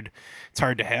it's hard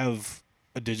to have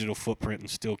a digital footprint and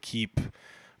still keep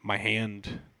my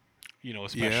hand,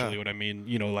 especially what I mean.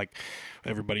 Like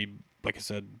everybody, like I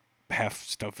said, half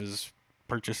stuff is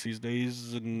purchase these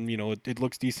days, and it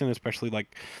looks decent, especially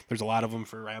like there's a lot of them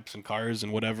for wraps and cars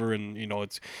and whatever, and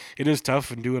it is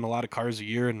tough, and doing a lot of cars a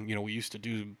year, and we used to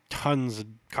do tons of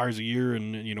cars a year,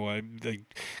 and the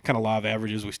kind of law of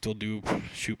averages, we still do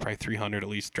shoot probably 300 at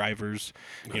least drivers,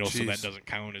 so that doesn't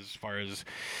count as far as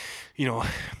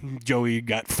Joey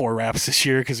got 4 wraps this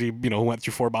year because he went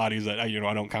through 4 bodies. That I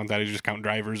don't count that. I just count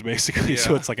drivers basically.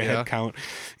 So it's like a head count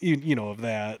of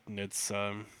that, and it's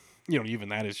even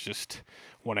that is just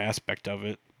one aspect of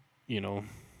it.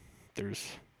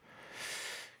 There's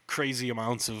crazy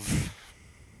amounts of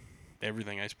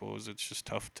everything, I suppose. It's just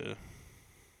tough to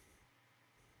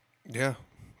do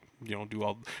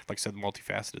all, like I said,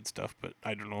 multifaceted stuff, but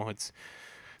I don't know, it's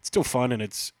still fun, and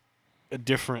it's a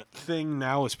different thing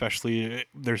now, especially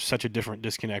there's such a different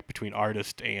disconnect between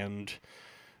artist and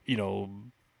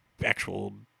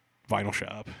actual vinyl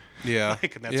shop. Yeah.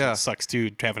 And that's what sucks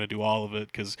too, having to do all of it,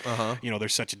 because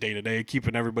there's such a day-to-day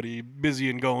keeping everybody busy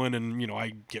and going, and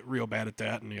I get real bad at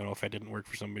that, and if I didn't work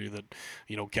for somebody that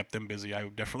kept them busy, I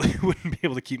definitely wouldn't be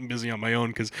able to keep them busy on my own,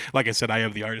 because like I said, I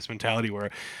have the artist mentality where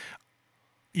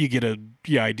you get a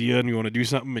idea and you want to do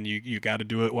something, and you got to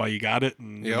do it while you got it,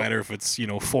 and no matter if it's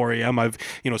 4 a.m. I've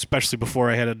especially before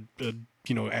I had a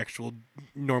actual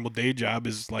normal day job,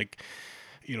 is like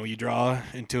you draw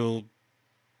until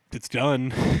it's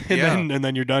done, and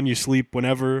then you're done. You sleep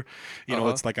whenever,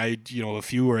 it's like a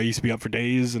few where I used to be up for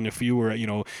days, and a few where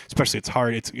especially it's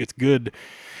hard. It's good.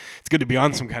 It's good to be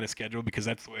on some kind of schedule, because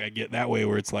that's the way I get that way,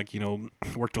 where it's like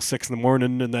work till 6 a.m,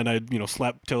 and then I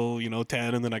slept till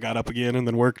 10, and then I got up again and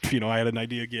then worked. I had an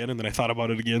idea again, and then I thought about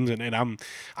it again, and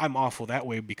I'm awful that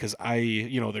way, because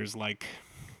there's like,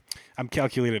 I'm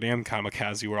calculated and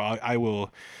kamikaze, where I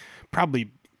will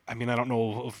probably. I don't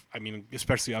know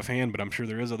especially offhand, but I'm sure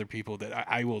there is other people that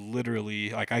I will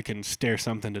literally, like, I can stare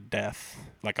something to death.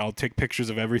 Like, I'll take pictures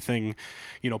of everything,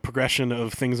 progression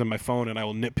of things on my phone, and I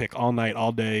will nitpick all night,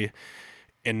 all day,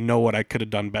 and know what I could have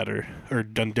done better or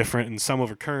done different. And some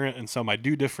over current, and some I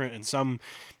do different, and some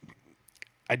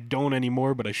I don't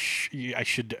anymore, but I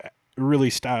should really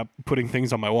stop putting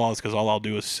things on my walls, because all I'll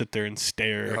do is sit there and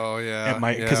stare at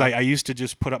my, because I used to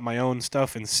just put up my own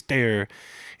stuff and stare,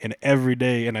 and every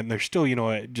day, and there's still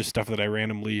just stuff that I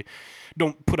randomly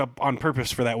don't put up on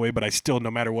purpose for that way, but I still, no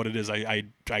matter what it is, I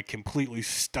completely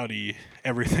study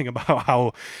everything about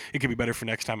how it can be better for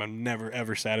next time. I'm never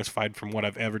ever satisfied from what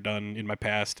I've ever done in my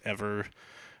past ever.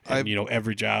 and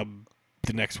every job,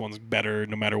 the next one's better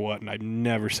no matter what, and I'm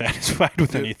never satisfied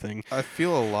with anything. I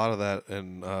feel a lot of that,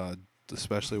 and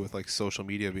especially with like social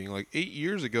media being like 8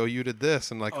 years ago you did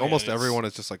this, and like almost everyone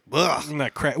is just like, ugh.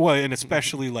 That crap. Well, and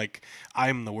especially like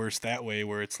I'm the worst that way,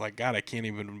 where it's like, God, I can't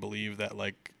even believe that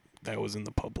like that was in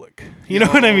the public. You know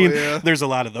what I mean? Yeah. There's a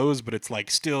lot of those, but it's like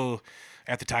still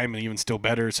at the time, and even still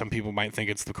better. Some people might think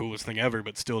it's the coolest thing ever,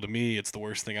 but still to me, it's the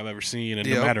worst thing I've ever seen. And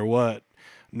no matter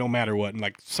what, and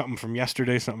like something from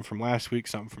yesterday, something from last week,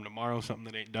 something from tomorrow, something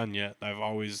that ain't done yet. I've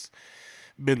always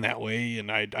been that way,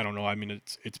 and I don't know. I mean,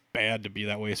 it's bad to be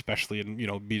that way, especially and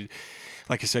be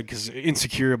like I said, because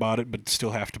insecure about it, but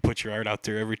still have to put your art out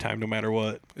there every time, no matter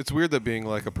what. It's weird that being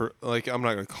like I'm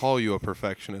not gonna call you a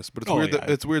perfectionist, but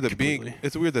it's weird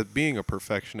that being a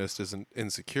perfectionist is an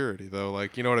insecurity though.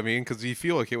 Like, you know what I mean? Because you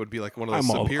feel like it would be like one of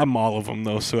those. I'm all of them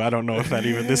though, so I don't know if that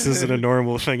even this isn't a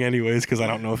normal thing, anyways. Because I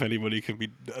don't know if anybody can be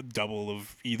a double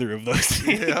of either of those.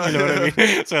 You know what I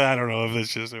mean? So I don't know if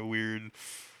it's just a weird.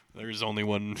 There's only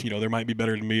one, there might be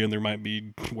better than me and there might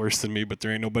be worse than me, but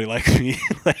there ain't nobody like me.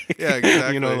 Like, yeah,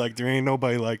 exactly. Like there ain't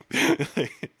nobody like me.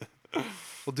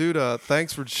 Well, dude,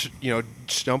 thanks for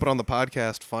jumping on the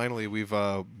podcast. Finally, we've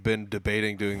been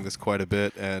debating doing this quite a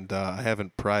bit, and I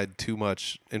haven't pried too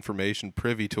much information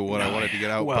privy to what I wanted to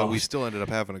get out, but we still ended up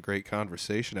having a great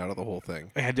conversation out of the whole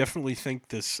thing. I definitely think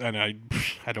this, and I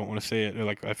don't want to say it,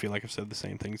 like I feel like I've said the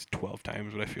same things 12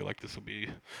 times, but I feel like this will be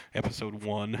episode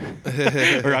 1,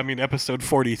 or I mean episode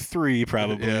 43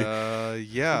 probably.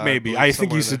 Yeah, maybe. I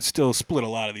think you should still split a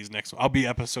lot of these next. I'll be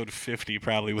episode 50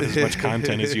 probably with as much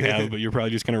content as you have, but you're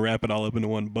probably just gonna wrap it all up into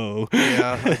one bow.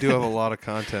 Yeah, I do have a lot of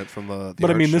content from the but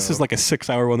I mean, this show. is like a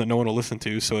 6-hour one that no one will listen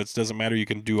to, so it doesn't matter. You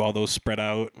can do all those spread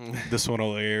out. This one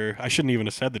will air. I shouldn't even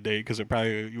have said the date because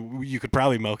you could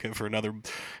probably milk it for another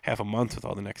half a month with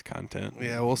all the next content.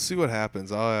 Yeah, we'll see what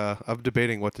happens. I'm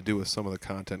debating what to do with some of the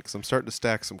content because I'm starting to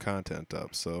stack some content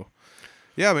up. So.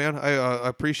 Yeah, man, I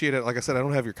appreciate it. Like I said, I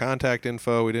don't have your contact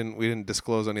info. We didn't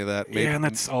disclose any of that. Maybe, and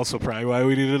that's also probably why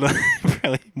we needed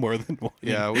probably more than one.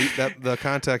 Yeah, the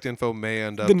contact info may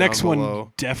end up. The next down one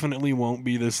below. Definitely won't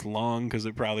be this long because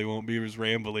it probably won't be as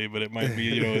rambly, but it might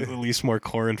be at least more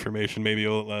core information. Maybe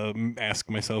I'll ask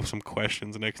myself some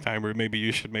questions next time, or maybe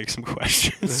you should make some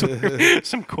questions,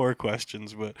 some core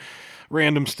questions, but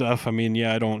random stuff. I mean,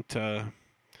 I don't.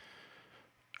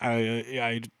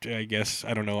 I guess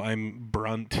I don't know. I'm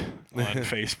Brunt on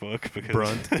Facebook because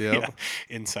Brunt, yeah,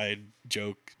 inside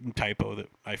joke typo that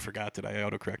I forgot that I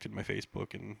autocorrected my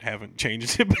Facebook and haven't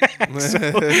changed it back. So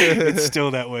it's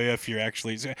still that way if you're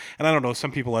actually. And I don't know.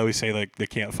 Some people always say like they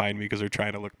can't find me because they're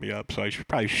trying to look me up. So I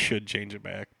probably should change it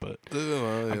back. But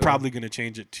I'm probably going to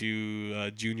change it to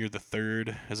Junior the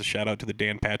Third as a shout out to the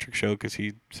Dan Patrick Show because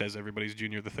he says everybody's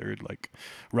Junior the Third, like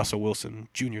Russell Wilson,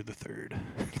 Junior the Third.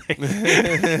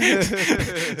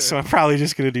 So I'm probably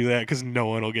just going to do that because no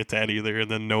one will get that either,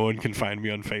 and then no one can find me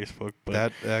on Facebook. But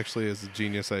that actually is a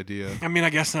genius idea. I mean, I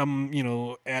guess I'm,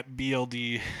 at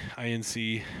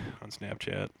BLDINC on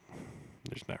Snapchat.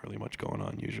 There's not really much going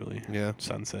on usually. Yeah.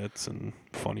 Sunsets and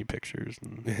funny pictures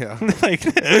and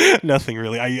like nothing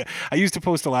really. I used to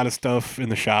post a lot of stuff in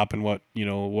the shop and what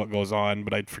goes on,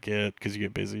 but I'd forget because you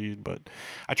get busy. But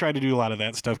I try to do a lot of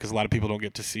that stuff because a lot of people don't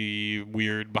get to see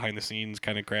weird behind the scenes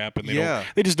kind of crap, and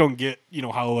they just don't get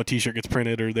how a t-shirt gets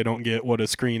printed, or they don't get what a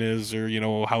screen is, or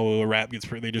how a wrap gets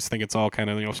printed. They just think it's all kind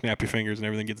of snap your fingers and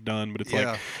everything gets done, but it's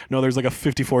like no, there's like a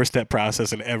 54-step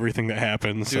process in everything that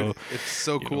happens. Dude, so it's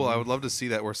so cool. I would love to see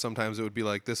that, where sometimes it would be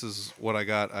like, this is what I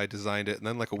got, I designed it, and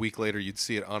then like a week later you'd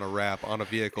see it on a wrap on a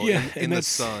vehicle in the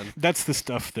sun. That's the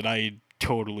stuff that I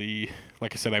totally,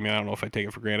 like I said, I mean, I don't know if I take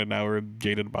it for granted now or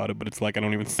jaded about it, but it's like I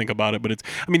don't even think about it. But it's,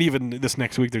 I mean, even this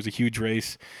next week there's a huge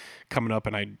race coming up,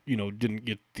 and I didn't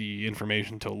get the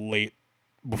information till late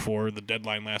before the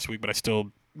deadline last week, but I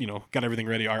still got everything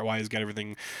ready art-wise, got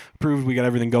everything approved, we got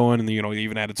everything going, and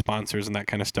even added sponsors and that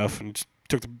kind of stuff, and just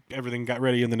took everything, got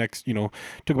ready, and the next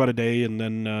took about a day, and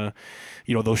then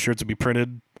those shirts will be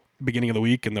printed beginning of the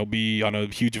week, and they'll be on a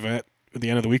huge event at the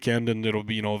end of the weekend, and it'll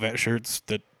be event shirts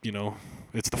that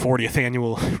it's the 40th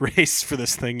annual race for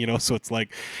this thing, so it's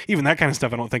like even that kind of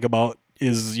stuff I don't think about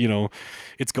is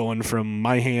it's going from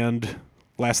my hand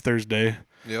last Thursday,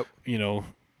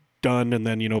 done, and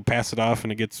then pass it off,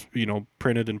 and it gets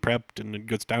printed and prepped, and it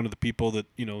gets down to the people that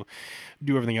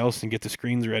do everything else and get the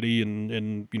screens ready,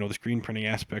 and the screen printing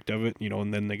aspect of it,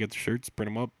 and then they get the shirts, print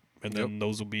them up, and then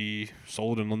those will be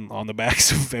sold and on the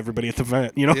backs of everybody at the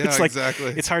event. It's like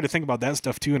exactly. It's hard to think about that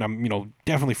stuff too, and I'm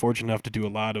definitely fortunate enough to do a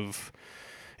lot of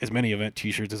as many event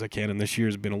T-shirts as I can, and this year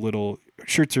has been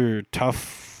shirts are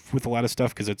tough with a lot of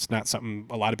stuff because it's not something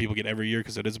a lot of people get every year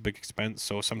because it is a big expense.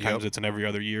 So sometimes Yep. it's an every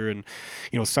other year, and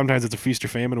sometimes it's a feast or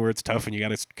famine where it's tough and you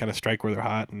got to kind of strike where they're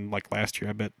hot. And like last year,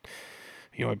 I bet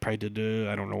I probably did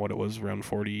I don't know what it was, around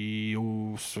 40,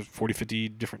 50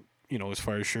 different. As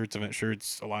far as shirts, event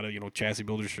shirts, a lot of chassis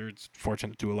builder shirts.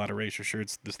 Fortunate to do a lot of racer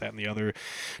shirts, this, that, and the other,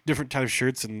 different types of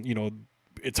shirts, and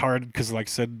it's hard because, like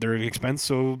I said, they're an expense.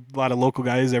 So a lot of local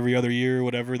guys every other year, or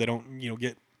whatever, they don't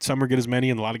get some or get as many,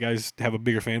 and a lot of guys have a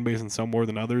bigger fan base and some more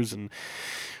than others, and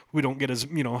we don't get as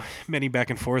many back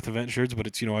and forth event shirts. But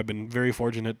it's I've been very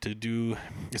fortunate to do,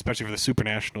 especially for the Super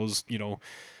Nationals.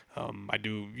 I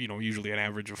do usually an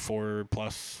average of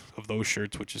 4+ of those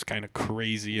shirts, which is kind of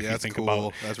crazy if you think cool.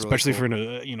 about, That's really especially cool. for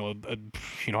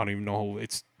I don't even know,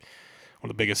 it's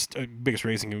one of the biggest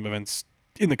racing events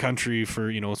in the country for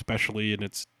especially, and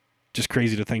it's just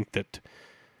crazy to think that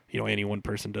any one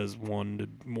person does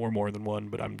more than one.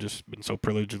 But I'm just been so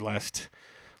privileged the last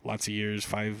lots of years,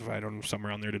 5, I don't know,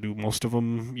 somewhere around there, to do most of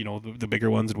them, the bigger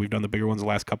ones, and we've done the bigger ones the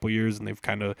last couple of years, and they've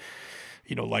kind of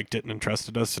liked it and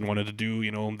entrusted us and wanted to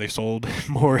do, they sold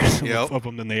more Yep. of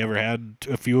them than they ever had,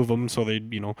 a few of them. So they,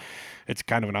 it's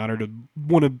kind of an honor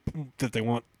that they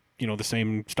want, the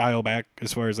same style back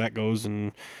as far as that goes.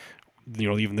 And,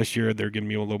 even this year they're giving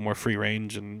me a little more free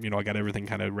range, and, I got everything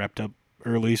kind of wrapped up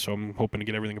early. So I'm hoping to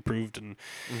get everything approved and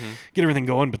get everything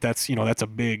going. But that's, it's a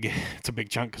big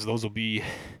chunk, because those will be,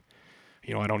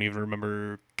 I don't even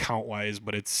remember count wise,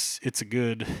 but it's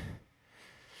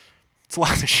a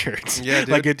lot of shirts. Yeah, dude.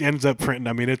 Like it ends up printing.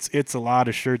 I mean, it's a lot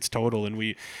of shirts total, and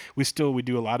we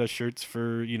do a lot of shirts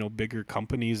for bigger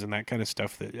companies and that kind of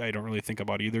stuff that I don't really think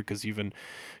about either, because even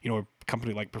a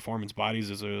company like Performance Bodies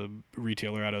is a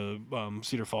retailer out of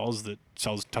Cedar Falls that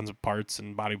sells tons of parts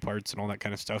and body parts and all that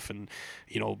kind of stuff, and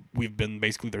we've been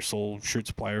basically their sole shirt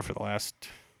supplier for the last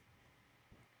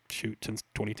since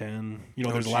 2010.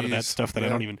 There's a lot of that stuff that I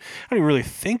don't even really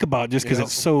think about, just because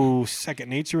it's so second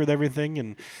nature with everything.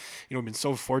 And I've been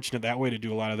so fortunate that way to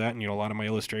do a lot of that, and a lot of my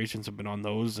illustrations have been on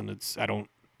those, and I don't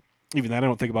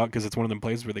think about, because it's one of them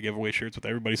places where they give away shirts with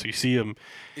everybody, so you see them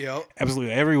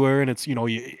absolutely everywhere. And it's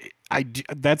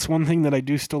that's one thing that I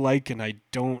do still like, and I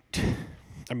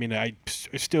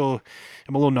still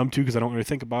am a little numb to, because I don't really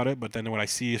think about it. But then when I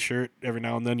see a shirt every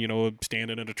now and then,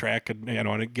 standing at a track, and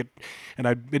and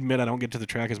I admit I don't get to the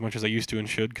track as much as I used to and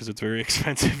should, because it's very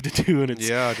expensive to do, and it's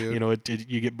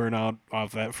dude. you get burnt out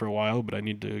off that for a while. But I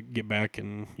need to get back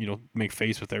and make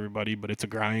face with everybody. But it's a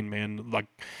grind, man. Like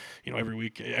every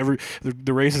week,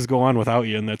 the races go on without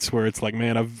you, and that's where it's like,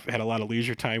 man, I've had a lot of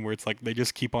leisure time where it's like they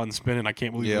just keep on spinning. I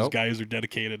can't believe those guys are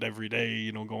dedicated every day,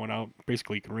 going out.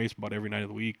 Basically, you can race about every night of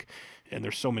the week, and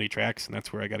there's so many tracks, and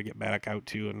that's where I got to get back out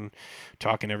to and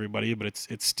talking to everybody. But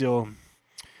it's still,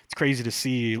 it's crazy to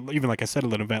see, even like I said,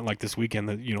 at an event like this weekend,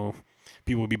 that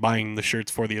people would be buying the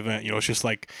shirts for the event. It's just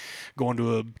like going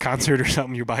to a concert or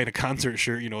something. You're buying a concert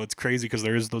shirt. It's crazy, because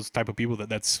there is those type of people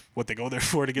that's what they go there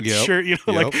for, to get the shirt.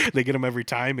 Like they get them every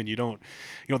time, and you don't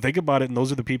think about it. And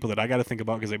those are the people that I got to think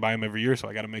about, because they buy them every year. So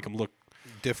I got to make them look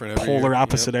different, polar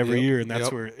opposite every year, and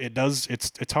that's where it does.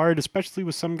 It's hard, especially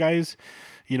with some guys,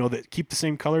 that keep the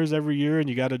same colors every year, and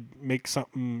you got to make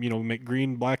something, make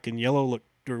green, black, and yellow look,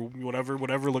 or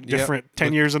whatever look different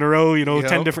 10 years in a row,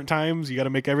 10 different times. You got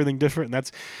to make everything different,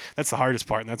 and that's the hardest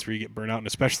part, and that's where you get burnt out. And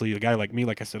especially a guy like me,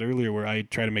 like I said earlier, where I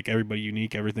try to make everybody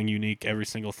unique, everything unique, every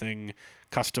single thing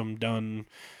custom done,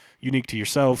 unique to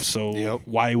yourself. So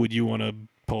why would you want to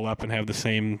pull up and have the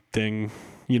same thing?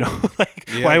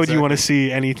 Why would you want to see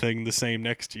anything the same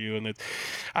next to you? And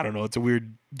I don't know, it's a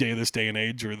weird this day and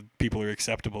age where people are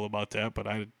acceptable about that, but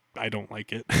I don't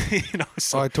like it.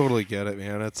 So. I totally get it,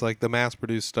 man. It's like the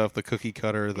mass-produced stuff, the cookie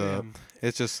cutter,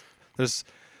 it's just, there's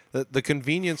the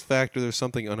convenience factor. There's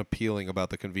something unappealing about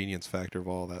the convenience factor of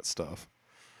all that stuff.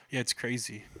 Yeah, it's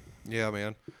crazy. Yeah,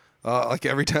 man. Like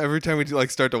every time we do,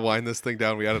 like, start to wind this thing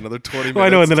down, we add another 20 minutes. Well, I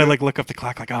know, and then I look up the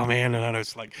clock, like, oh man, and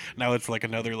it's like now it's like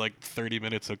another 30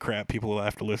 minutes of crap people will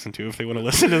have to listen to if they want to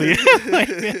listen to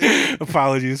the.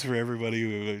 Apologies for everybody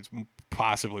who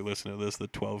possibly listen to this, the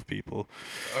 12 people.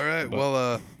 All right,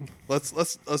 well, let's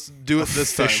do it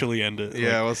this time. Officially end it.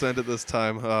 Yeah, let's end it this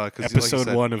time.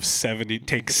 Episode 1 of 70,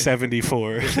 take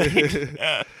 74.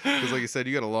 Because like you said,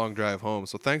 you got a long drive home,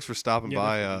 so thanks for stopping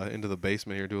by into the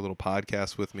basement here, do a little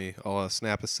podcast with me. I'll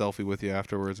snap a selfie with you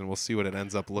afterwards, and we'll see what it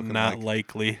ends up looking like. Not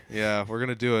likely. Yeah, we're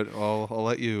gonna do it. I'll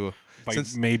let you Like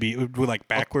Since- maybe with like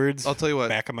backwards. I'll tell you what.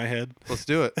 Back of my head. Let's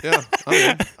do it. Yeah,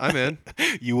 I'm in.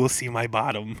 You will see my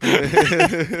bottom. I'm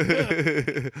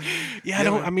Yeah, I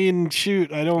don't. man. I mean,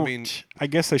 shoot. I don't. mean- I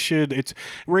guess I should. It's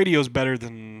radio's better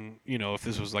than if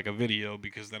this was like a video,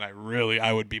 because then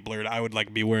I would be blurred. I would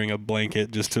like be wearing a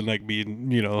blanket just to like be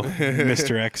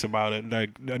Mr. X about it,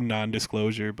 like a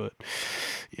non-disclosure. But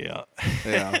yeah.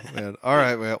 Yeah, man. All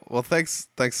right, man. Well, thanks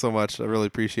so much. I really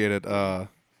appreciate it.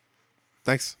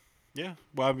 Thanks. Yeah.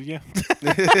 Well, I mean, yeah.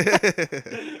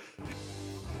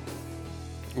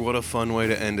 What a fun way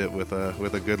to end it with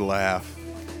a good laugh.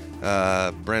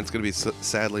 Brent's gonna be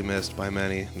sadly missed by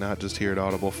many, not just here at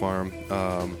Audible Farm.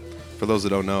 For those that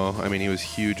don't know, I mean, he was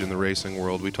huge in the racing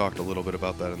world. We talked a little bit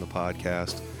about that in the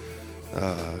podcast.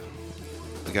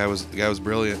 The guy was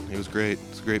brilliant. He was great.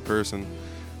 He's a great person,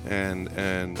 and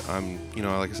I'm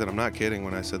like I said, I'm not kidding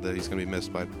when I said that he's gonna be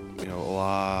missed by a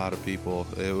lot of people.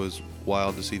 It was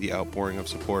wild to see the outpouring of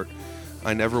support.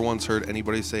 I never once heard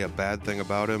anybody say a bad thing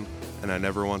about him, and I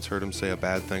never once heard him say a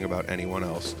bad thing about anyone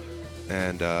else.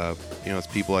 And it's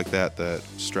people like that that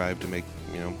strive to make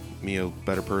me a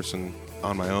better person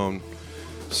on my own.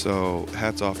 So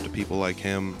hats off to people like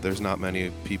him. There's not many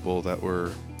people that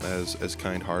were as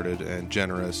kind-hearted and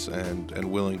generous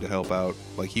and willing to help out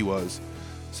like he was.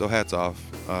 So hats off.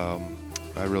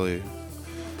 I really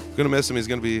gonna miss him. He's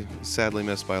gonna be sadly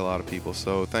missed by a lot of people.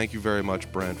 So thank you very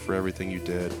much, Brent, for everything you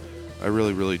did. I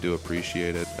really, really do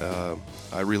appreciate it.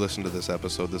 I re-listened to this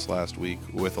episode this last week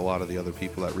with a lot of the other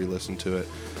people that re-listened to it,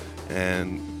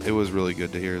 and it was really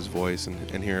good to hear his voice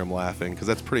and hear him laughing, because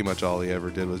that's pretty much all he ever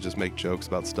did, was just make jokes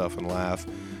about stuff and laugh.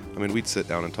 I mean, we'd sit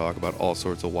down and talk about all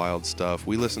sorts of wild stuff.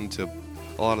 We listened to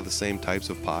a lot of the same types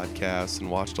of podcasts and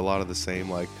watched a lot of the same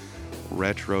like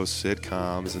retro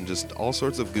sitcoms and just all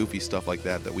sorts of goofy stuff like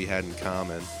that we had in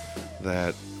common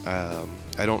that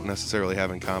I don't necessarily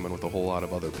have in common with a whole lot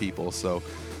of other people. So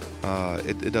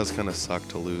it does kind of suck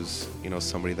to lose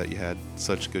somebody that you had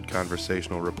such good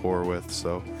conversational rapport with.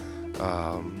 So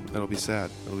it'll be sad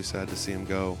to see him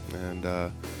go.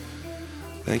 And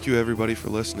thank you everybody for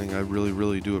listening. I really,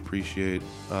 really do appreciate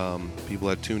people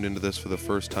that tuned into this for the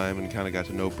first time and kind of got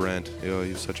to know Brent. He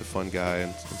was such a fun guy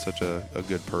and such a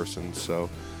good person. So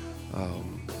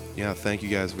yeah, thank you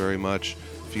guys very much.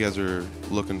 If you guys are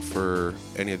looking for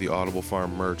any of the Audible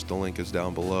Farm merch, the link is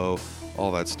down below.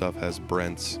 All that stuff has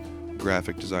Brent's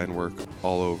graphic design work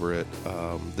all over it.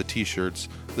 The t-shirts,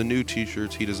 the new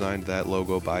t-shirts, he designed that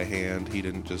logo by hand. He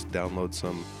didn't just download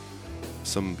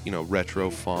some retro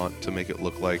font to make it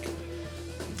look like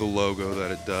the logo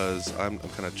that it does. I'm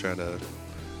kind of trying to,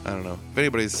 I don't know. If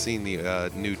anybody's seen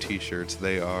the new t-shirts,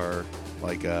 they are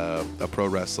like a pro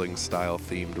wrestling style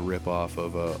themed rip-off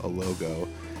of a logo.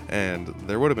 And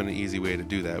there would have been an easy way to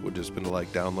do that. It would just been to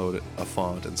like download a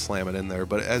font and slam it in there.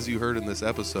 But as you heard in this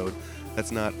episode, that's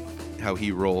not how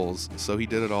he rolls. So he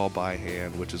did it all by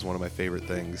hand, which is one of my favorite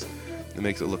things. It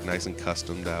makes it look nice and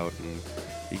customed out, and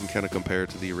you can kind of compare it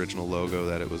to the original logo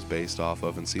that it was based off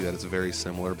of and see that it's very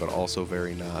similar, but also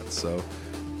very not. So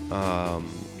I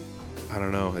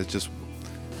don't know. It's just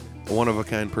a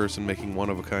one-of-a-kind person making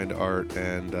one-of-a-kind art,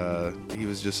 and he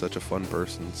was just such a fun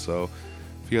person. So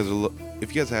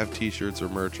if you guys have t-shirts or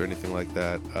merch or anything like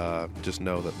that, just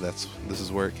know that this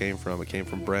is where it came from. It came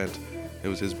from Brent. It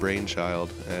was his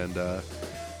brainchild, and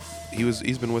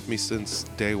he's been with me since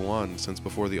day one, since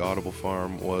before the Audible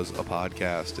Farm was a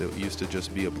podcast. It used to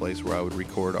just be a place where I would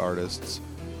record artists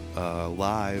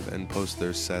live and post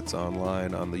their sets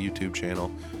online on the YouTube channel,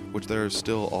 which there are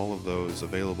still all of those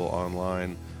available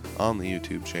online on the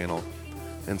YouTube channel.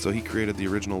 And so he created the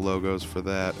original logos for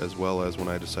that, as well as when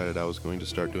I decided I was going to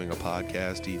start doing a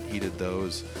podcast, he did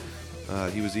those.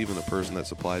 He was even the person that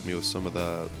supplied me with some of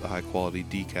the high-quality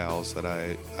decals that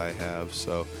I have.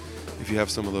 So if you have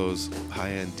some of those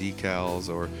high-end decals,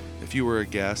 or if you were a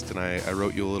guest and I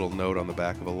wrote you a little note on the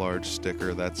back of a large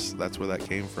sticker, that's where that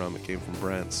came from. It came from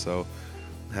Brent. So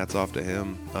hats off to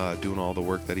him, doing all the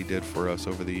work that he did for us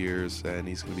over the years, and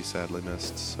he's going to be sadly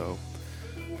missed. So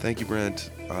thank you, Brent.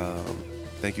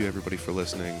 Thank you, everybody, for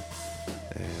listening,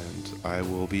 and I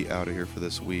will be out of here for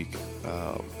this week.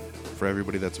 For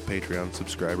everybody that's a Patreon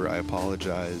subscriber, I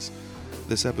apologize.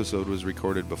 This episode was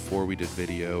recorded before we did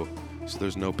video, so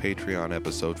there's no Patreon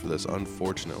episode for this,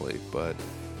 unfortunately, but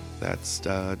that's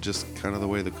just kind of the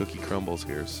way the cookie crumbles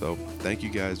here. So thank you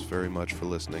guys very much for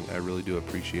listening. I really do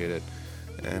appreciate it,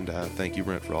 and thank you,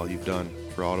 Brent, for all you've done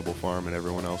for Audible Farm and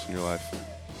everyone else in your life.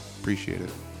 Appreciate it.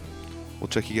 We'll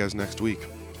check you guys next week.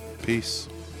 Peace.